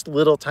 Just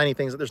little tiny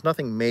things. There's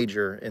nothing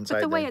major inside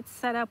But the way there. it's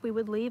set up, we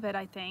would leave it,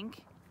 I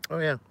think. Oh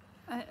yeah.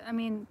 I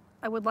mean,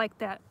 I would like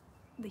the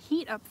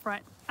heat up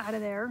front out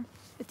of there.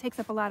 It takes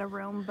up a lot of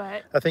room,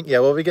 but I think, yeah,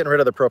 we'll be getting rid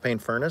of the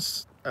propane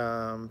furnace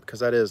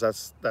because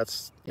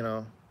that's you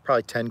know,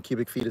 probably 10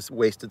 cubic feet of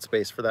wasted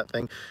space for that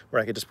thing,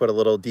 where I could just put a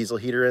little diesel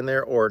heater in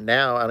there. Or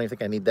now, I don't even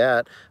think I need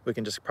that. We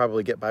can just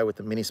probably get by with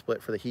the mini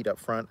split for the heat up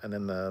front and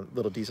then the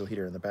little diesel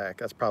heater in the back.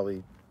 That's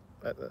probably,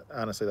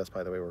 honestly, that's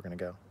probably the way we're going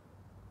to go.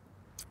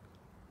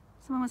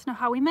 someone wants to know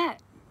how we met.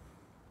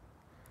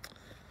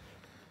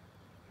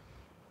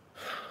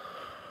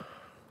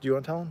 Do you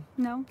want to tell them?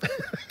 No?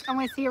 I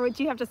want to hear what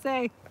you have to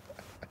say.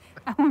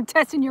 I'm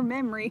testing your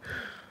memory.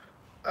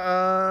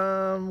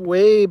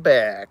 Way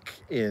back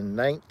in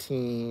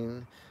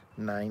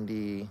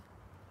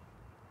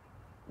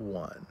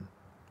 1991.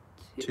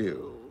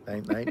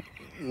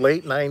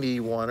 Late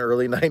 91,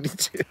 early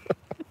 92.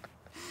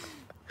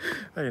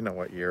 I didn't know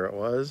what year it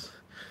was.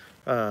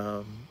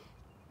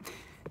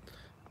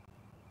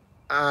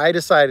 I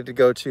decided to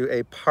go to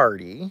a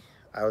party.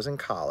 I was in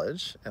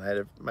college,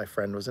 and my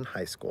friend was in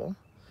high school.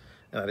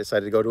 And I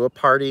decided to go to a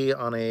party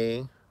on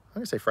I'm going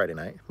to say Friday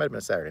night. It might have been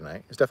a Saturday night.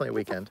 It was definitely a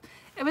weekend.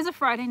 It was a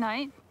Friday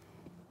night.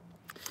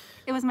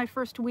 It was my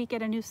first week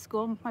at a new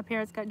school. My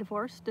parents got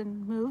divorced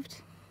and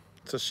moved.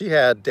 So she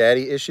had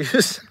daddy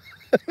issues.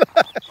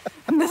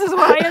 And this is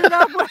what I ended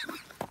up with.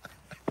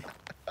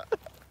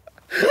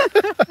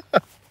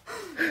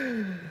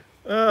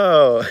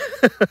 Oh,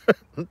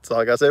 that's all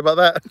I got to say about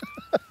that.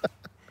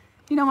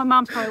 You know, my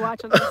mom's probably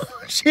watching this.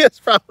 She is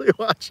probably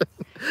watching.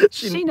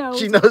 She knows.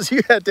 She knows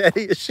you had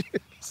daddy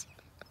issues.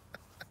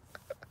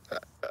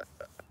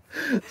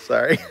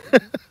 Sorry.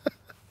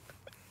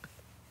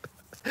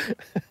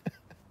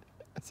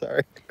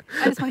 Sorry.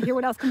 I just want to hear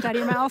what else comes out of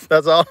your mouth.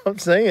 That's all I'm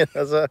saying.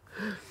 Oh,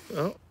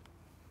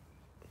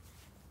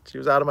 she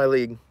was out of my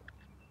league.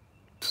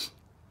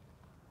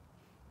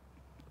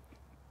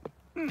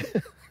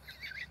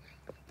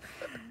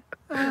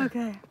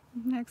 Okay,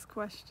 next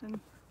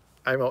question.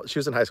 She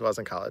was in high school, I was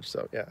in college,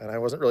 so yeah, and I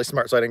wasn't really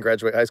smart, so I didn't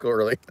graduate high school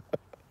early.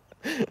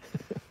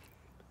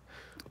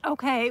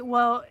 Okay,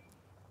 well,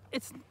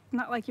 it's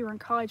not like you were in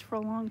college for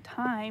a long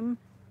time.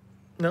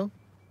 No.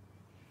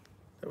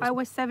 I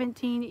was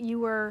 17.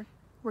 Were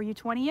you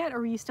 20 yet, or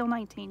were you still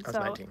 19? I was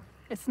 19.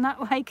 It's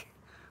not like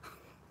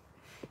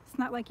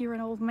you're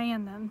an old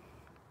man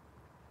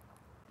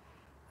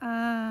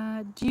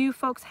then. Do you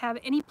folks have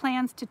any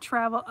plans to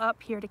travel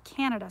up here to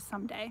Canada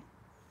someday?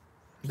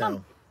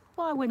 No.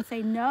 Well, I wouldn't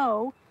say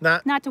no.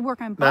 Not to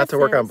work on buses. Not to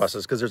work on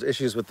buses, because there's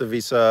issues with the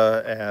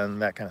visa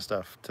and that kind of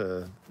stuff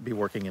to be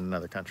working in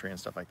another country and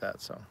stuff like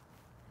that. So.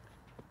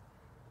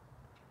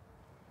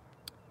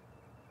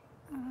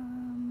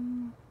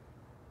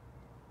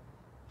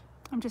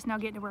 I'm just now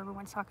getting to where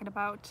everyone's talking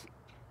about.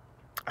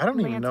 I don't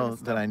even Lance know and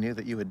stuff. that I knew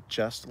that you had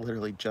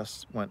literally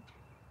just went.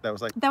 That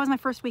was my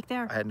first week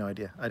there. I had no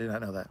idea. I did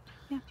not know that.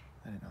 Yeah.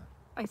 I didn't know that.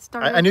 I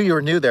started. I knew you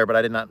were new there, but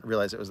I did not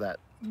realize it was that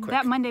quick.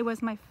 That Monday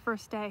was my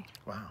first day.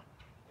 Wow.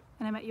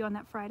 And I met you on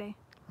that Friday.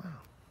 Wow.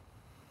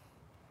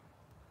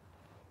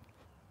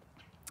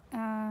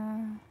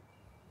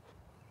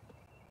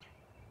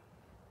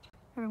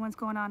 Everyone's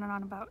going on and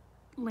on about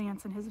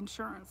Lance and his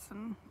insurance,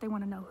 and they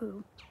want to know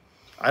who.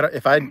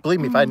 Believe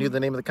me, if I knew the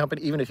name of the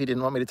company, even if you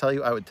didn't want me to tell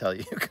you, I would tell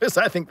you, because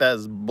I think that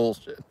is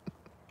bullshit.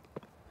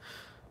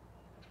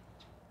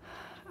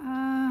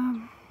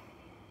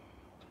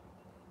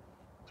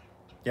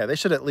 Yeah, they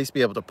should at least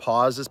be able to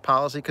pause this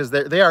policy, because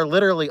they are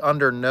literally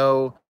under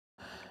no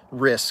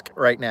risk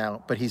right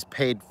now, but he's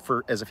paid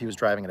for as if he was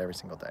driving it every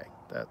single day.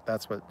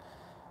 That's what,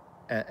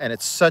 and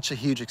it's such a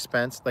huge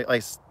expense.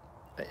 Like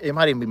it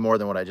might even be more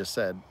than what I just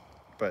said.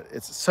 but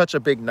it's such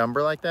a big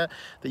number like that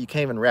that you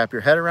can't even wrap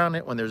your head around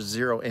it when there's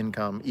zero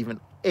income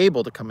even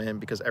able to come in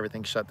because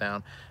everything's shut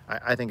down.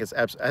 I think it's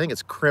I think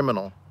it's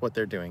criminal what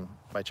they're doing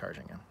by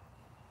charging him.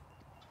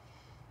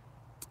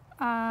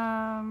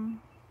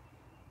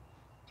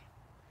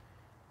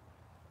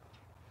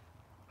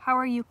 How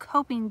are you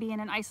coping being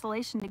in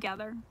isolation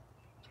together?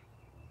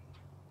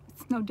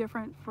 It's no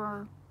different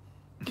for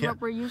what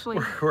we're usually...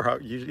 We're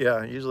out,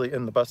 usually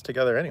in the bus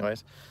together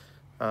anyways.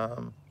 I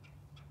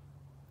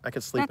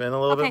could sleep in a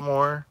little bit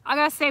more. I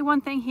gotta say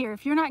one thing here.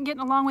 If you're not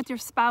getting along with your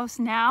spouse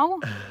now,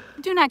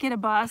 do not get a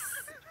bus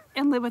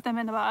and live with them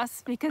in the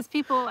bus, because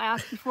people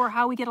ask before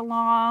how we get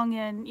along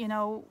and, you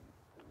know,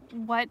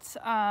 what's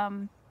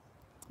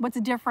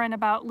different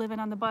about living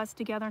on the bus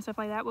together and stuff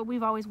like that. But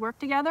we've always worked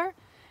together.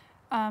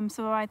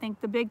 So I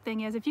think the big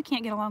thing is if you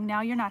can't get along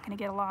now, you're not going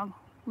to get along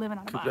living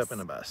on a bus. Cooped up in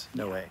a bus.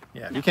 No way.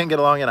 Yeah. If you can't get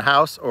along in a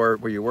house or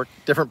where you work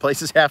different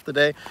places half the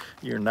day,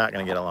 you're not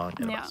going to get along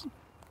in a bus.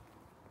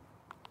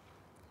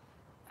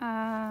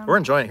 We're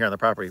enjoying it here on the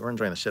property. We're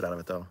enjoying the shit out of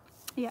it, though.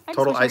 Yeah.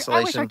 Total isolation.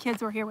 I wish our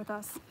kids were here with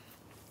us.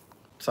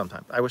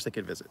 Sometimes. I wish they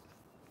could visit.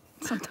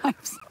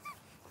 Sometimes.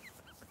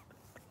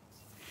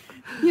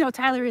 You know,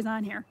 Tyler is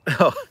on here.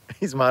 Oh,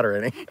 he's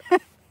moderating.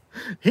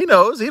 He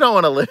knows. He don't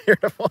want to live here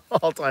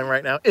all the time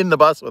right now in the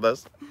bus with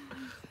us.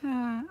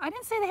 I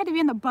didn't say they had to be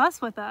in the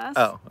bus with us.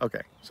 Oh,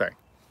 okay. Sorry.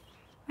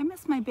 I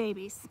miss my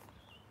babies.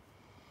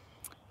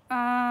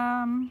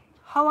 How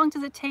long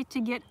does it take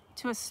to get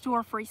to a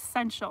store for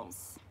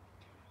essentials?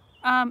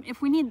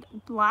 If we need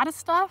a lot of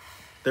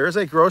stuff... There is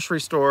a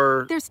grocery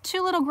store. There's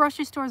 2 little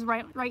grocery stores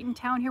right in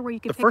town here where you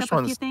can pick up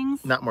a few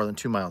things. Not more than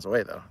 2 miles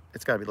away, though.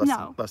 It's got to be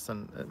less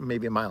than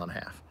maybe a mile and a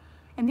half.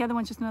 And the other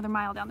one's just another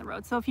mile down the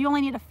road. So if you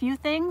only need a few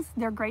things,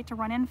 they're great to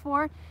run in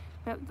for.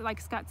 But like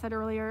Scott said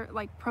earlier,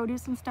 like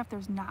produce and stuff,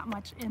 there's not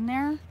much in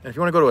there. And if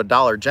you want to go to a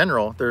Dollar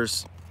General,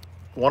 there's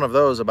one of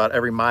those about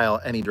every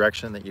mile, any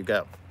direction that you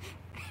go.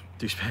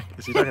 Douchebag.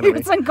 Is he talking to me?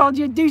 Your son called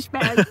you a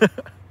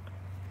douchebag.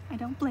 I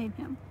don't blame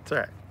him. It's all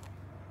right.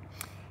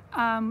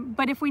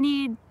 But if we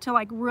need to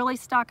like really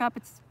stock up,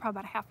 it's probably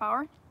about a half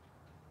hour.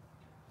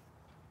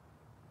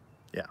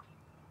 Yeah.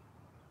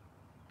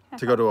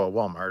 To go to a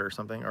Walmart or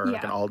something, or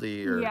like an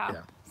Aldi, or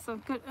yeah. So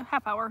good, a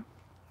half hour.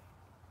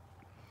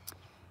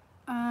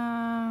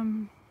 Let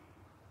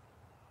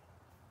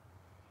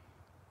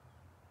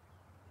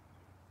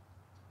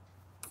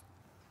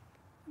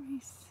me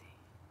see.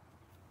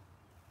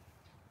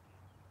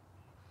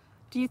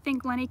 Do you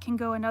think Lenny can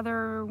go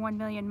another 1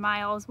 million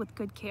miles with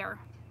good care?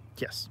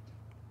 Yes.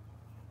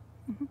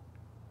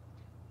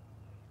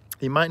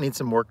 He might need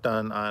some work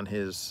done on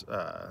his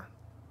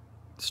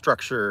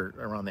structure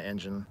around the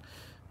engine,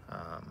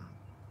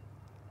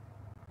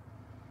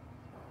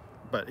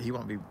 but he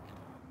won't be.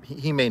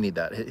 He may need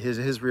that.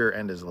 His rear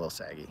end is a little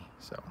saggy.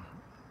 So.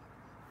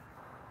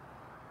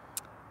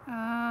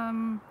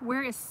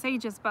 Where is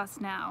Sage's bus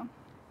now?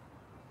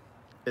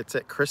 It's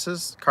at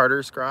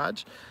Carter's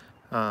garage.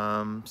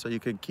 So you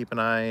could keep an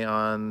eye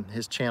on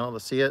his channel to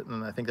see it,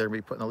 and I think they're gonna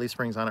be putting the leaf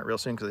springs on it real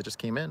soon because they just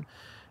came in.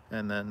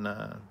 And then,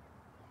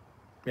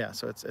 yeah,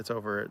 so it's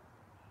over at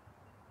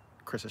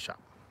Chris's shop.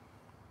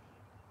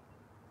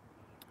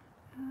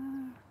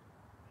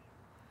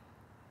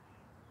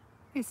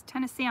 Is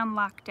Tennessee on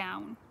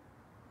lockdown?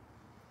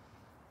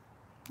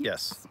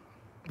 Yes.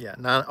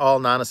 Yeah, all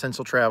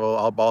non-essential travel,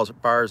 all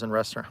bars and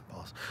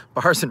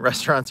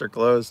restaurants are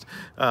closed.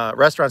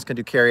 Restaurants can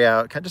do carry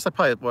out, just like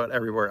probably what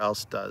everywhere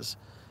else does.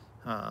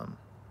 I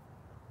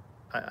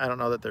don't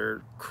know that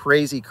they're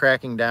crazy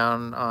cracking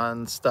down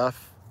on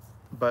stuff,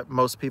 but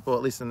most people,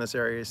 at least in this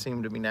area,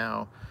 seem to be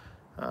now.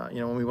 You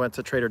know, when we went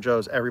to Trader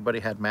Joe's, everybody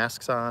had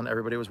masks on.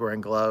 Everybody was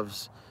wearing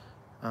gloves,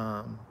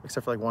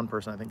 except for like one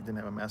person I think didn't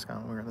have a mask on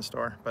when we were in the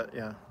store. But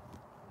yeah.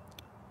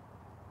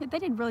 They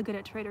did really good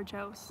at Trader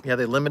Joe's. Yeah,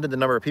 they limited the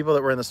number of people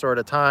that were in the store at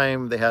a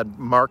time. They had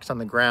marks on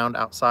the ground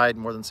outside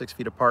more than 6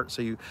 feet apart,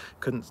 so you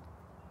couldn't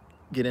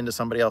get into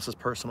somebody else's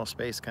personal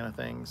space, kind of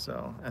thing.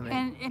 So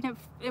and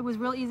it was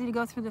real easy to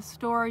go through the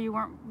store. You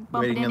weren't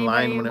bumping waiting in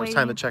line when it was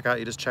time to check out.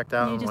 You just checked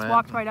out. You just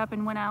walked right up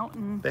and went out.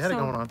 And they had it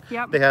going on.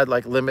 Yep. They had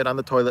like limit on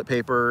the toilet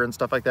paper and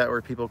stuff like that,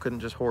 where people couldn't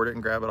just hoard it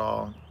and grab it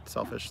all.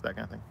 Selfish, that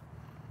kind of thing.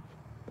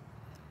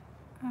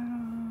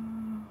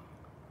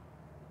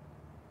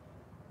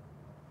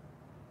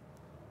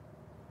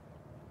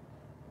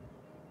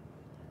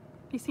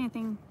 If you see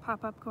anything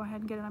pop up, go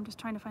ahead and get it. I'm just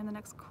trying to find the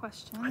next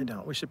question. I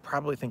don't. We should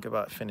probably think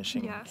about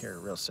finishing here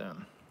real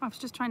soon. I was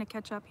just trying to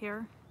catch up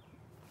here.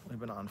 We've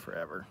been on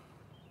forever.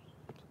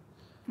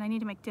 And I need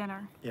to make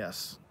dinner.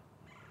 Yes.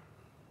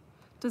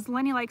 Does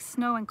Lenny like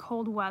snow and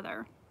cold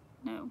weather?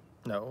 No.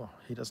 No,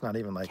 he does not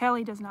even like.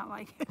 Kelly does not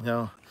like it.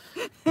 No,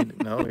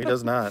 no, he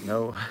does not.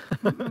 No,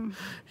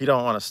 he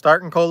don't want to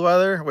start in cold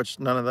weather, which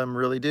none of them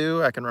really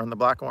do. I can run the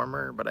block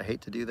warmer, but I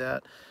hate to do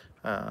that.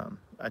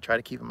 I try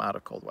to keep him out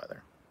of cold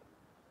weather.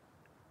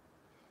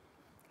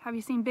 Have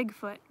you seen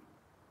Bigfoot?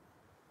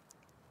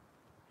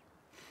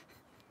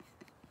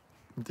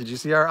 Did you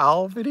see our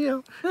owl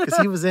video? Because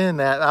he was in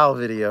that owl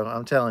video,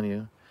 I'm telling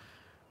you.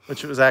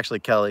 which was actually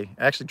Kelly.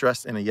 Actually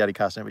dressed in a Yeti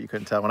costume, but you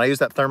couldn't tell. When I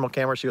used that thermal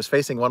camera, she was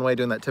facing one way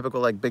doing that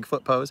typical like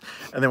Bigfoot pose.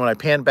 And then when I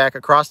panned back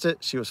across it,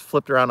 she was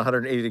flipped around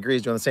 180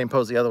 degrees doing the same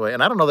pose the other way.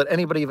 And I don't know that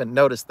anybody even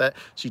noticed that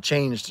she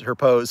changed her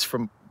pose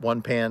from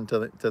one pan to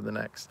the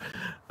next.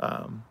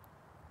 But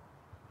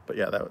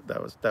yeah,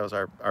 that was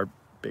our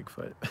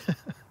Bigfoot.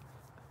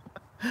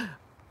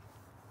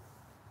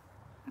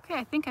 Okay,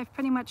 I think I've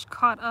pretty much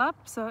caught up.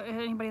 So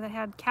anybody that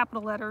had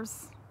capital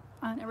letters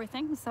on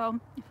everything. So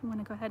if you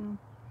want to go ahead and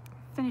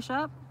finish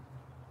up.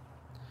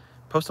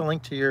 Post a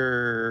link to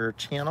your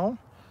channel.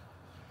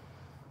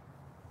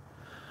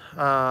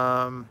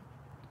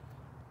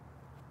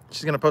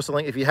 She's going to post a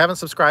link. If you haven't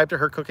subscribed to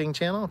her cooking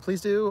channel, please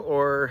do,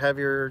 or have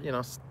your, you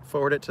know,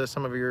 forward it to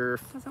some of your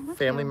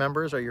family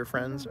members or your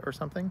friends or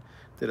something.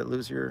 Did it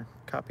lose your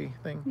copy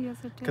thing? Yes,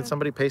 it did. Can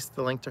somebody paste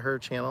the link to her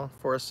channel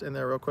for us in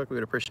there real quick? We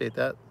would appreciate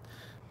that.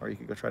 Or you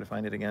could go try to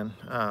find it again.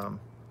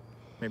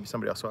 Maybe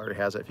somebody else already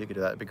has it. If you could do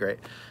that, it'd be great.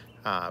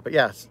 But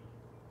yeah,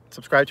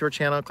 subscribe to her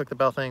channel, click the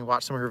bell thing,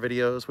 watch some of her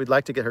videos. We'd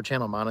like to get her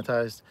channel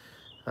monetized.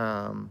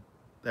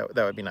 That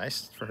would be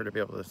nice for her to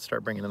be able to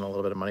start bringing in a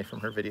little bit of money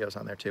from her videos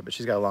on there too. But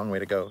she's got a long way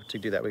to go to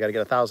do that. We got to get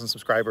 1,000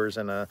 subscribers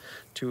and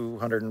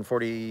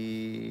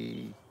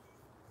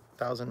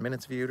 240,000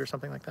 minutes viewed or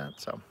something like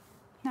that. So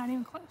not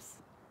even close.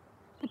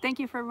 But thank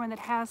you for everyone that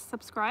has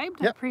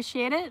subscribed. Yep. I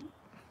appreciate it.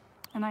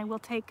 And I will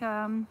take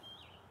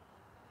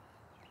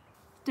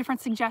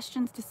different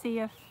suggestions to see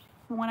if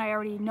one I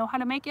already know how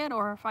to make it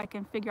or if I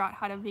can figure out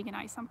how to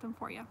veganize something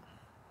for you.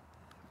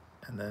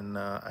 And then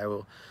I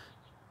will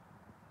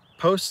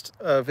post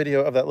a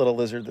video of that little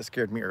lizard that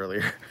scared me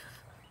earlier.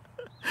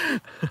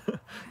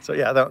 So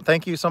yeah,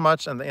 thank you so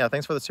much, and yeah,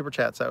 thanks for the super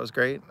chats. That was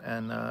great,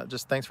 and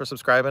just thanks for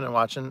subscribing and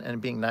watching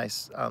and being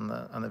nice on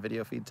the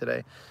video feed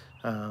today.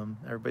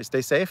 Everybody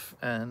stay safe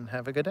and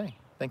have a good day.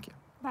 Thank you.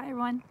 Bye,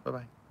 everyone. Bye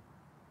bye.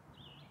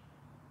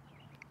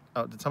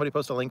 Oh, did somebody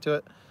post a link to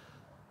it?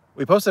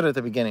 We posted it at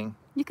the beginning.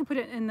 You can put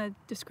it in the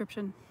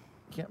description.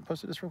 You can't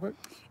post it just real quick.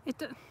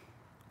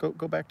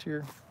 Go back to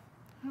your.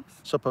 Oops.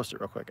 She'll post it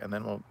real quick, and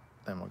then we'll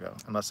go.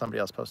 Unless somebody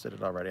else posted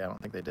it already. I don't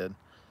think they did.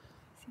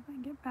 See if I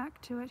can get back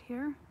to it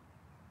here.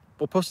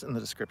 We'll post it in the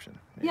description.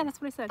 Yeah,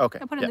 that's what I said. Okay.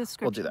 I put it in yeah, the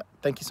description. we'll do that.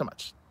 Thank you so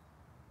much.